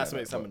 Eat I don't know how like to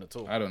make that, salmon but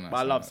at all. I don't know. But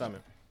I love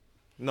salmon.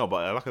 No, but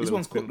I like a This little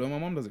one's cooked though. My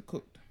mum does it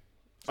cooked.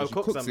 So Oh, she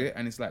cooked cooks salmon. it,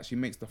 and it's like she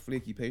makes the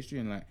flaky pastry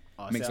and like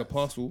Oh, makes see, a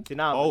parcel. See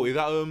now, Oh, is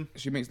that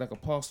She makes like a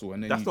parcel,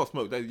 and then That's you, not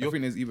smoked. That, I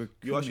think there's either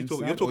you're actually cream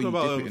talking. You're inside or talking you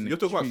about. dip it in the You're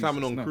talking about cheese.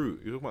 salmon It's on not-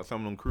 croute. You're talking about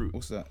salmon on croute.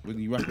 What's that? When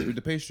you wrap it with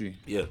the pastry?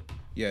 Yeah.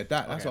 Yeah,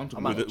 that's what I'm I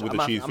talking might, about. With the I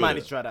might, cheese I might fillet.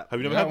 need to try that. Have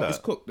you never That had one- It's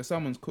that? cooked. The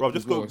salmon's cooked. Bro,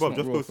 just as well. go. It's Bro, not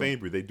just raw, go fam.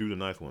 Sainsbury's. They do the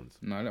nice ones.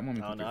 No, let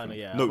mommy Oh cook no, it. no, fam.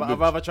 yeah. No, I'd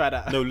rather try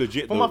that. No,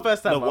 legit. For though. my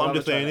first time, No, what I'd I'm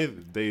just rather saying try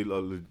is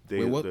they.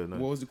 Wait, what? they're nice.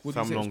 What was it? What did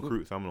you Salmon say on it's called?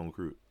 croute. Salmon on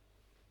croute.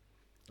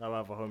 I'd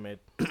rather homemade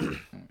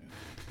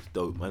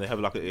Dope. And they have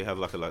like it has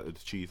like a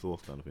cheese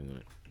sauce kind of thing in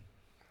it.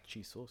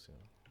 cheese sauce. You know.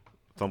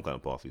 Some kind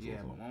of parsley Yeah,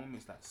 sauce. but my mum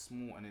makes that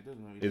small, and it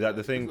doesn't really. Is that the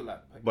it thing? doesn't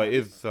look like- But it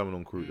is salmon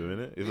on croute, isn't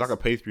it? It's like a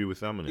pastry with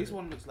salmon in This it.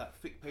 one looks like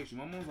thick pastry.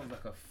 My mum's one's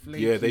like a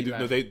flaky. Yeah, they do. Like,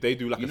 No, they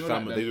do like you a know,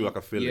 salmon. like They do like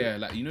a fillet. Yeah,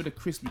 like you know the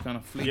crispy kind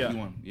of flaky Yeah.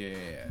 one. Yeah, yeah,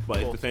 yeah. But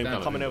it's the same Damn, kind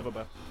of Coming thing. over,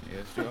 bro.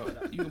 Yeah, straight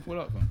up. You can pull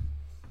up, man.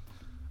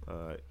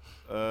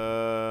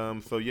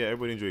 Alright. So yeah,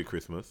 everybody enjoy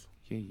Christmas.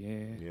 Yeah,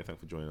 yeah. Yeah, thanks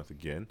for joining us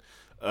again.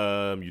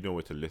 You know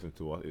where to listen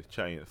to us. It's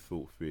Chatting at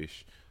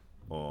Saltfish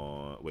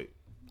on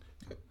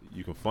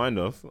you can find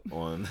us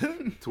on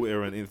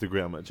Twitter and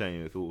Instagram at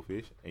Chatting at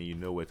Saltfish, and you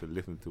know where to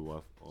listen to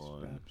us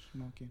on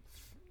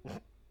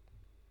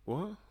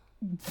what?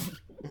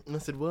 I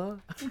said what?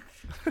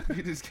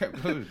 You just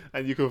kept going.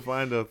 And you can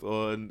find us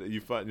on you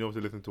know where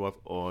to listen to us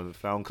on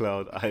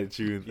SoundCloud,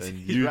 iTunes, and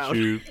He's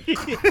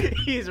YouTube.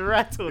 He's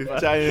rattled, bro.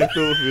 It's Chatting at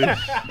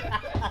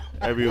Saltfish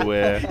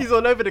everywhere. He's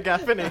all over the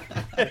gap, isn't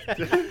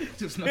he?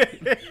 Just not.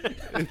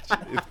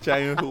 It's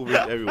Chatting at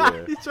Saltfish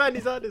everywhere. He's trying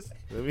his hardest.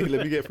 Let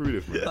me get through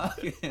this,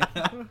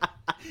 man.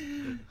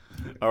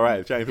 All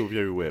right, Chatting at Saltfish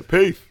everywhere.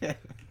 Peace.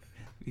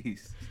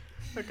 Peace.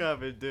 I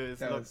can't even do it. It's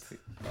That not. was sick.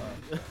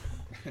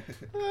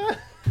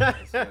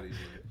 That's funny,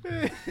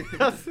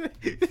 bro.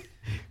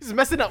 He's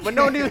messing up, but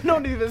no one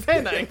even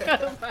saying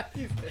that.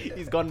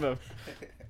 He's gone, bro.